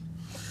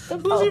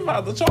 Who's she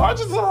about the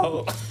charges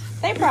on?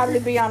 They probably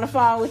be on the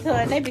phone with her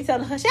and they be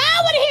telling her, I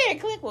don't want to hear it.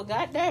 Click. Well,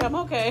 goddamn,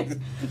 okay.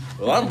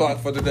 Well, I'm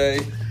blocked for today.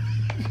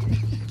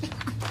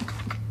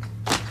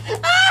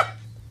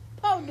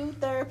 Poor new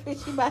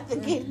therapist, she about to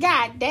get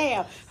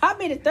goddamn. How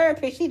many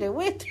therapists she done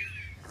went through?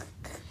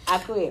 I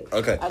quit.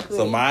 Okay,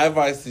 so my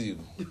advice to you,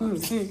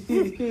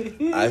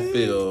 I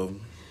feel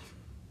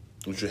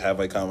you should have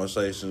a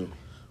conversation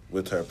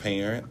with her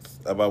parents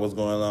about what's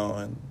going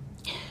on,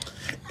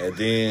 and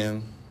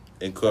then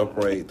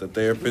incorporate the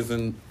therapist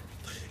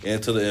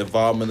into the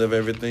involvement of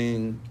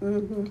everything,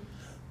 and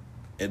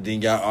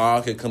then y'all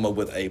all can come up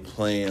with a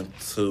plan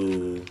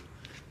to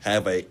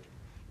have a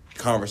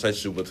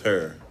conversation with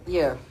her.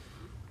 Yeah.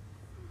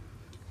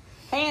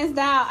 Hands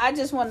down, I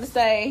just want to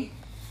say,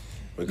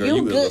 but girl,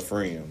 you is a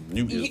friend.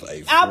 You is a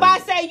friend. I'm about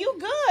to say, you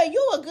good.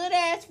 You a good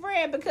ass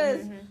friend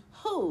because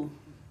who?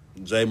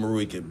 Jay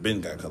Marie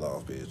got cut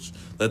off, bitch.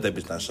 Let that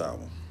bitch not shower.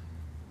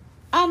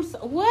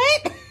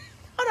 What?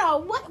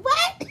 Hold on. What?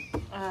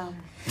 That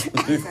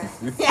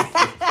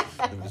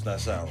bitch not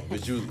shower.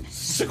 Bitch, you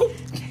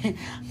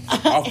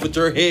off with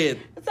your head.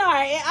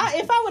 Sorry,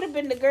 if I would have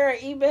been the girl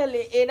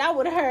emailing and I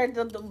would have heard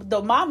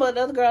the mama of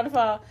the other girl on the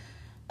phone,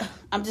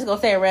 I'm just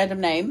gonna say a random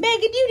name.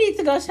 Megan, you need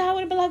to go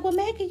shower. And be like, well,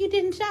 Megan, you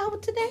didn't shower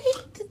today.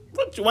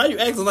 Why you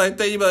acting like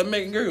that? You be like,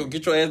 Megan, girl,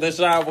 get your ass in that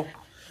shower.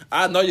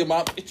 I know your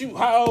mom. You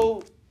how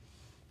old?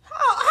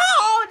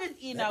 How old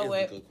is That what?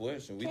 is a good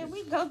question. Can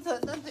we go to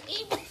the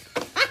email?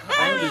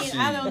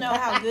 I don't know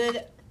how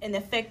good and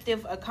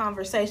effective a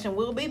conversation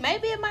will be.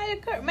 Maybe it might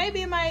occur.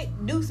 Maybe it might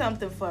do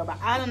something for her. But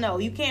I don't know.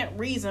 You can't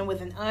reason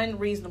with an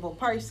unreasonable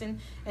person.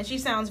 And she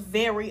sounds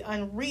very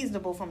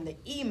unreasonable from the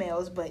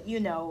emails. But,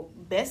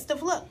 best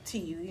of luck to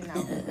you,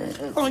 How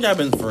long y'all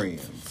been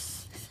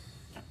friends?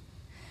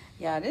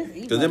 Yeah, this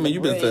email. Because,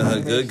 you've been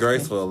telling her good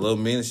grace for a little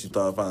minute. She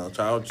started finding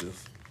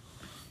charges.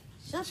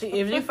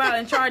 If you're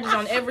filing charges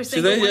on every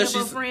single one of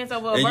her friends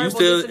over a verbal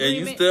disagreement. And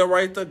you still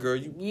right there, girl.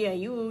 You a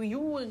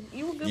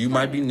good You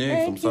might be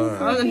next. I'm sorry.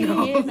 I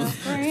don't know.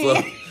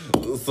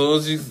 So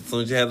as soon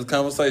as you have this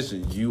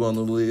conversation, you on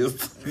the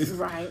list.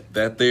 Right.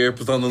 That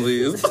therapist on the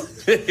list.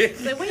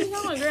 Say, where you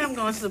going, girl? I'm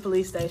going to the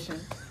police station.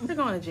 We're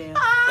going to jail.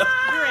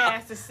 Your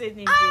ass is sitting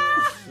in jail.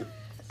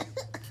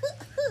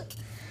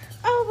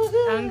 Oh, my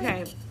God.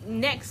 Okay,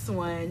 next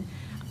one.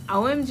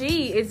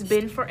 OMG, it's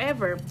been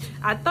forever.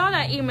 I thought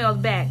I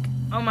emailed back.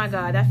 Oh my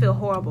God, I feel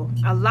horrible.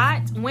 A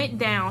lot went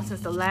down since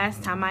the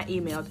last time I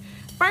emailed.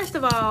 First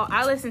of all,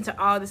 I listened to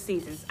all the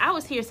seasons. I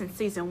was here since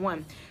season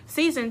 1.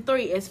 Season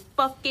 3 is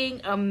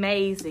fucking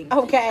amazing.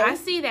 Okay. I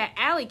see that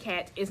Alley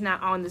Cat is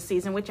not on the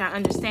season, which I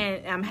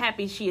understand. I'm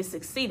happy she is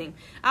succeeding.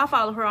 I'll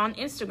follow her on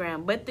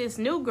Instagram. But this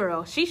new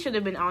girl, she should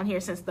have been on here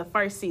since the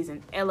first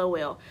season.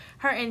 LOL.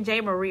 Her and Jay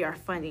Marie are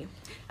funny.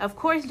 Of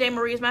course, Jay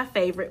Marie is my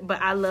favorite,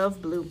 but I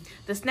love Blue.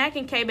 The Snack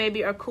and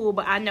K-Baby are cool,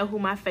 but I know who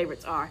my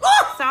favorites are.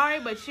 Sorry,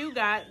 but you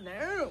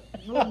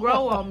will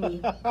grow on me.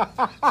 So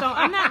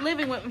I'm not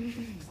living with...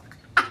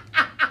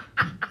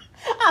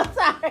 I'm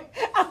sorry.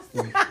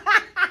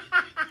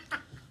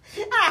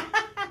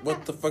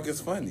 What the fuck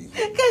is funny?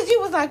 Because you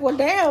was like, well,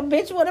 damn,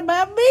 bitch, what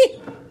about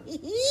me?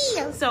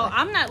 So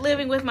I'm not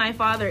living with my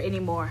father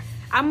anymore.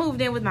 I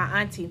moved in with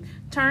my auntie.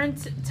 Turned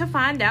to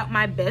find out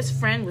my best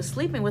friend was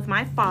sleeping with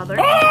my father.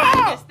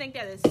 I just think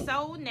that is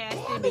so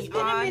nasty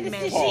beyond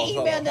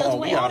measure.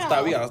 We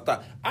gotta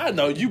stop. I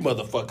know you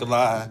motherfucking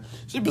lying.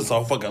 She been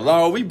so fucking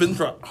long. We been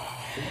trying.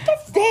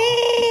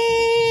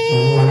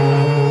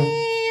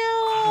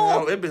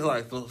 Oh, it been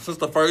like since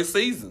the first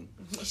season.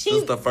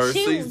 Since the first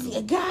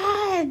season.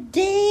 God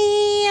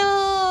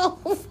damn.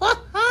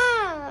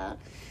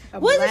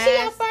 Wasn't she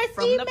our first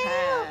from email? the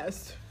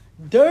past.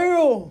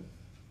 Damn.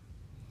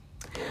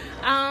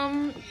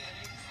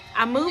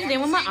 I moved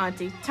in with my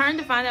auntie, turned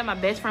to find out my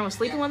best friend was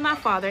sleeping with my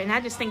father, and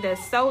I just think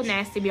that's so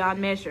nasty beyond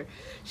measure.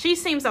 She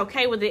seems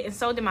okay with it, and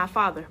so did my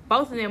father.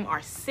 Both of them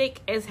are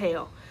sick as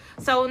hell.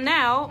 So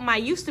now, my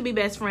used-to-be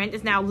best friend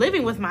is now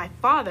living with my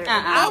father.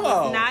 I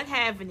was not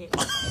having it.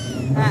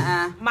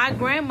 My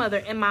grandmother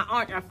and my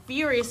aunt are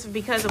furious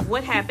because of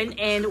what happened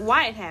and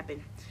why it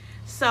happened.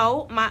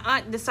 So, my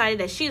aunt decided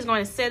that she's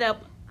going to set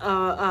up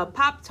a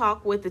pop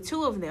talk with the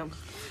two of them.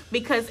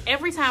 Because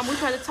every time we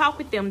try to talk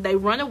with them, they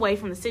run away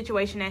from the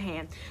situation at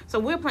hand. So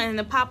we're planning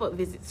a pop-up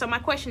visit. So my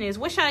question is,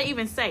 what should I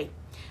even say?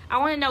 I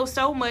want to know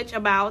so much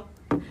about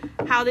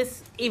how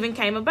this even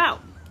came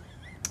about.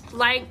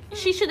 Like,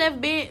 she should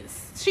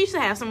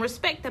have some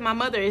respect that my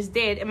mother is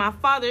dead, and my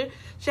father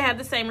should have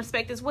the same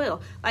respect as well.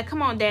 Like,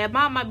 come on, Dad,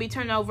 Mom might be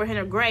turning over in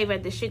her grave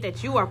at the shit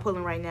that you are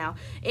pulling right now.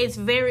 It's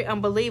very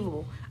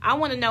unbelievable. I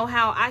want to know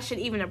how I should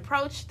even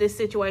approach this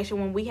situation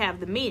when we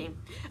have the meeting.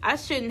 I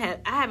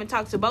haven't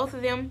talked to both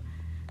of them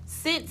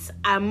since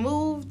I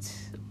moved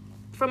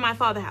from my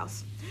father's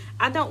house.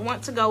 I don't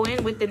want to go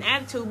in with an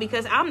attitude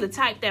because I'm the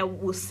type that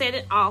will set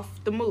it off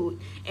the mood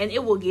and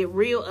it will get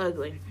real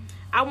ugly.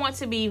 I want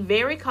to be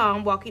very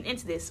calm walking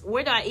into this.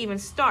 Where do I even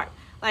start?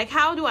 Like,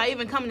 how do I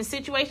even come in a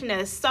situation that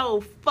is so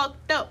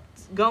fucked up?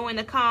 Go in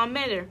a calm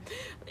manner.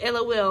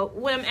 LOL.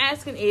 What I'm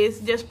asking is,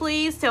 just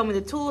please tell me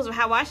the tools of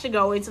how I should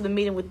go into the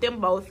meeting with them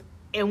both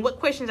and what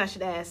questions I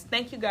should ask.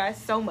 Thank you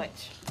guys so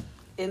much.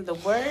 In the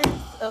words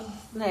of the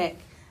snack,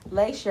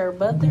 lace your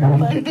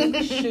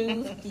motherfucking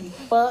shoes the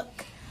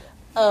fuck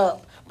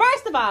up.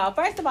 First of all,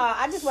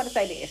 I just want to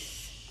say this.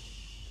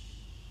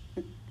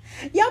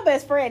 Your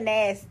best friend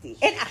nasty.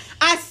 And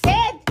I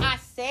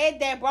said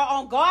that, bro.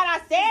 On God, I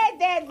said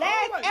that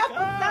last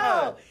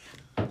episode.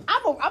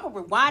 I'm gonna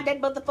rewind that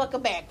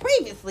motherfucker back.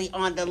 Previously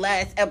on the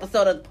last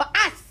episode of the podcast,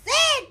 I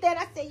said that.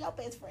 I said your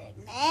best friend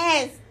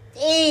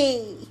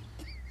nasty.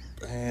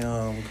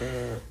 Damn,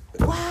 girl.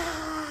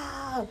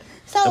 Wow.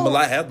 So Damn, a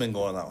lot has been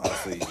going on. I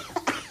see.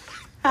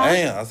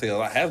 Damn, I see a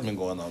lot has been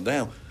going on.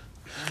 Damn.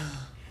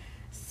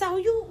 So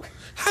you.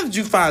 How did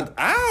you find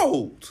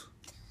out?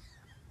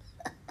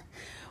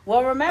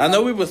 Well, remember. I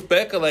know we were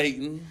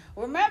speculating.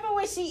 Remember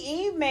when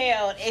she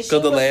emailed and she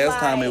Because the was last like,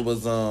 time it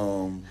was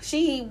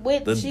she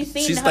went. She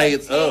seen she her stayed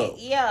text. up.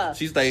 Yeah.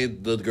 She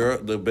stayed.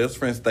 The best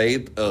friend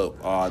stayed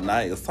up all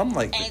night or something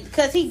like that.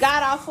 Because he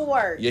got off of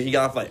work. Yeah, he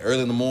got off like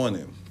early in the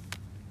morning.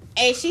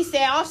 And she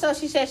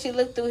said she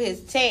looked through his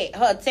text,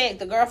 her text,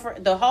 the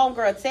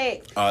homegirl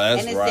text. Oh,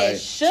 that's and it right. said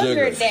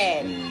sugar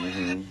daddy.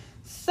 Mm-hmm.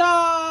 So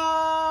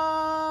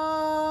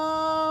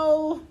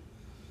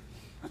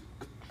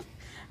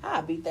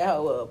I'll beat that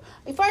hoe up.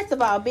 First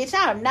of all, bitch,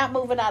 I'm not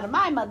moving out of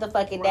my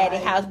motherfucking daddy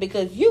house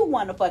because you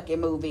want to fucking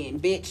move in,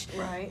 bitch.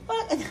 Right.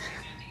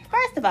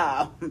 First of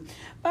all,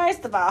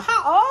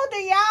 how old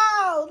are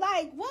y'all?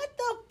 Like, what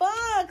the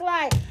fuck?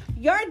 Like,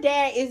 your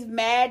dad is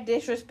mad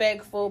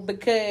disrespectful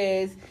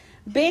because,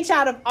 bitch,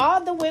 out of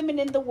all the women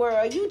in the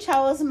world, you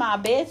chose my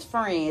best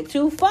friend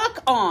to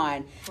fuck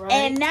on. Right.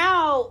 And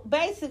now,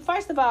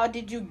 first of all,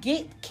 did you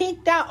get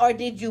kicked out or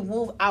did you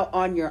move out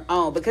on your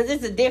own? Because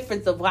it's a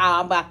difference of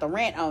how I'm about to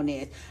rant on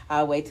this.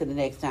 I'll wait till the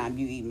next time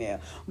you email.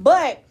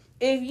 But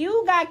if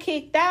you got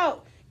kicked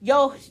out,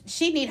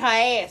 she need her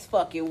ass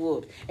fucking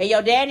whooped. And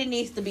your daddy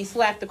needs to be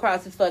slapped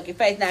across his fucking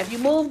face. Now, if you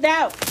moved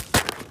out,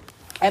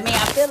 I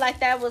feel like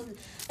that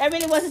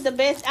really wasn't the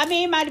best.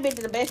 It might have been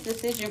the best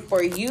decision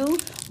for you,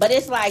 but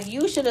it's like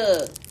you should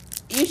have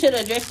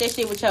addressed that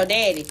shit with your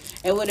daddy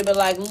and would have been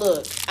like,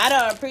 look, I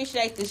don't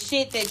appreciate the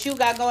shit that you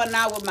got going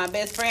on with my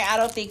best friend. I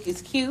don't think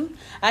it's cute.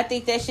 I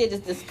think that shit is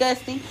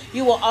disgusting.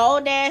 You an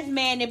old ass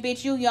man and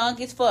bitch, you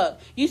young as fuck.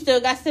 You still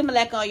got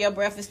Similac on your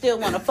breath and still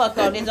want to fuck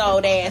on this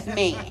old ass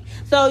man.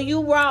 So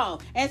you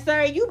wrong. And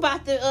sir, you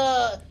about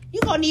to you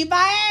gonna need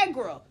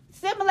Viagra.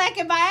 Similac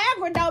and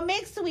Viagra don't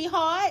mix,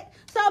 sweetheart.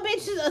 So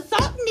bitches,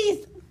 something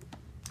needs.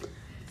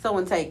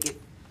 Someone take it.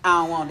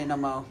 I don't want it no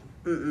more.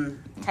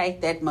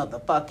 Take that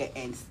motherfucker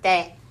and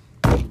stack.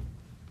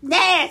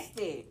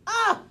 Nasty.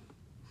 Oh.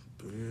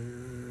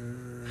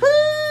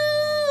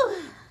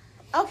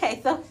 Okay,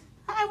 so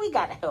we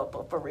gotta help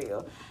her for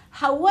real.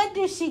 What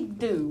did she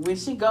do when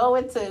she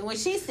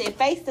sit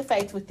face to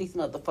face with these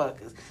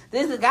motherfuckers?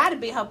 This has got to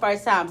be her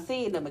first time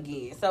seeing them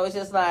again. So it's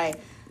just like,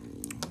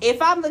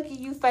 if I'm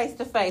looking you face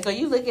to face, or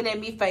you looking at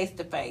me face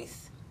to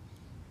face.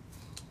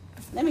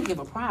 Let me give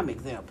a prime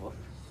example.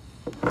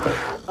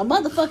 A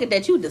motherfucker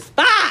that you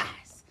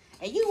despise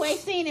and you ain't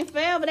seen it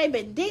forever. They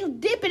been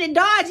dipping and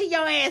dodging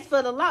your ass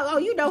for the long. Oh,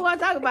 you know what I'm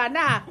talking about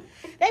now.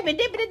 They been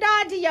dipping and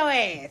dodging your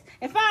ass,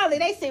 and finally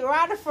they sit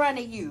right in front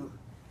of you.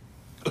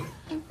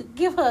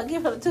 Give her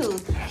the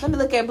tools. Let me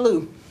look at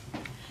Blue.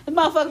 The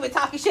motherfucker been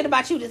talking shit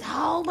about you this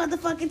whole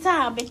motherfucking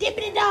time. Been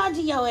dipping and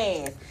dodging your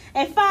ass,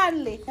 and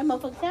finally that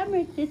motherfucker, I'm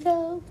ready to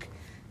talk.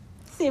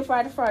 Sit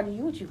right in front of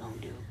you. What you gonna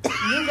do?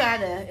 You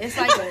gotta. It's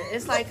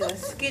like a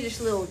skittish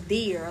little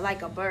deer,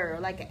 like a bird,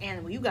 like an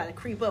animal. You gotta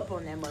creep up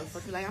on that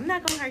motherfucker. Like, I'm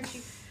not gonna hurt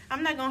you.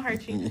 I'm not gonna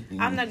hurt you.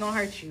 I'm not gonna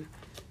hurt you.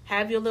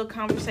 Have your little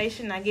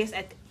conversation. I guess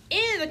at the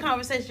end of the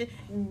conversation,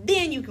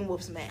 then you can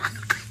whoop some ass.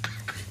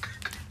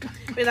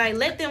 Be like,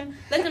 let them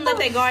let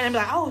their guard and be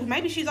like, oh,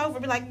 maybe she's over.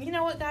 Be like, you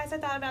know what, guys, I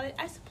thought about it.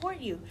 I support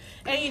you,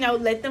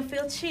 and let them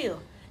feel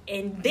chill,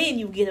 and then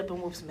you get up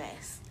and whoop some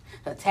ass.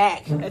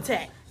 Attack.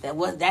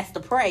 That's the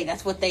prey.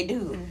 That's what they do.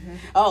 Mm-hmm.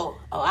 Oh,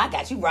 I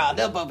got you riled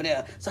up over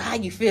there. So how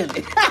you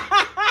feeling?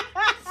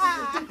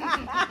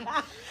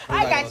 I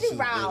got you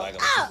riled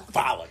up.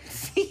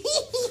 Violence.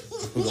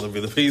 Who's gonna be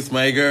the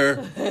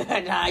peacemaker?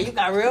 Nah, you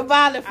got real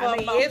violent for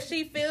me. If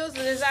she feels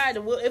the desire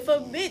to, if a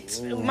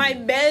bitch, my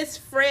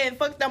best friend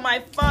fucked up my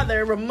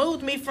father,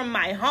 removed me from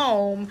my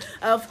home,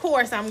 of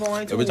course I'm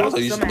going to.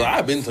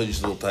 I've been told you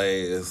should look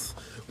ass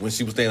when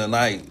she was staying the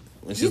night.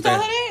 When she you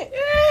told her that?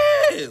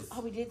 Yes.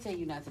 Oh, we did tell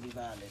you not to be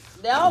violent.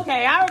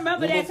 Okay, I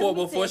remember that.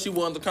 Before she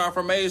wanted the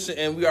confirmation,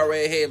 and we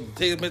already had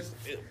the text.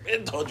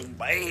 It told you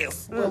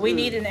ass. Well, we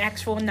need an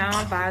actual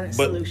non-violent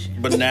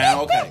solution. But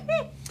now, okay,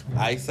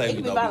 I say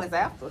we violence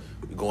after.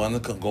 Go in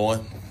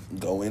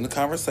the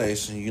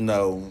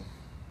conversation.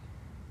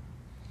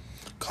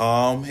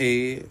 Calm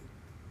head.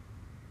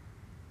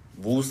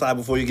 woosah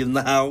before you get in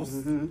the house.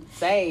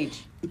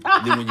 Sage.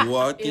 Then when you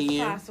walk It's in,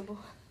 possible.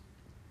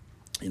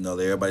 you know,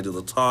 everybody do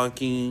the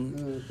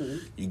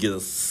talking. You get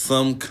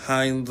some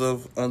kind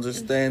of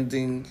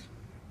understanding.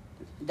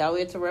 Don't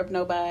interrupt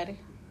nobody.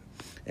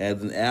 And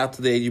then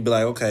after that, you be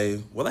like,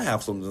 okay, well, I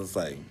have something to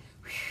say.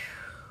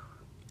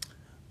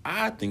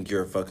 I think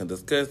you're fucking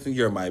disgusting.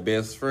 You're my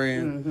best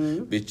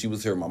friend. Bitch, you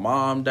was here. My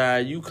mom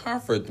died. You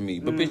comfort me.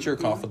 But bitch, you're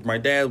comfort my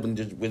dad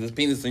with his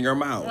penis in your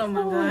mouth. Oh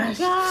my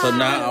gosh. So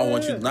now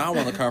I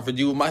want to comfort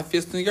you with my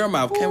fist in your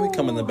mouth. Can we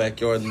come in the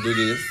backyard and do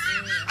this?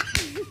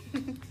 She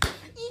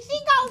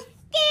gonna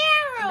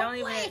scare him. Don't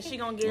even. She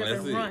gonna get up That's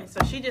and it. run.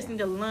 So she just need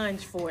to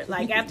lunge for it.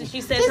 Like after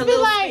she says Just her be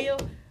little like, spiel.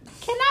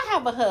 Can I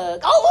have a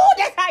hug? Oh,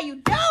 that's how you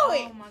do it.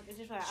 Oh my gosh.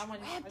 Just like, I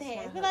want Grab to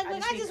that. Be like,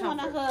 look, I just want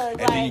a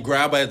hug. And then you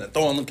grab her and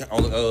throw on the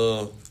on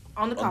the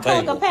on the car.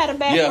 table. Go pat her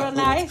back Yeah. real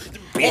nice.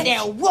 And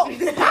then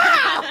whoop.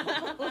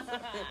 Pow!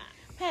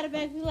 Pat her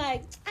back. Be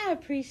like, I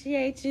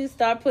appreciate you.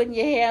 Start putting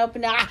your hair up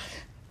and down.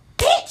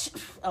 Bitch!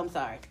 I'm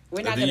sorry. We're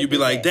And not then gonna you be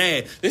do like,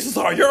 that. Dad, this is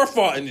all your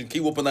fault. And then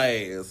keep whooping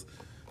her ass.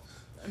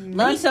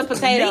 Lunch some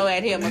potato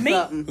at him or Meat.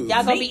 something.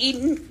 Y'all gonna be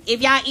eating. If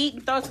y'all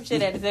eating, throw some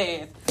shit at his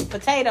ass.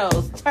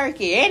 Potatoes,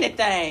 turkey,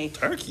 anything.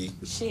 Turkey.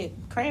 Shit,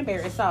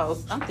 cranberry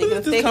sauce. I'm thinking Look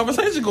of at this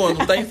conversation going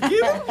from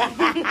Thanksgiving.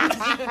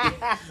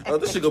 Oh,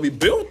 this shit gonna be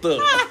built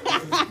up.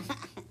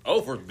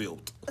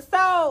 Overbuilt.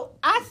 So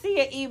I see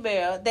an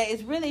email that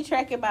is really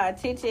tracking my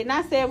attention. And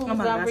I said we Oh was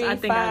my gonna gosh. read I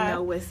think 5. I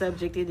know what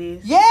subject it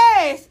is.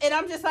 Yes, and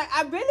I'm just like,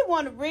 I really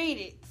want to read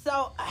it.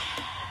 So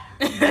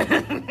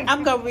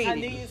I'm gonna read I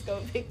knew it. you was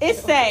gonna pick It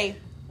say,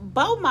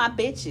 "Both my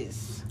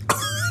bitches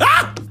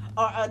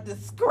are a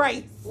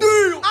disgrace."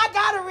 Damn. I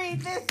gotta read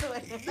this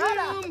one. Hold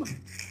on.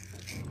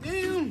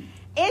 Damn.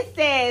 It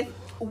says,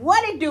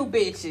 "What it do,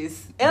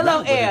 bitches?" What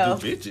LOL.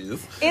 they do,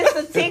 bitches. It's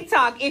a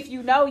TikTok. If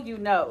you know, you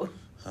know.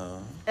 Huh?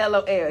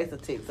 LOL. It's a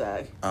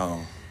TikTok.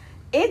 Oh.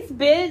 It's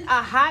been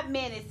a hot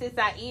minute since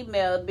I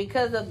emailed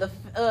because of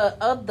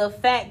the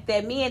fact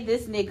that me and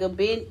this nigga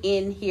been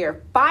in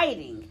here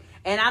fighting,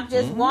 and I'm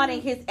just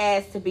wanting his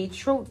ass to be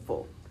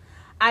truthful.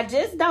 I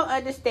just don't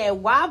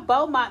understand why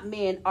Beaumont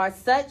men are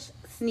such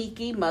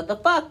sneaky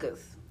motherfuckers.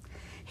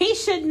 He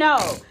should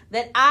know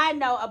that I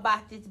know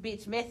about this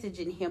bitch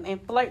messaging him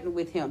and flirting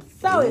with him.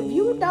 So if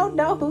you don't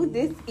know who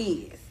this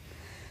is,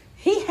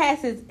 he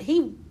has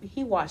he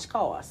washed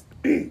cars.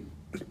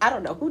 I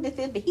don't know who this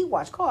is, but he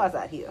washed cars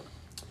out here.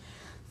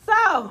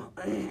 So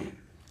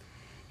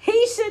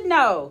he should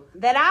know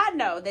that I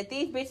know that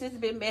these bitches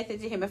been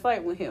messaging him and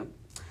flirting with him.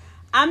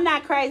 I'm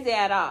not crazy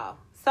at all.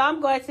 So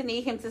I'm going to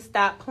need him to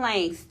stop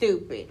playing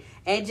stupid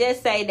and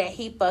just say that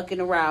he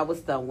fucking around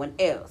with someone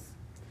else.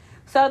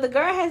 So the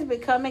girl has been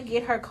coming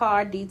get her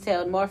car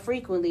detailed more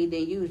frequently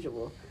than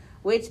usual,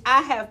 which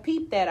I have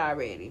peeped that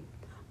already.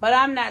 But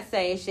I'm not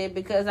saying shit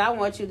because I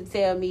want you to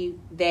tell me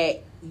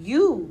that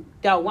you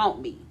don't want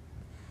me.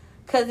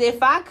 Because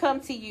if I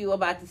come to you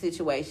about the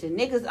situation,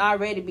 niggas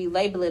already be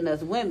labeling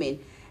us women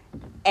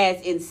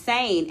as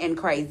insane and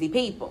crazy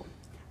people.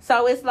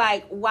 So it's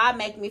like, why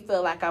make me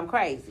feel like I'm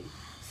crazy?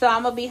 So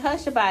I'm going to be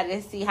hush about it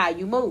and see how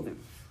you moving.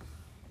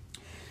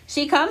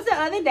 She comes the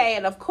other day,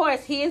 and of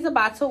course, he is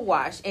about to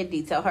wash and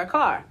detail her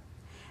car.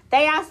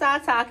 They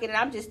outside talking, and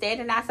I'm just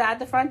standing outside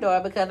the front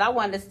door because I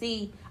want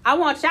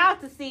y'all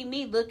to see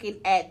me looking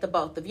at the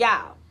both of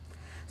y'all.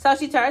 So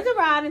she turns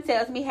around and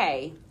tells me,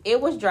 hey, it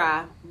was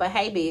dry, but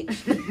hey, bitch.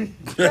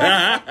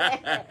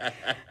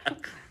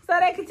 So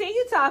they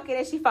continue talking,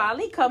 and she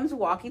finally comes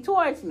walking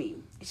towards me.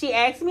 She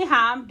asks me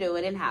how I'm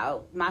doing and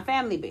how my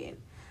family been.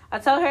 I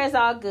told her it's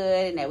all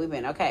good and that we've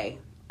been okay.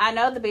 I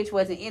know the bitch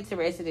wasn't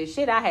interested in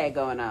shit I had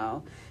going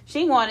on.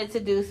 She wanted to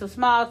do some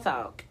small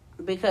talk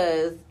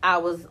because I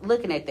was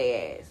looking at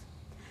their ass.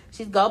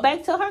 She go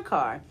back to her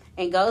car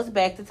and goes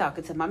back to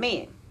talking to my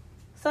man.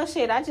 So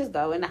shit, I just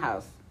go in the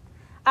house.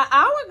 An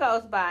hour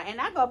goes by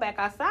and I go back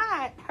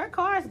outside. Her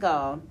car's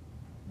gone,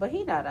 but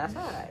he not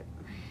outside.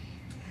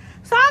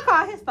 So I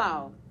call his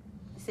phone,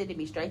 sending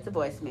me straight to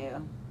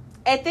voicemail.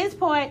 At this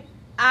point,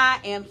 I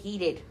am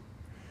heated.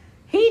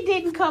 He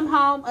didn't come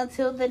home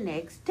until the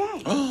next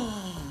day.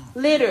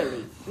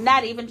 Literally,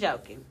 not even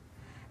joking.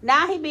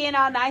 Now he being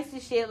all nice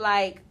and shit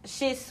like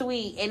shit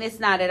sweet, and it's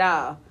not at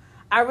all.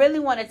 I really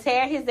want to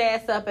tear his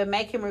ass up and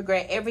make him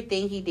regret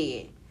everything he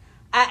did.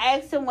 I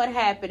asked him what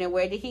happened and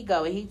where did he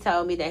go, and he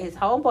told me that his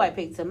homeboy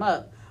picked him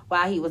up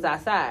while he was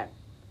outside.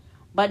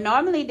 But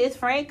normally this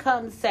friend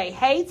comes say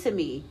hey to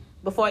me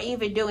before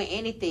even doing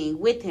anything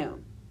with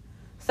him.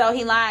 So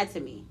he lied to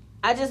me.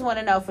 I just want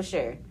to know for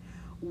sure.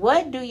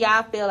 What do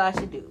y'all feel I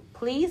should do?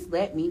 Please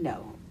let me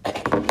know.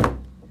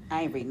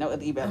 I ain't reading no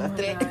other email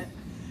after that.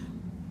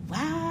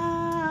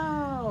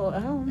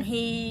 Wow.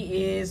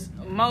 He is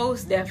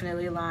most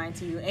definitely lying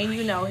to you. And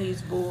you know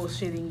he's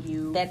bullshitting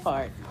you. That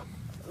part.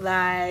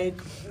 Like,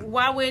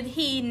 why would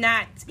he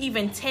not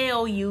even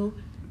tell you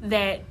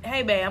that,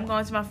 hey, babe, I'm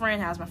going to my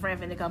friend's house. My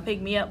friend finna come pick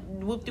me up.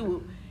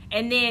 Whoop-de-whoop.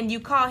 And then you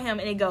call him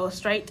and it goes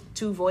straight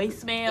to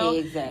voicemail.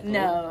 Exactly.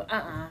 No,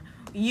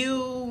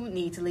 You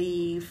need to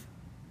leave.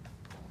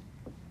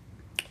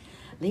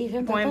 Leave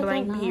him Point the fuck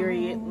blank, alone.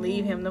 period.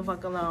 Leave him the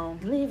fuck alone.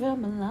 Leave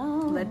him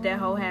alone. Let that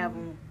hoe have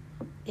him.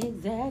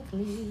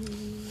 Exactly.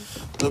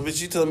 So,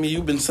 bitch, you telling me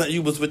you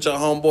was with your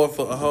homeboy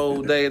for a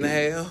whole day and a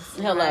half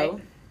Hello. Right.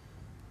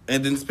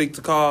 and didn't speak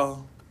to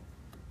Carl?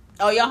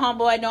 Oh, your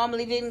homeboy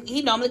normally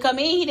come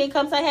in. He didn't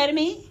come say hey to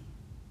me.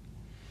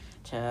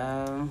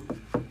 Child.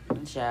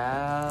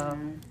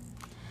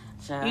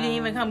 You didn't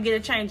even come get a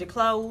change of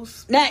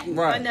clothes Nothing.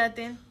 or Right.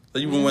 nothing. So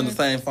you been wearing the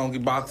same funky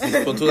boxes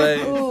for 2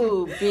 days?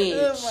 Ooh,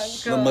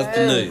 bitch. No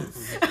musty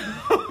nuts.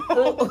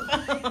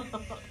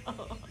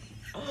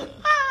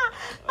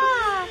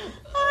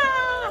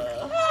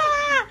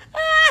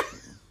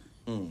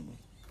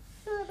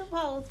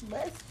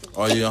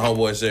 Or you and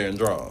homeboy sharing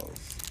drawers?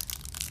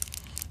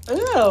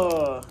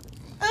 Ew.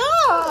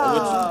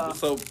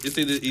 So it's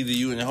either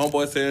you and your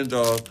homeboy sharing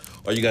drawers,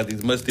 or you got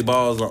these musty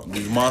balls on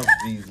these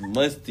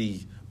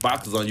musty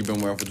boxes on you've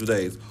been wearing for 2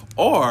 days,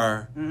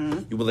 or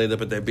you been laid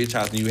up at that bitch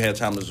house and you had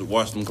time to just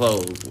wash them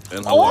clothes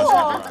and her wash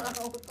them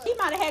dry. He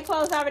might have had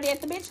clothes already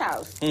at the bitch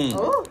house.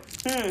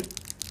 Mm.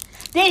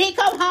 Then he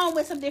come home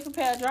with some different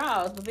pair of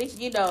drawers. But bitch,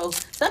 you know,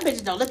 some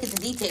bitches don't look at the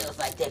details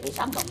like that, bitch.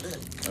 I'm gonna look.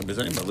 I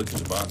bitch, I ain't gonna look at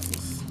your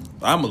boxes.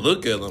 I'm gonna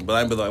look at them, but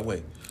I ain't be like,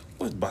 wait,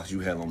 what box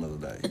you had on the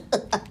other day?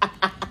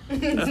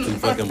 That's too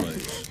fucking much.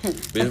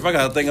 Bitch, if I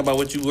gotta think about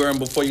what you wearing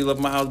before you left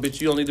my house,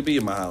 bitch, you don't need to be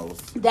in my house.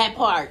 That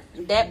part.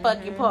 That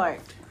fucking part.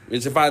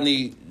 Bitch, if I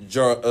need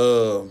your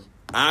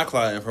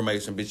iCloud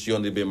information, bitch, you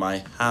don't need to be in my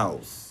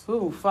house.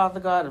 Ooh, Father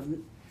God of...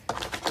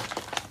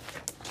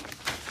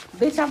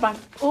 Bitch, I'm about...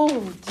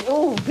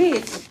 Ooh,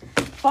 bitch.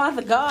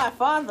 Father God,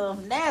 Father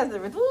of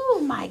Nazareth. Ooh,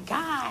 my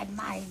God.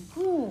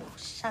 Ooh,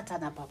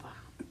 Shatana Papa.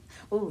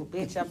 Ooh,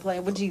 bitch, I'm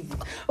playing with Jesus.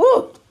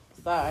 Ooh.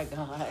 Sorry,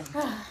 God.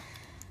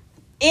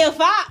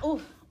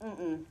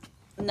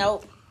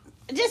 Nope.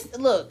 Just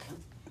look.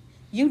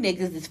 You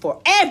niggas is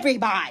for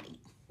everybody.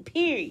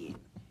 Period.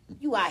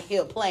 You out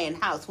here playing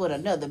house with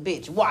another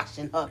bitch,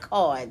 washing her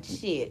car and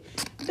shit.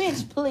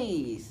 Bitch,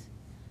 please.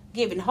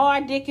 Giving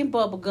hard dick and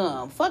bubble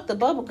gum. Fuck the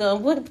bubble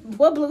gum.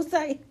 What Blue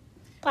say?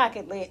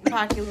 Pocket lint.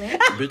 Pocket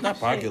lint. Bitch, not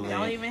pocket Don't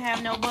lint. even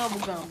have no bubble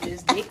gum.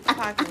 Just dick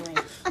pocket lint.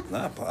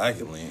 Not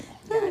pocket lint.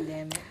 God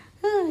damn it.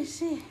 Oh,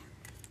 shit.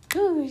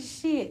 Oh,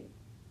 shit.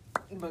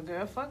 But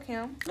girl, fuck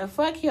him.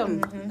 Fuck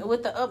him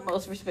with the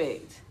utmost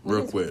respect.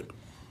 Real quick.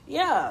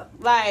 Yeah,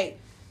 like,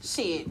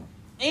 shit.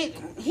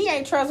 He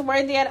ain't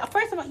trustworthy at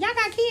first of all, y'all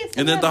got kids.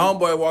 And then the together?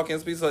 homeboy walk in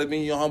and speak so like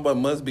me, your homeboy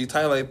must be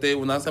tight like that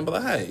when I say, but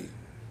like, hey.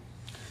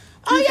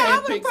 Oh, you yeah, I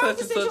can't would have pick broke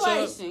the such and such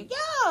up. situation.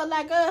 Yeah,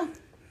 like,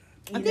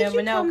 You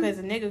never know, because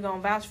a nigga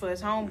gonna vouch for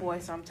his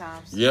homeboy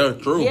sometimes. Yeah,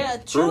 true. Yeah,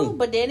 true.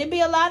 But then it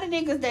be a lot of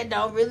niggas that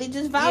don't really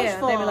just vouch Yeah,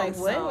 for they be him, like,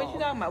 what? so. What you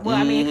talking about? Well,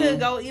 I mean, it could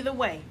go either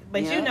way.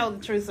 But Yeah. you know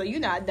the truth, so you're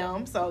not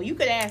dumb. So you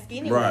could ask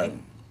anyway. Right.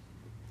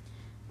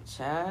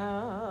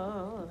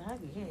 Child, I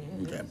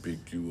You guess. can't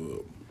pick you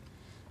up.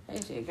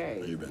 That shit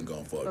crazy. You been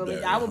gone for a So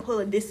day. I would pull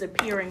a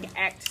disappearing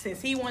act.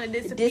 Since he want to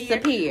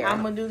disappear,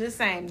 I'm going to do the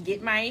same.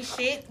 Get my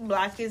shit,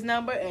 block his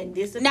number, and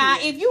disappear. Now,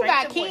 if you Straight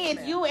got to kids,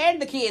 voicemail. you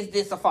and the kids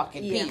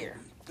disappear.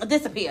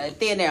 Disappear. If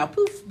they're now,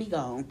 poof, be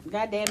gone.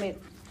 God damn it.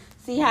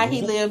 See how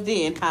he lived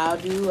in. How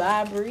do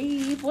I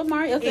breathe? What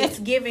Mario It's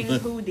said? giving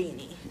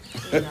Houdini.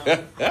 You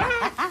know?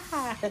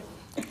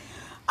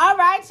 All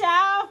right,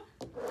 y'all.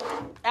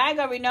 I ain't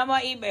gonna read no more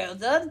emails.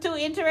 The other two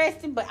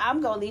interesting, but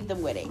I'm gonna leave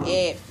them where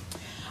they at.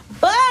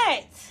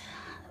 But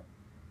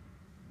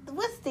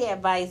what's the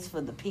advice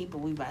for the people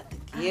we about to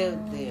give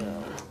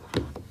them?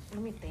 Let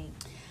me think.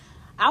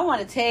 I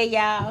want to tell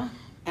y'all,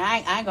 and I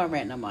ain't gonna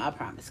rant no more. I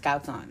promise.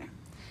 Scout's honor.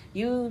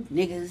 You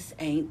niggas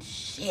ain't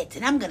shit.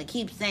 And I'm going to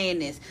keep saying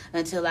this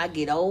until I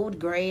get old,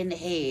 gray in the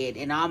head,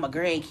 and all my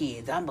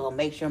grandkids. I'm going to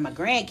make sure my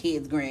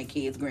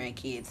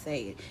grandkids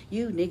say it.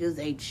 You niggas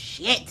ain't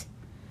shit.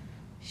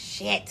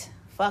 Shit.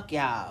 Fuck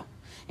y'all.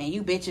 And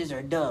you bitches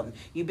are dumb.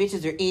 You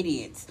bitches are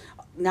idiots.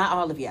 Not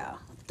all of y'all.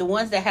 The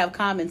ones that have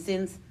common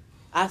sense,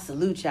 I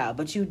salute y'all.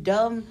 But you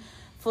dumb,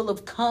 full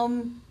of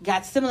cum,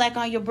 got Similac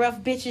on your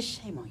breath, bitches,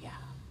 shame on y'all.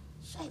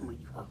 Shame on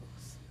you hoes.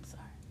 I'm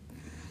sorry.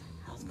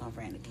 I was going to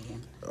rant again.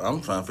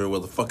 I'm trying to figure out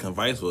what the fucking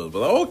advice was,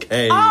 but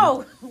okay.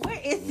 Oh, where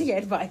is the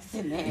advice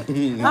in that?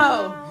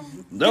 Oh,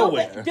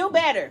 Nowhere. Do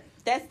better.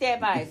 That's the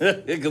advice.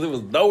 Because it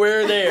was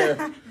nowhere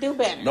there. Do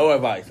better. No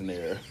advice in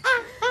there.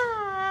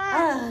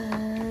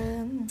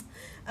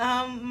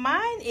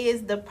 Mine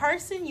is the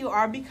person you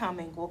are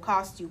becoming will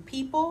cost you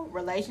people,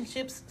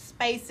 relationships,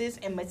 spaces,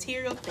 and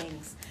material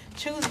things.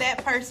 Choose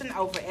that person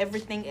over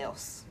everything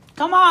else.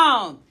 Come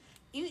on.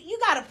 You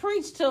got to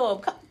preach to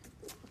them.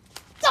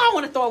 Don't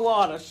want to throw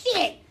water.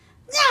 Shit.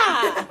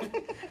 Nah.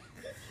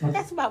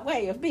 That's my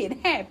way of being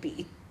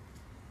happy.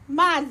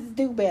 Mine is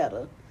do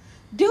better.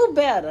 Do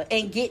better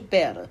and get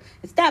better.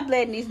 And stop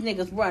letting these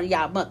niggas run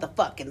y'all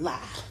motherfucking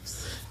lives.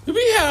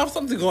 We have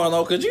something going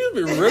on because you've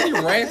been really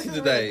ranty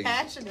today.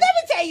 Passionate. Let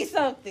me tell you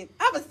something.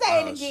 I'm going to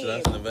say it Oh, shit, I again.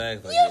 shouldn't have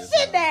asked like You this,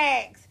 shouldn't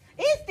ask.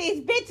 It's these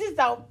bitches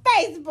on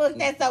Facebook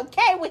that's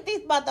okay with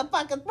these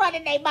motherfuckers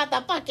running their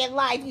motherfucking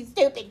life, you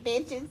stupid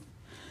bitches.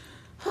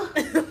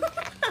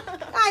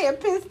 I I am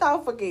pissed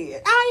off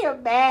again. I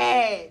am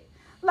mad.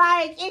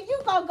 Like, if you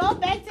gonna go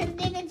back to the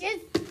nigga,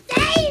 just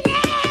say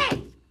that.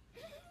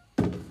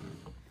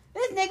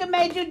 This nigga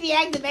made you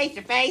deactivate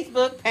your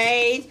Facebook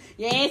page,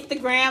 your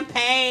Instagram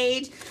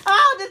page,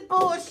 all this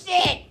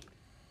bullshit.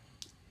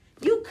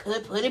 You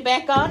could put it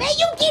back on and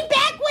you get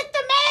back with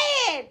the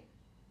man.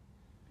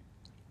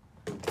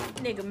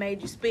 Nigga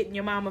made you spit in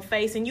your mama's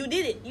face and you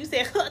did it. You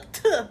said, huh,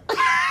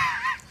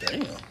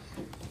 Damn.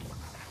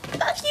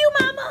 fuck you,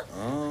 mama.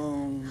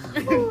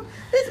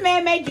 This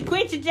man made you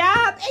quit your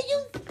job and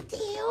you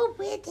still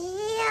with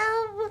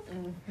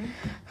him.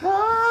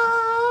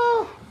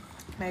 Oh.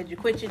 Made you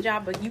quit your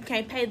job, but you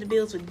can't pay the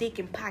bills with dick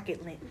and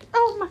pocket lint.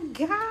 Oh my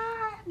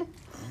God.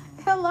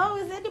 Hello,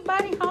 is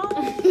anybody home?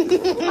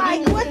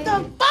 Like, what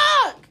the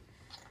fuck?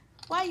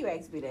 Why you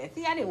asked me that?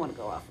 See, I didn't want to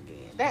go off again.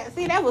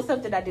 That was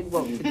something I didn't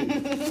want to do.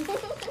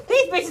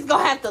 These bitches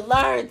gonna have to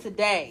learn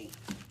today.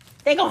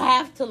 They gonna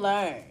have to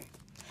learn.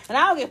 And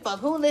I don't give a fuck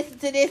who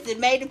listened to this and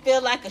made it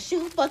feel like a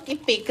shoe fucking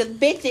fit. Cause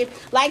bitches,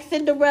 like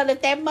Cinderella,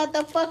 if that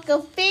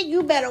motherfucker fit,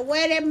 you better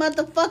wear that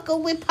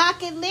motherfucker with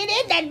pocket lint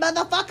in that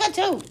motherfucker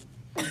too.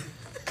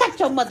 Cut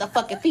your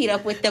motherfucking feet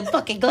up with them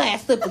fucking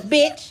glass slippers,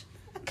 bitch.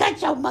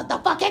 Cut your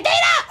motherfucking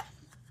feet up.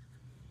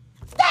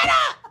 Stand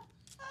up.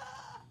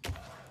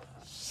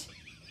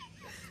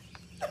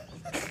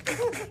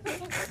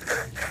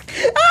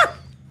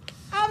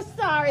 I'm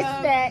sorry,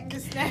 Snack.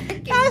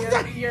 Snack I'm and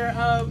sorry. your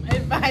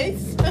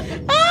advice.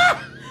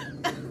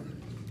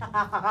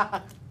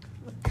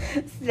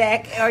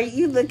 Snack, are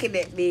you looking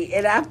at me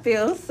and I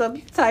feel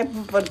some type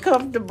of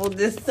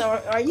uncomfortableness?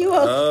 Or are you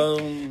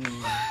okay?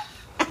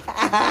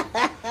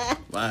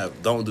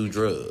 Don't do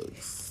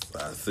drugs.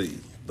 I see.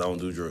 Don't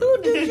do drugs.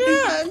 Who do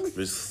drugs?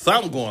 There's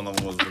something going on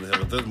with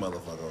this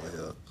motherfucker over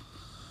here.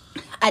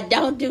 I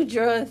don't do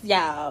drugs,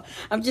 y'all.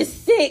 I'm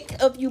just sick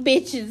of you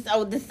bitches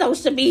on the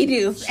social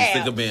media. She's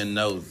sick of being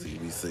nosy,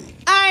 we see.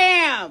 I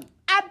am.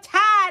 I'm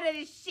tired of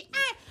this shit.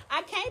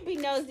 I can't be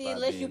nosy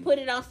unless you put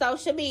it on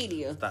social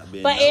media. Stop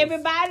being for nosy.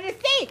 everybody to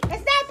see. It's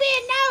not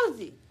being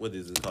nosy. What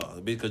is it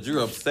called? Because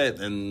you're upset,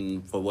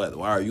 and for what?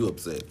 Why are you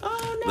upset?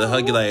 Oh, no. Let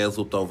her get her ass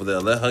whooped over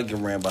there. Let her get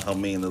ran by her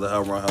man and let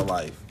her run her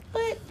life.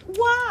 But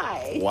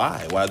why?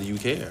 Why? Why do you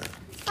care?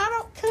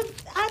 Cause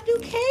I do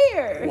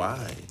care.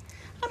 Why?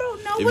 I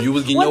don't know. If you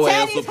was getting your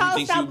ass up, you think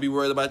she stop- would be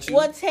worried about you?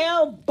 Well,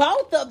 tell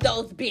both of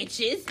those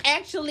bitches,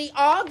 actually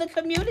all the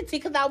community,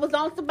 because I was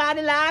on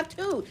somebody live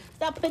too.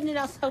 Stop putting it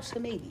on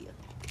social media.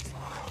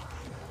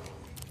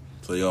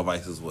 So your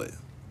advice is what?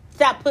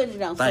 Stop putting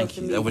it on Thank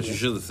social you. media. That's what you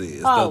should have said.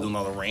 Instead of doing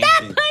all the ranting.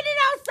 Stop putting it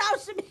on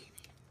social media.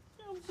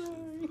 I'm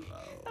sorry.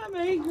 I'm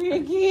angry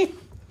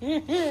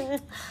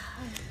again.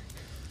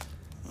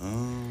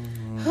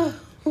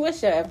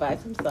 What's your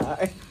advice? I'm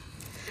sorry.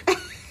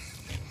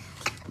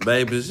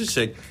 Baby, just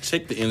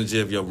check the energy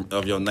of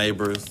your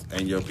neighbors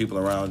and your people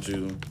around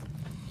you.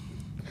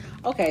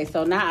 Okay,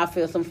 so now I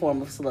feel some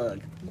form of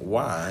slug.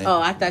 Why?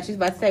 Oh, I thought you was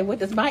about to say, what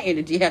does my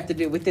energy have to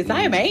do with this?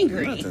 I am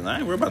angry. Nothing. I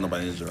ain't worried about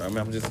nobody's energy. I mean,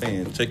 I'm just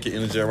saying, check your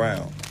energy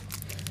around.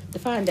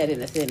 Define that in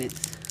a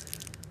sentence.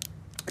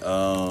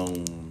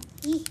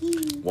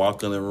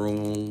 Walk in the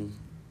room,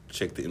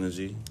 check the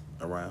energy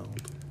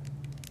around.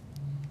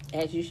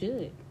 As you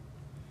should.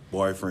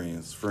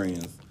 Boyfriends,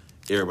 friends,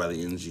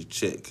 everybody energy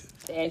check.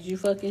 As you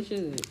fucking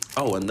should.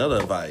 Oh, another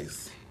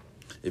advice.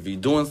 If you're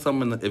doing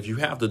something, if you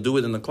have to do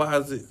it in the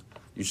closet,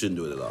 you shouldn't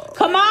do it at all.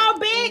 Come on,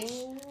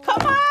 bitch.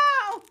 Come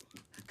on.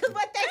 Because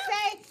what they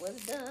say,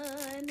 what's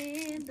done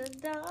in the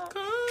dark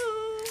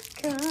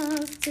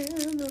comes to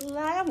the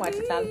light. I'm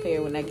watching Tyler Perry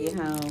when I get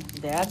home.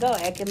 There I go,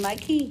 acting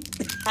like Key.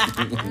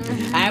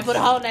 I ain't put a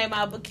whole name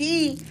out, but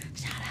Key.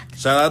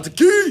 Shout out to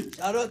Key.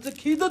 Shout out to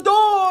Key the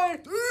door.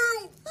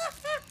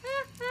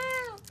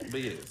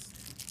 But yes,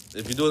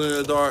 if you're doing it in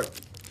the dark,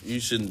 you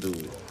shouldn't do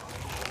it.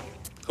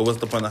 Cause what's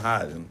the point of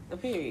hiding? The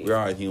period. We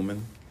are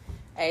human.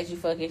 As you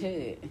fucking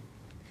should.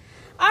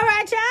 All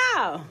right,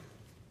 y'all.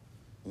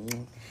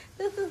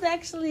 This is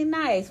actually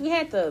nice. We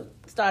had to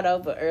start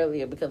over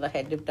earlier because I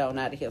had dipped on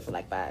out of here for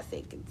like 5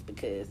 seconds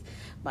because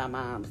my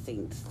mom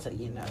seems to,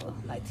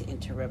 like to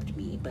interrupt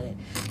me. But,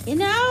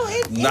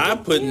 it's...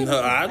 Not putting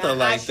her out there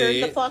like I sure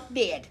that. the fuck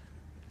did.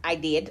 I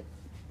did.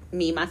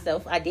 Me,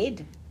 myself, I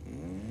did.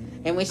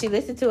 And when she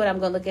listened to it, I'm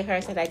going to look at her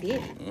and say, I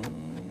did.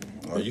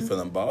 Oh, you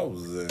feeling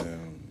balls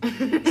then.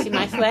 She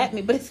might slap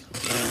me, but it's...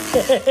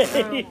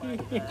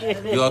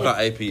 You all call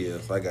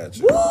APS. I got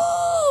you.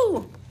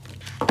 Woo!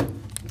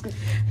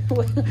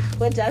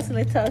 What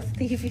Jocelyn told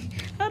Stevie,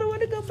 I don't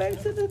want to go back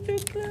to the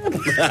strip club.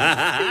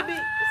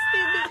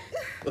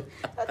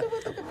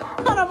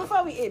 Hold on,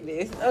 before we end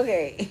this.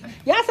 Okay.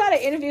 Y'all saw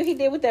the interview he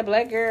did with that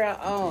black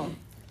girl?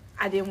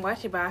 I didn't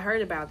watch it, but I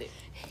heard about it.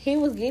 He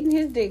was getting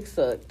his dick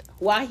sucked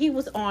while he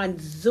was on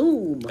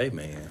Zoom. Hey,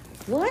 man.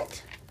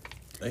 What?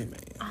 Hey, man.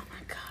 Oh,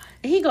 my God.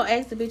 And he gonna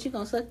ask the bitch, you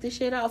gonna suck this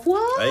shit off?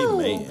 Whoa!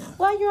 Hey, man.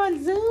 While you're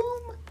on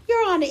Zoom?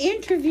 You're on an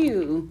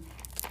interview.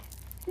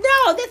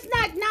 No, that's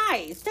not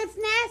nice. That's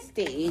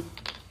nasty.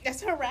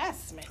 That's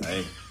harassment.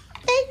 Hey.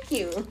 Thank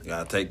Thank you.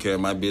 Gotta take care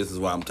of my business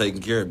while I'm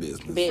taking care of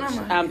business. Bitch,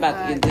 Oh I'm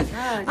about to get this.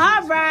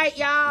 All right,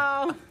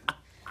 y'all.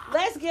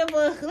 Let's give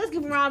a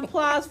round of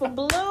applause for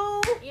Blue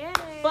Yay.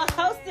 for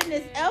hosting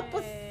this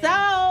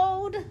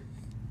episode.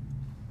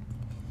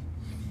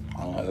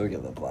 I don't know who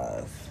get the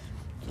applause.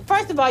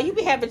 First of all, you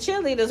be having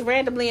cheerleaders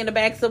randomly in the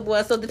back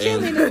somewhere, so the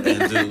cheerleaders be.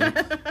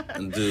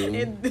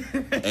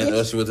 And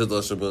Usher with his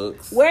Usher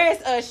bucks. Where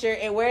is Usher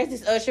and where is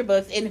this Usher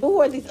bucks and who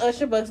are these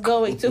Usher bucks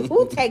going to?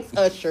 Who takes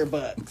Usher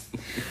bucks?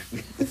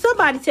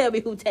 Somebody tell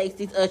me who takes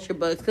these Usher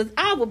bucks, because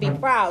I would be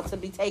proud to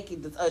be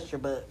taking these Usher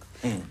bucks.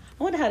 I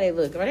wonder how they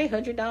look. Are they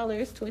 $100,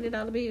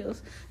 $20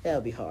 bills? That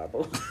would be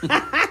horrible.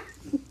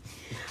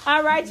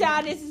 All right,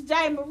 y'all. This is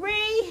J.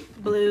 Marie.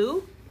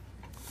 Blue.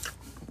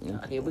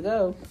 Here we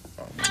go.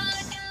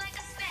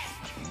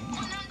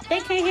 They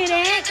can't hear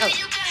that. Oh.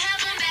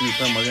 You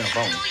talking about getting a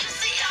phone?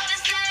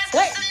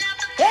 Hey,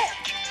 hey.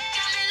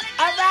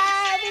 All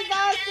right, we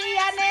gonna see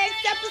y'all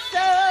next episode.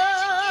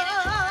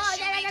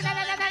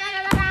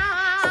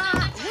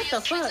 What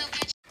the fuck?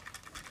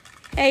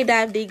 Hey,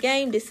 Dive D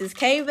Game. This is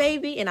K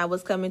Baby, and I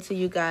was coming to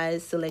you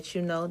guys to let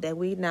you know that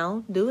we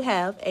now do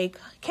have a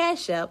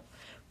Cash App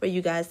for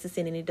you guys to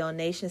send any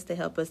donations to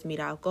help us meet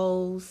our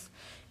goals.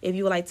 If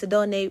you would like to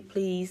donate,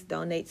 please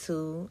donate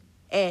to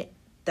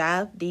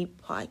 @Dive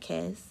Deep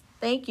Podcast.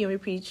 Thank you, and we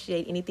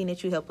appreciate anything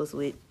that you help us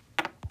with.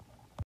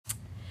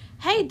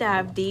 Hey,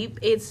 Dive Deep,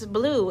 it's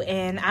Blue,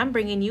 and I'm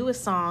bringing you a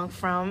song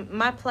from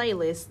my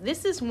playlist.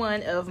 This is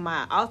one of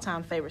my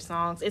all-time favorite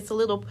songs. It's a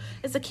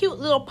cute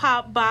little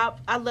pop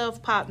bop. I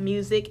love pop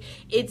music.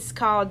 It's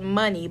called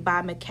Money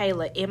by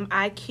Miquela,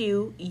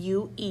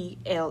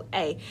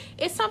 Miquela.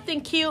 It's something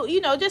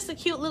cute, just a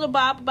cute little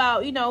bop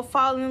about,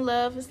 falling in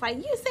love. It's like,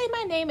 you say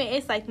my name, and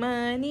it's like,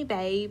 money,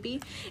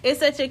 baby.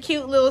 It's such a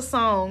cute little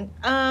song.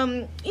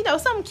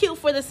 Something cute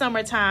for the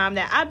summertime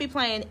that I'll be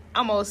playing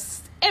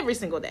almost every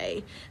single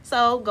day.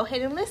 So go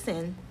ahead and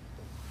listen.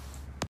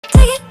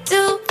 Take it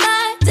too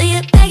far till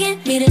you're begging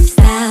me to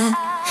stop.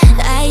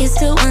 I used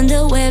to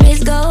wonder where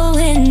it's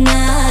going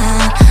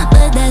now,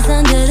 but that's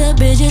under the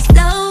bridge, it's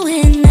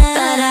flowing now.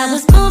 But I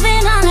was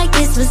moving on like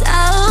this was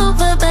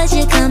over, but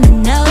you're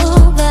coming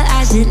over.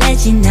 I should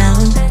let you know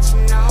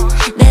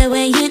that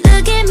when you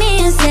look at me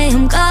and say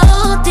I'm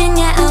golden,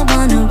 yeah, I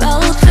wanna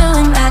roll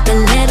through and rock a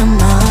little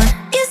more.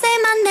 You say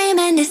my name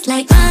and it's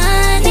like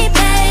money,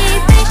 baby.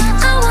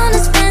 I wanna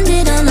spend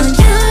it all on you.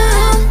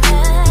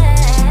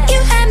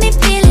 You had me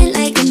feeling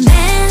like a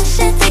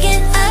mansion,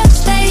 taking up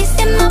space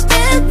in my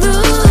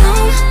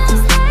bedroom.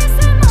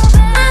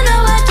 I know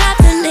I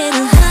dropped a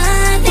little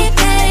honey,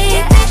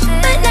 baby,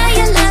 but now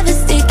your love is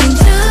sticking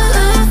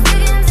true.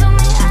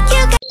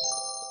 You got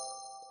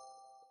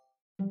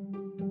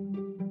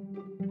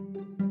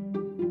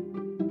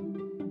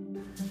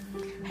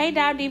Hey,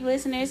 Dive Deep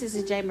listeners, this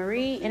is J.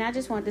 Marie, and I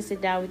just wanted to sit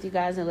down with you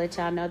guys and let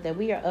y'all know that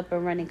we are up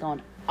and running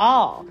on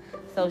all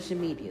social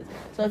medias.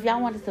 So if y'all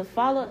wanted to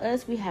follow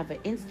us, we have an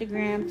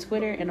Instagram,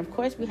 Twitter, and of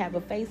course we have a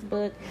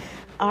Facebook.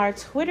 Our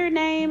Twitter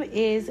name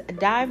is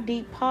Dive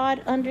Deep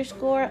Pod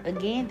 _.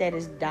 Again, that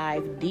is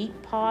Dive Deep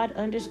Pod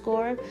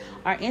 _.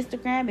 Our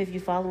Instagram, if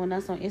you're following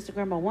us on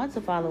Instagram or want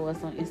to follow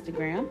us on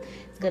Instagram,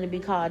 it's going to be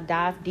called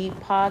Dive Deep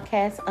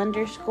Podcast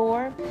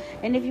 _.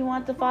 And if you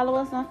want to follow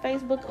us on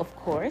Facebook, of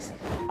course,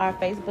 our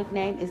Facebook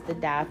name is the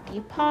Dive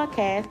Deep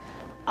Podcast.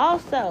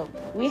 Also,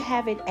 we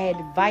have an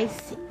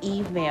advice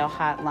email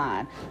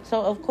hotline.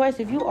 So, of course,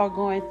 if you are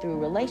going through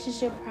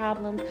relationship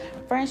problems,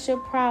 friendship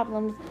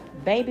problems,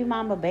 baby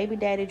mama, baby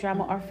daddy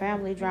drama, or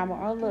family drama,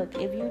 or look,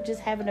 if you're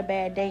just having a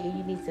bad day and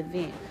you need to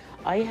vent,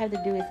 all you have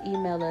to do is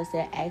email us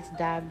at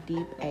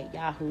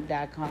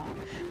axdivedeep@yahoo.com.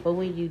 But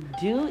when you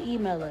do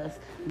email us,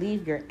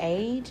 leave your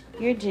age,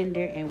 your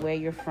gender, and where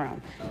you're from.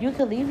 You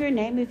can leave your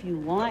name if you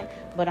want,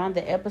 but on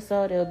the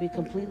episode, it'll be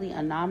completely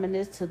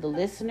anonymous to the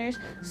listeners.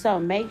 So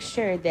make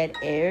sure that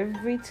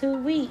every 2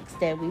 weeks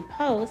that we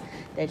post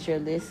that you're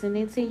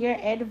listening to your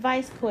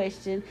advice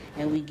question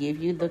and we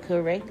give you the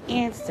correct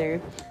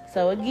answer.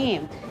 So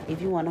again,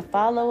 if you want to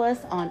follow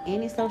us on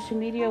any social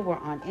media, we're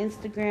on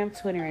Instagram,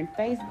 Twitter, and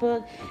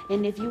Facebook.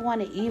 And if you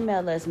want to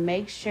email us,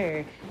 make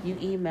sure you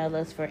email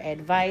us for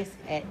advice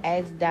at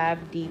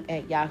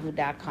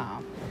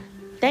axdivedeep@yahoo.com.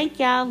 Thank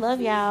y'all. Love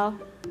y'all.